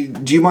like, hey,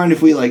 do you mind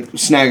if we like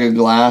snag a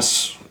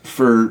glass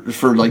for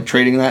like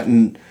trading that?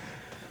 And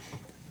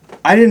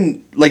I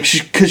didn't, like,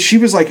 because she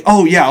was like,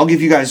 oh yeah, I'll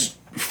give you guys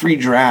free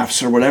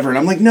drafts or whatever. And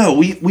I'm like, no,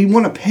 we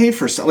want to pay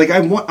for stuff. Like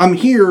I'm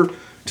here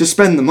to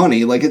spend the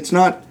money. Like it's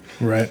not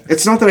right.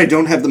 It's not that I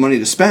don't have the money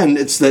to spend.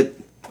 It's that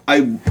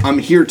I'm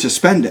here to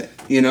spend it,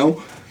 you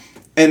know?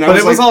 And But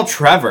it was all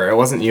Trevor. It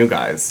wasn't you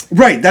guys.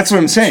 Right, that's what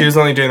I'm saying. She was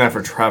only doing that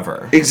for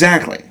Trevor.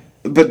 Exactly.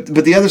 But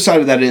the other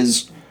side of that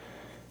is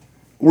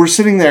we're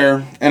sitting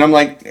there and I'm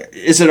like,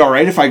 is it all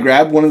right if I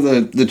grab one of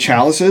the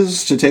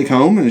chalices to take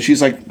home? And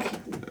she's like,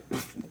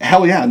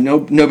 hell yeah, no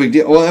big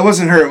deal. Well, it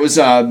wasn't her. It was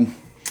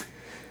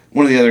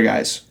one of the other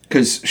guys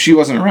because she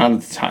wasn't around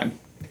at the time.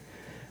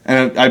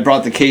 And I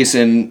brought the case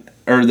in,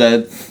 or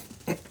the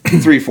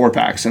 3-4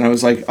 packs, and I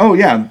was like, oh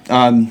yeah,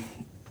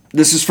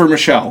 this is for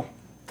Michelle.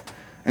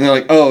 And they're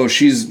like, oh,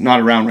 she's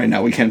not around right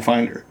now. We can't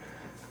find her.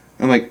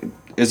 I'm like,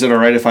 is it all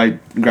right if I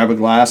grab a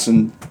glass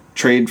and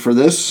trade for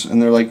this? And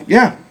they're like,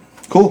 yeah,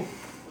 cool.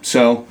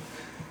 So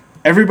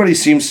everybody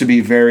seems to be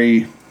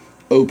very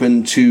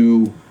open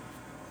to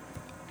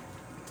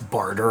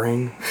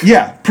bartering.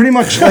 Yeah, pretty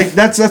much. Like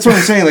that's what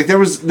I'm saying. Like there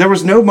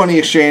was no money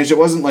exchanged. It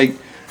wasn't like,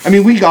 I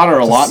mean, we got our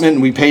allotment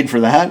and we paid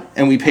for that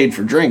and we paid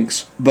for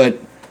drinks, but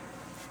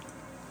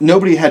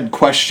nobody had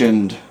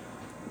questioned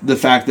the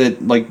fact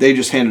that like they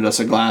just handed us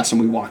a glass and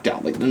we walked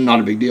out. Like not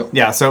a big deal.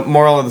 Yeah. So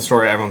moral of the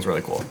story: everyone's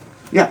really cool.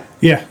 Yeah.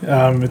 Yeah.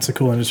 It's a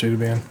cool industry to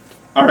be in.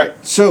 All right.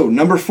 So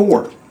number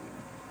 4.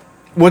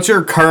 What's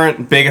your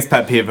current biggest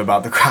pet peeve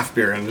about the craft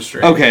beer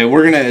industry? Okay,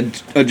 we're gonna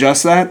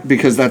adjust that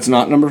because that's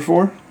not number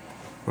 4.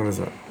 What is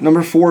it?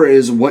 Number 4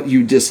 is what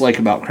you dislike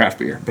about craft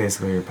beer.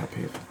 Basically, your pet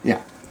peeve.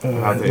 Yeah.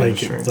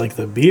 Like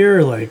the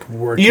beer, like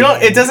working. You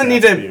don't. It doesn't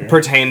need to beer.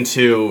 pertain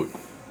to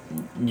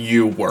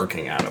you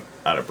working at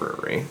a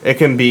brewery. It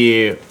can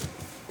be.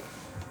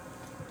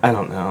 I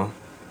don't know.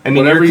 I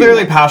mean, Whatever you're you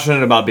clearly want.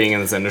 passionate about being in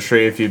this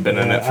industry if you've been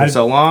in it for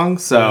so long.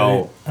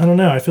 So I don't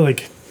know. I feel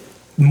like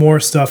more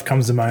stuff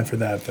comes to mind for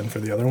that than for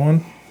the other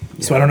one.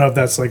 Yeah. So I don't know if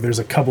that's like there's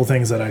a couple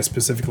things that I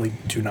specifically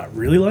do not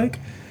really like,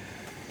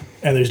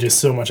 and there's just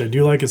so much I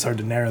do like. It's hard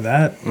to narrow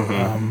that.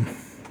 Mm-hmm.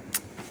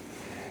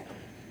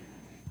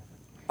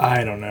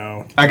 I don't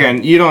know.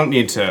 Again, you don't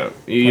need to.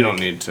 You don't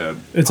need to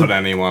put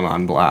anyone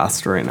on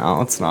blast right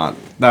now. It's not.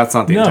 That's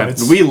not the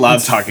intent. We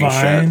love talking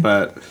fine. shit,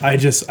 but I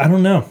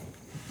don't know.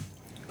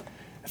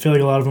 I feel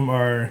like a lot of them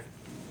are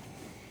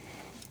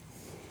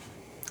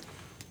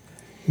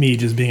me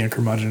just being a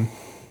curmudgeon.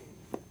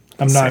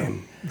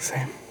 I'm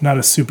not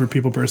a super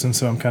people person,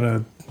 so I'm kind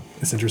of.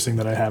 It's interesting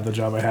that I have the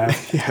job I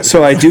have. Yeah,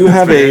 so I do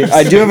have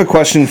a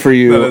question for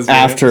you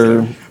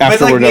after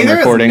we're done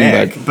recording.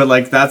 But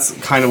like that's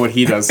kind of what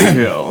he does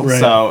too. Right.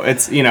 So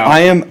it's I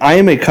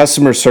am a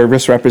customer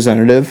service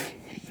representative,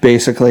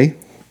 basically,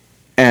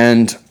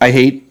 and I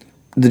hate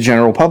the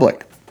general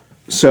public.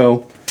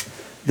 So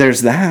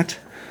there's that,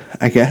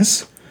 I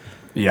guess.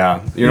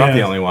 Yeah, you're not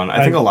the only one.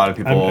 I think a lot of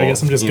people. I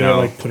guess I'm just good at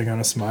like putting on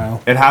a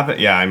smile. It happened.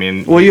 Yeah, I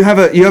mean. Well, you have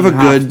a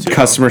good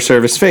customer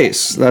service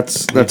face.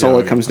 That's all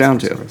it comes down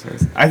to.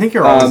 I think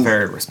you're always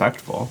very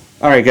respectful.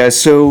 All right, guys.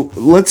 So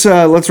let's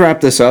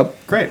wrap this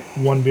up. Great.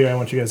 One beer I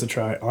want you guys to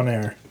try on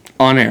air.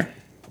 On air.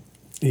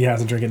 You have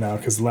to drink it now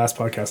because the last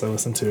podcast I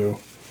listened to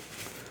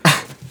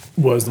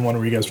was the one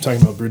where you guys were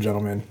talking about Brew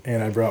Gentlemen,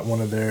 and I brought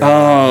one of their.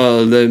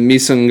 Oh, the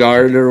Mise En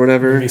Garde or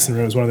whatever. Mise En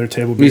Rose, one of their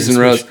table beers. Mise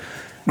En Rose.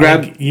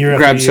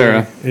 Grab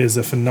Sara. It is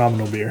a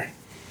phenomenal beer.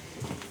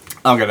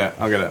 I'll get it.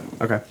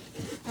 Okay.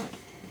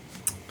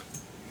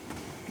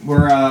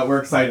 We're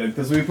excited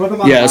because we put them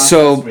on. Yeah.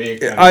 So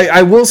this week,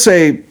 I will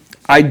say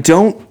I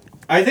don't.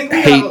 I think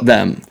hate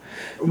them.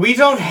 We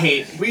don't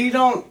hate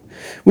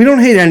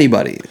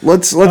anybody.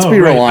 Let's be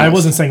real honest. I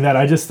wasn't saying that.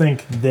 I just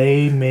think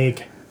they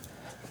make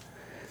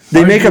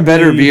They make a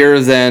better beer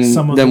than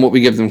some of the what we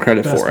give them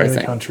credit best for, beer I in the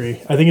think.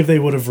 country. I think if they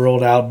would have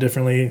rolled out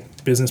differently,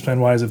 business plan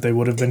wise, if they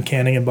would have been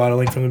canning and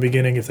bottling from the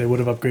beginning, if they would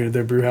have upgraded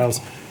their brew house,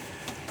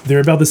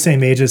 they're about the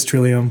same age as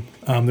Trillium.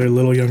 They're a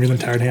little younger than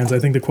Tired Hands. I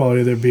think the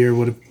quality of their beer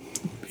would have.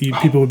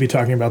 People would be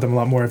talking about them a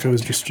lot more if it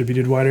was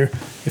distributed wider.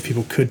 If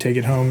people could take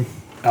it home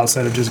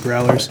outside of just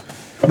growlers.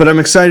 But I'm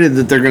excited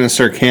that they're going to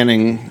start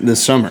canning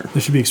this summer.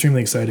 This should be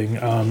extremely exciting.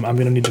 I'm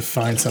going to need to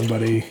find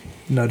somebody,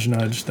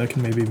 nudge, that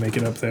can maybe make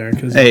it up there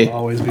because Hey, will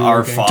always be our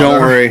working.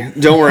 father-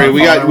 Don't worry.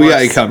 We got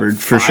you covered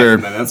for 5 sure.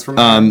 minutes from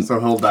now, so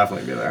he'll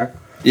definitely be there.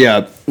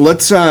 Yeah,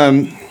 let's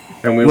And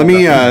we let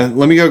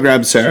me go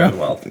grab Sarah.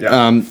 Well,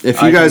 yeah.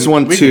 If you guys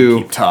want we to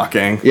can keep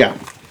talking. yeah,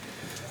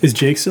 Is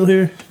Jake still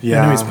here?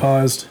 Yeah. I know he's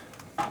paused.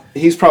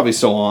 he's probably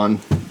still on,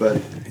 but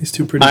He's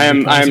too pretty. I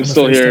am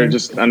still here.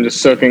 I'm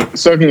just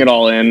soaking it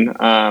all in.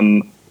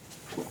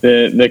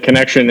 The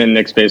connection in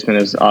Nick's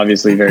basement is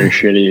obviously very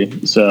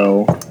shitty.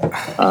 So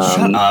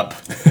Shut up.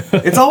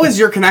 It's always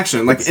your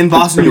connection. Like in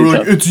Boston, you were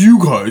like, tough. it's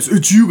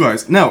you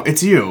guys. No,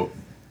 it's you.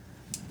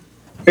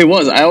 it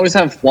was. I always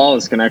have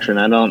flawless connection.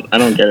 I don't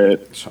get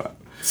it. Shut up.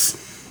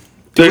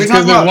 There's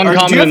one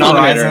common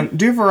denominator.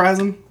 Do you have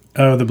Verizon?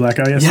 Oh, the black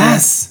eye yesterday?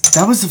 Yes.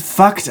 That was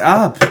fucked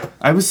up.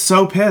 I was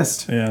so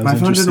pissed. Yeah, it was my phone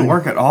interesting. didn't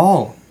work at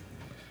all.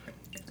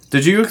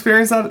 Did you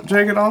experience that,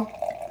 Jake, at all?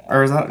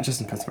 Or was that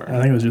just in Pittsburgh? I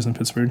think it was just in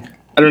Pittsburgh.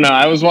 I don't know.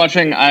 I was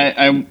watching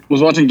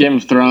Game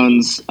of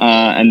Thrones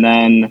and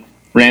then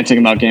ranting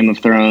about Game of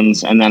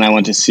Thrones, and then I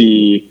went to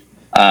see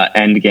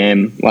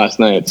Endgame last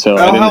night. So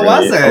I didn't how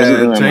was I wasn't really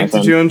it? on my Jake,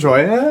 phone. did you enjoy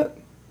it?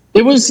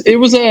 It was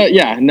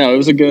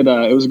a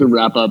good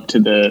wrap up to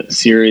the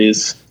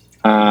series.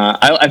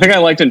 I think I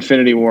liked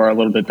Infinity War a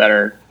little bit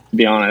better, to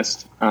be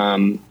honest.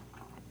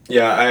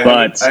 Yeah,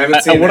 But I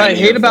haven't seen what I any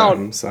hate of about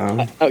them,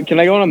 so. can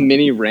I go on a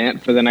mini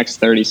rant for the next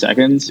 30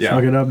 seconds? Yeah.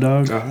 Fuck it up,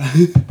 dog.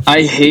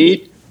 I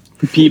hate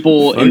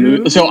people Fuck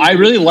you. so I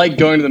really like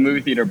going to the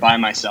movie theater by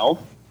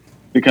myself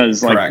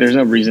because like Correct. there's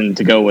no reason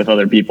to go with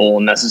other people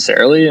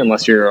necessarily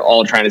unless you're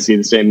all trying to see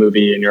the same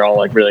movie and you're all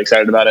like really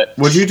excited about it.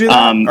 Would you do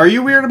that? Are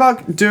you weird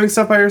about doing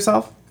stuff by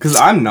yourself? Because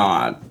I'm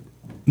not.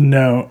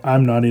 No,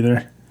 I'm not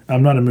either.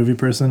 I'm not a movie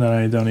person, and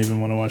I don't even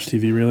want to watch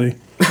TV really.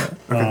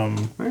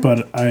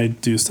 But I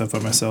do stuff by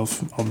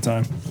myself all the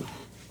time.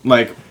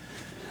 Like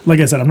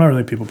I said, I'm not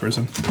really a people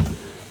person.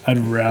 I'd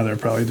rather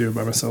probably do it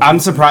by myself. I'm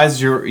surprised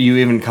you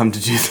even come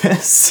to do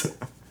this.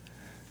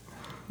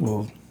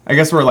 Well, I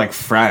guess we're like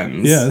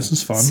friends. yeah, this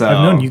is fun. So-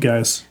 I've known you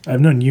guys.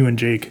 I've known you and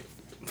Jake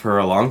For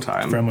a long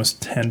time. for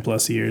almost 10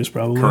 plus years,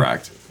 probably.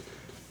 Correct.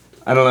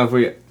 I don't know if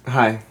we...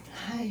 Hi.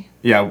 Hi.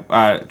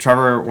 Yeah,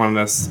 Trevor wanted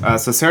us...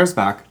 so Sarah's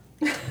back.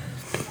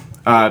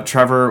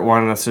 Trevor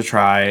wanted us to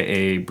try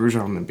a Brew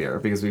Gentlemen beer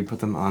because we put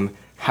them on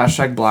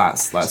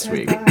 #blast last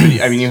week.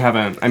 I mean, you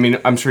haven't... I mean,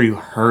 I'm sure you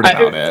heard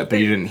about it, but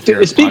you didn't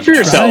hear it. Speak for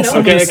yourself. I know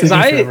Okay, it's 'cause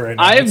sitting I- forever right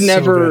now. I've It's so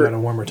never- good at a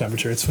warmer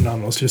temperature. It's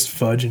phenomenal. It's just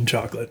fudge and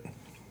chocolate.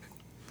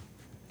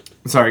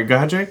 Sorry, go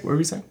ahead, Jake. What were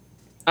you saying?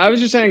 I was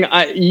just saying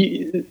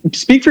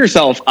speak for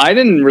yourself. I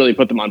didn't really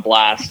put them on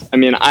blast. I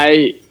mean,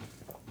 I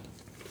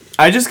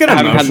I just get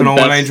haven't had the emotional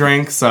when I best-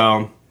 drink,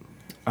 so...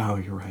 Oh,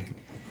 you're right.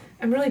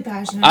 I'm really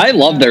passionate. I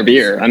love their about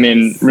beer. I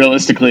mean, this.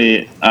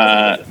 realistically,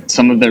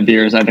 some of their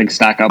beers I think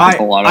stack up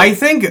with a lot of. I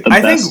think the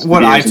best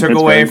what I beers in took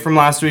away Pittsburgh. from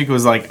last week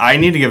was like I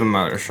need to give them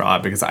another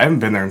shot because I haven't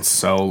been there in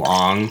so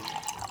long,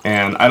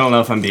 and I don't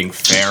know if I'm being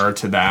fair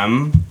to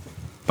them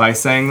by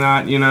saying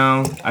that. You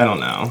know, I don't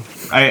know.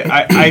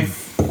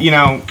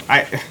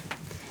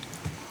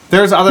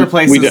 There's other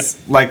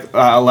places like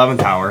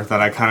 11th Hour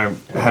that I kind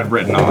of had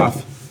written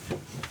off,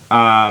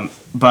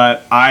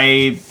 but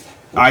I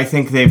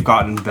think they've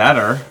gotten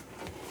better,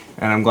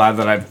 and I'm glad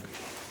that I've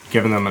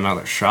given them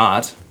another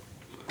shot.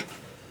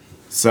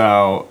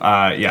 So,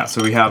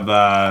 so we have,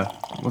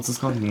 what's this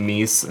called?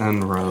 Mise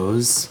En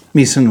Rose.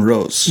 Mise En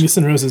Rose. Mise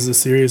En Rose is a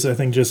series, I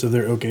think, just of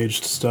their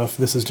oak-aged stuff.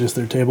 This is just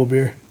their table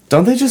beer.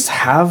 Don't they just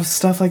have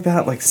stuff like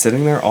that, like,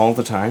 sitting there all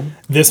the time?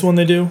 This one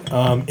they do.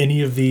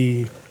 Any of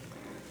the...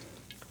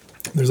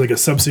 There's like a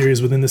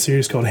sub-series within the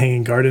series called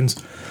Hanging Gardens.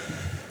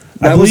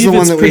 That was the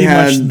one that we pretty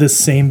much had- the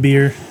same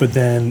beer, but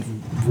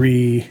then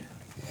re-aged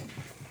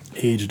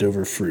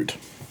over fruit.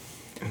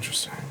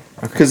 Interesting.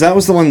 Because that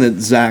was the one that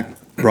Zach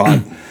brought.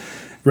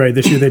 Right,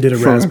 this year they did a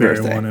For my raspberry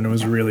birthday. one, and it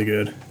was really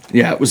good.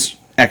 Yeah, it was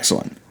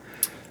excellent.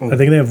 I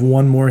think they have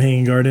one more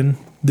Hanging Garden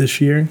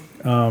this year.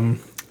 It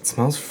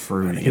smells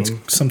fruity. It's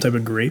some type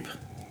of grape.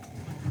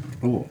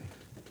 Ooh.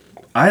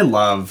 I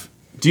love...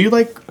 Do you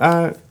like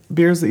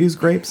beers that use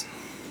grapes?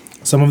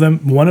 Some of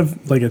them. One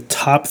of like a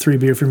top 3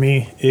 beer for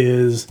me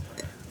is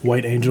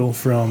White Angel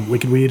from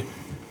Wicked Weed.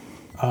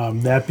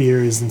 That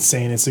beer is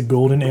insane. It's a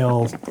golden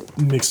ale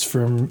mixed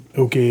from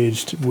oak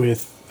aged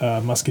with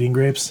muscadine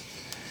grapes.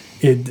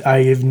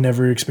 I have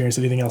never experienced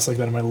anything else like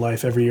that in my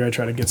life. Every year I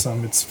try to get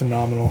some. It's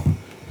phenomenal.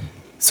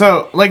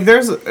 So, like,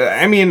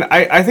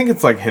 I think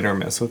it's, like, hit or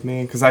miss with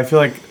me, because I feel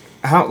like,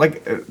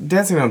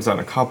 Dancing Gnome's done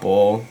a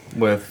couple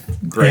with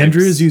grapes.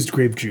 Andrew's used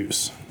grape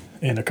juice.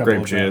 in a couple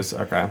Grape of them. juice.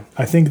 Okay.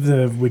 I think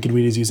the Wicked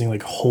Weed is using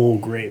like whole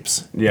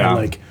grapes. Yeah. And,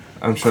 like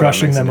I'm sure that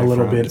crushing makes them a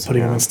little bit, difference,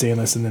 putting them yeah. in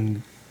stainless, and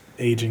then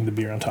aging the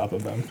beer on top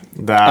of them.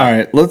 That. All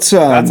right, let's.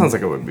 That sounds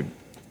like it would be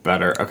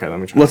better. Okay, let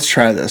me try. Let's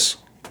try this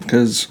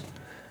because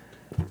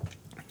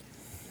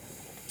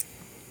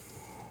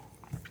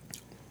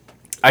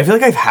I feel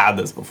like I've had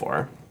this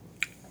before.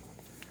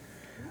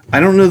 I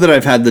don't know that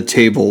I've had the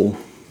table.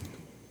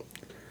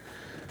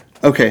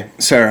 Okay,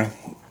 Sarah,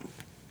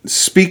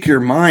 speak your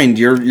mind.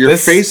 Your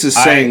This- face is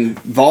saying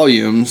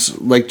volumes.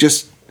 Like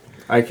just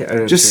I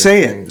didn't Just see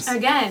say it. things.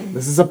 Again,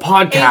 This is a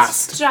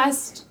podcast. it's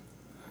just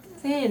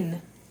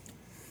thin.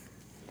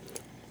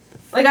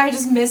 Like, I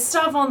just miss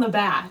stuff on the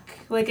back.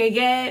 Like, I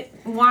get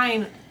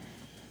wine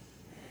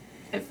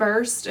at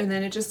first, and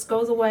then it just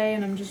goes away,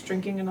 and I'm just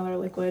drinking another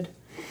liquid.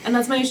 And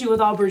that's my issue with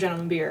all Brew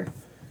Gentlemen beer.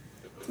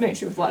 It's my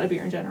issue with a lot of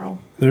beer in general.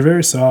 They're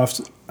very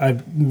soft. I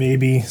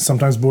maybe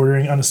sometimes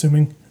bordering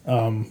unassuming,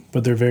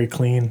 but they're very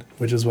clean,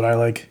 which is what I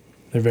like.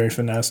 They're very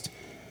finessed.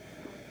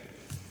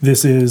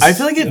 This is I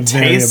feel like it a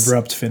very tastes-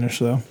 abrupt finish,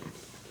 though.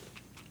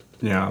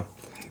 Yeah.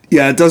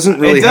 yeah, it doesn't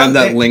really It does- have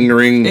that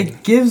lingering.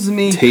 It gives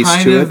me taste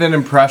kind to of it. an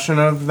impression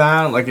of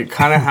that. Like, it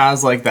kind of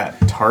has, like,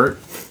 that tart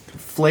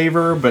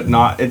flavor, but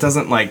not... It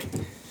doesn't, like,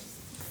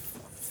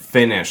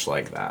 finish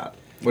like that.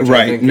 Which I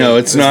right? think No,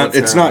 is it's not. what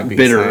It's Sarah not would be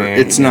bitter. saying,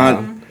 It's you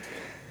not. know?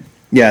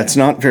 Yeah, it's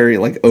not very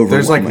like overwhelming.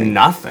 There's, like,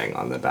 nothing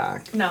on the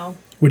back. No.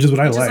 Which is what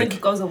I It just, like.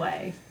 like, goes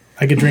away.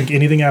 I could drink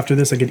anything after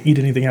this. I could eat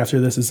anything after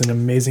this. It's an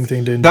amazing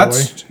thing to enjoy.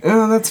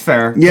 That's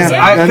fair. Yeah, Because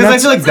and I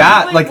that's- feel like It's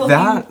that, like looking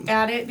that...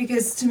 at it,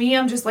 because to me,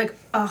 I'm just like,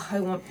 oh, I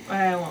want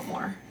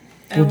more.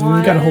 I Well, then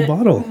we got a whole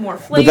bottle. More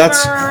flavor.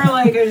 that's-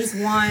 Like, I just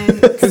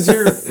want. Because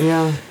you're...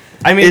 Yeah.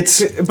 I mean,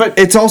 but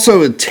it's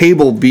also a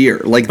table beer.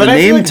 Like the But I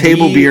feel name like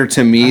table we- beer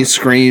to me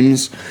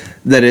screams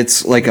that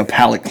it's like a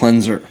palate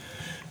cleanser.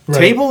 Right.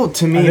 Table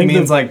to I me think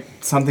means the- like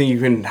something you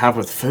can have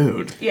with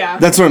food. Yeah.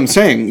 That's what I'm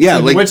saying. Yeah,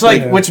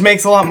 Which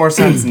makes a lot more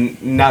sense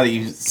now that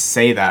you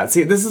say that.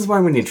 See, this is why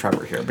we need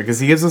Trevor here, because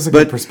he gives us a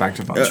good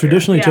perspective on it.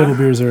 Traditionally, Yeah. table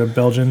beers are a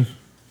Belgian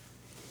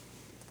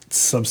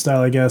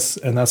sub-style, I guess,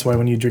 and that's why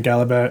when you drink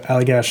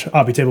Allagash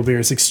hobby table beer,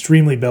 it's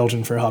extremely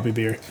Belgian for a hobby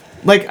beer.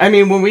 Like, I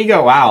mean, when we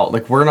go out,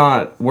 like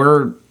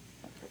we're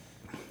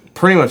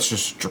pretty much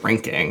just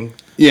drinking.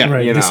 yeah,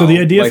 Right. You know, So the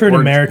idea like, for an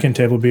we're- American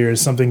table beer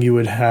is something you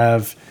would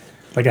have,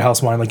 like a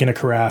house wine, like in a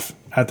carafe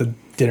at the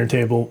dinner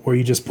table, where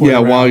you just pour it yeah.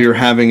 around. While you're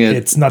having it,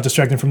 It's not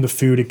distracting from the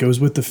food. It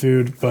goes with the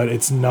food, but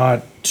it's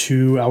not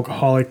too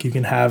alcoholic. You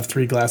can have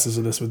 3 glasses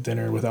of this with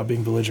dinner without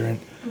being belligerent.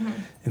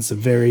 It's a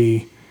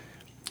very...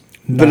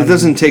 but it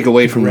doesn't take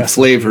away from the aggressive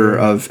flavor beer.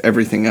 of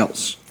everything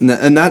else.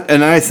 And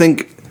I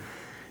think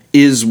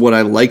is what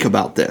I like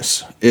about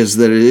this is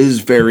that it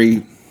is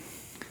very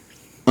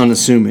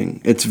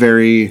unassuming. It's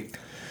very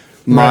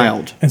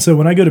mild. And so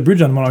when I go to Brew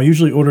Gentlemen, I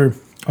usually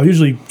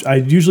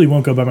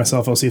won't go by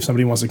myself. I'll see if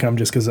somebody wants to come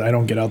just because I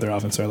don't get out there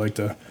often. So I like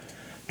to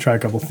try a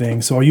couple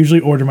things. So I'll usually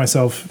order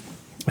myself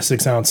a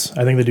 6 ounce.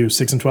 I think they do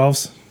 6 and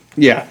 12s.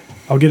 Yeah.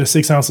 I'll get a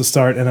 6 ounce to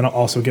start, and then I'll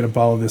also get a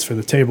bottle of this for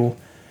the table.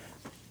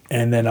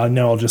 And then I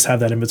know I'll just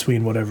have that in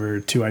between whatever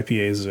 2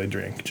 IPAs I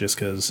drink, just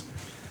because.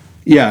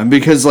 Yeah,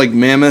 because like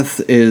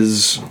Mammoth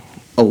is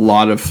a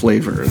lot of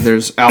flavor.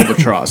 There's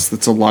Albatross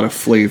that's a lot of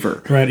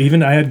flavor. Right.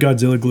 Even I had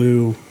Godzilla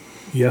Glue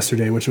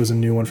yesterday, which was a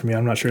new one for me.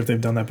 I'm not sure if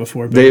they've done that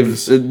before. But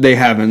They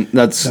haven't.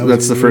 That's that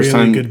was the a first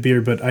really time. good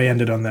beer, but I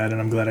ended on that, and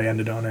I'm glad I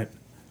ended on it.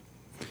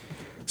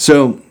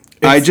 So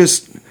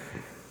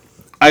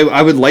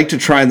I would like to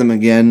try them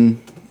again,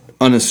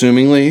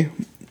 unassumingly,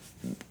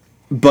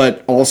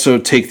 but also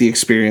take the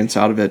experience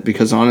out of it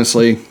because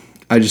honestly,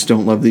 I just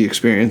don't love the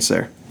experience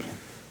there.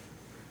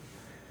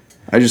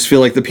 I just feel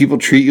like the people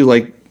treat you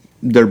like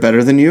they're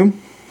better than you,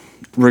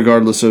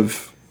 regardless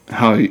of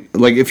how.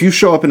 Like if you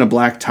show up in a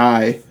black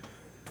tie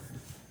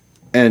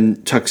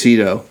and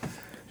tuxedo,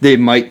 they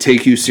might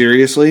take you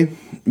seriously,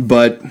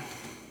 but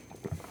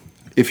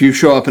if you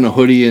show up in a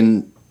hoodie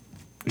and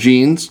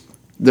jeans,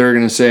 they're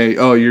gonna say,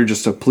 "Oh, you're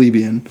just a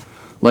plebeian."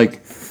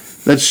 Like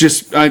that's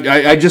just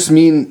I just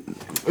mean.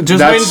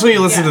 Just wait until you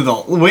listen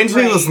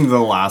Yeah. you listen to the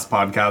last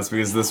podcast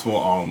because this will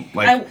all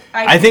like.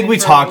 I I think we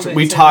for a little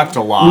talked bit too.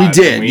 a lot. We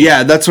did,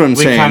 yeah. That's what I'm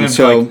We saying. kind of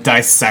so like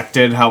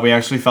dissected how we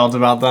actually felt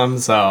about them.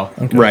 So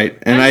right,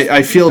 and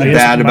I feel I guess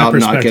bad my about not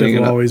perspective getting it.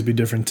 will Up. always be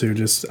different too.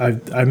 Just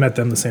I met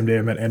them the same day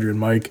I met Andrew and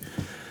Mike,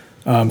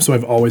 so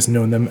I've always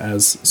known them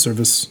as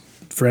service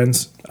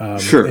friends,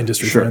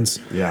 industry friends.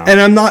 yeah,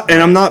 And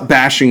I'm not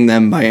bashing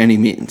them by any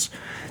means.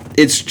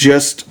 It's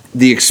just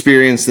the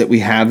experience that we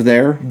have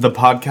there. the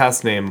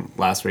podcast name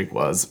last week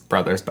was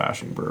Brothers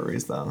Bashing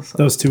Breweries, though. So.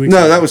 That was 2 weeks. No,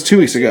 ago. that was 2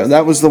 weeks ago.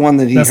 That was the one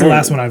that he. That's the heard.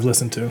 last one I've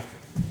listened to.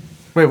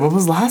 Wait, what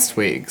was last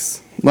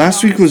week's?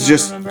 Last week was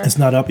just. It's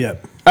not up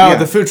yet. Oh, Yeah.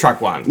 the food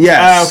truck one.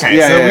 Yes. Okay,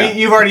 Yeah, so yeah, yeah.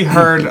 you've already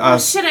heard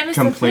us Shit, I missed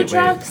the food completely.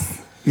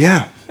 trucks.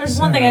 Yeah. There's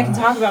one thing I can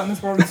talk about in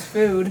this world is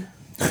food.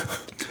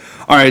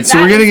 All All right, so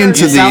That we're getting is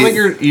into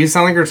You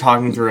sound like you're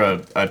talking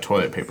through a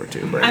toilet paper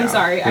tube right now. I'm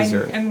sorry.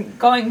 I'm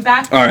going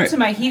back All right. to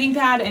my heating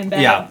pad and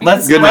bed. Yeah,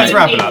 because let's I'm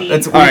wrap it up.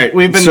 baby. All right,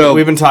 we've so-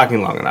 been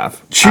talking long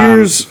enough.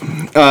 Cheers.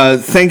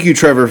 Thank you,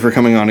 Trevor, for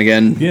coming on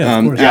again. Yeah,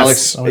 of course.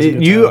 Alex, Always a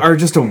good You time. are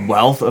just a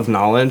wealth of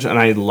knowledge, and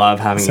I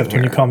love having Except you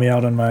when here. you call me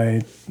out on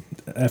my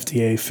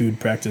FDA food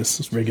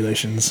practice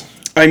regulations.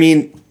 I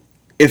mean,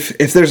 if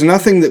there's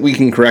nothing that we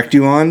can correct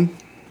you on,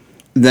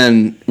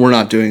 then we're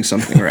not doing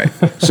something right.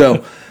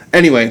 So,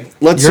 anyway,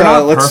 let's You're not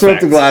throw up the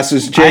perfect.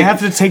 glasses. Jake, I have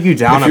to take you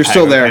down if a you're peg,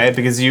 still there. okay?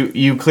 Because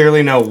you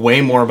clearly know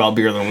way more about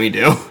beer than we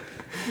do.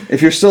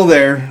 if you're still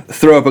there,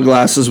 throw up a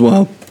glass as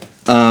well.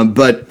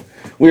 But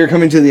we are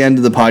coming to the end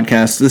of the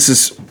podcast. This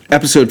is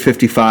episode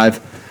 55.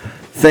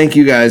 Thank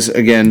you guys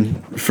again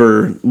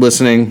for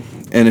listening.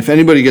 And if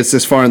anybody gets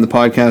this far in the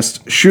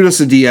podcast, shoot us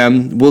a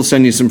DM. We'll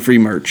send you some free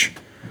merch.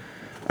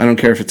 I don't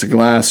care if it's a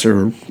glass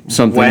or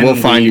something. We'll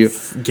find you.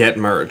 Get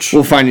merch.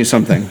 We'll find you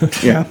something.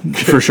 Yeah,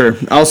 for sure.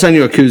 I'll send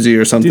you a koozie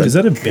or something. Dude, is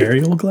that a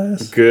burial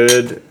glass?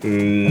 Good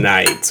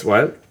night.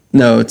 What?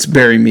 No, it's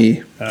Bury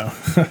Me. Oh.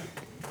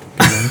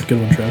 Good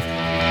one, Trev.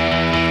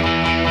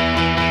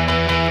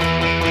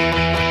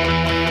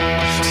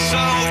 So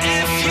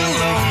if you're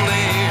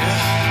lonely,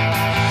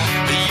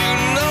 you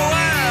know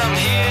I'm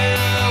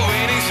here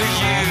waiting for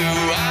you.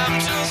 I'm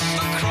just a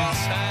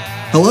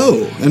crosshair. Hello,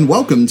 and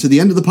welcome to the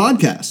end of the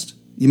podcast.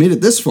 You made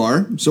it this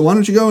far, so why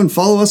don't you go and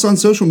follow us on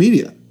social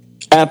media?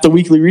 At the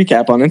Weekly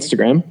Recap on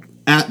Instagram.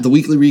 At the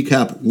Weekly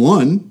Recap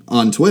 1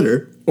 on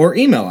Twitter. Or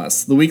email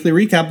us,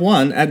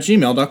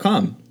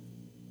 theweeklyrecap1@gmail.com.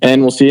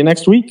 And we'll see you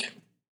next week.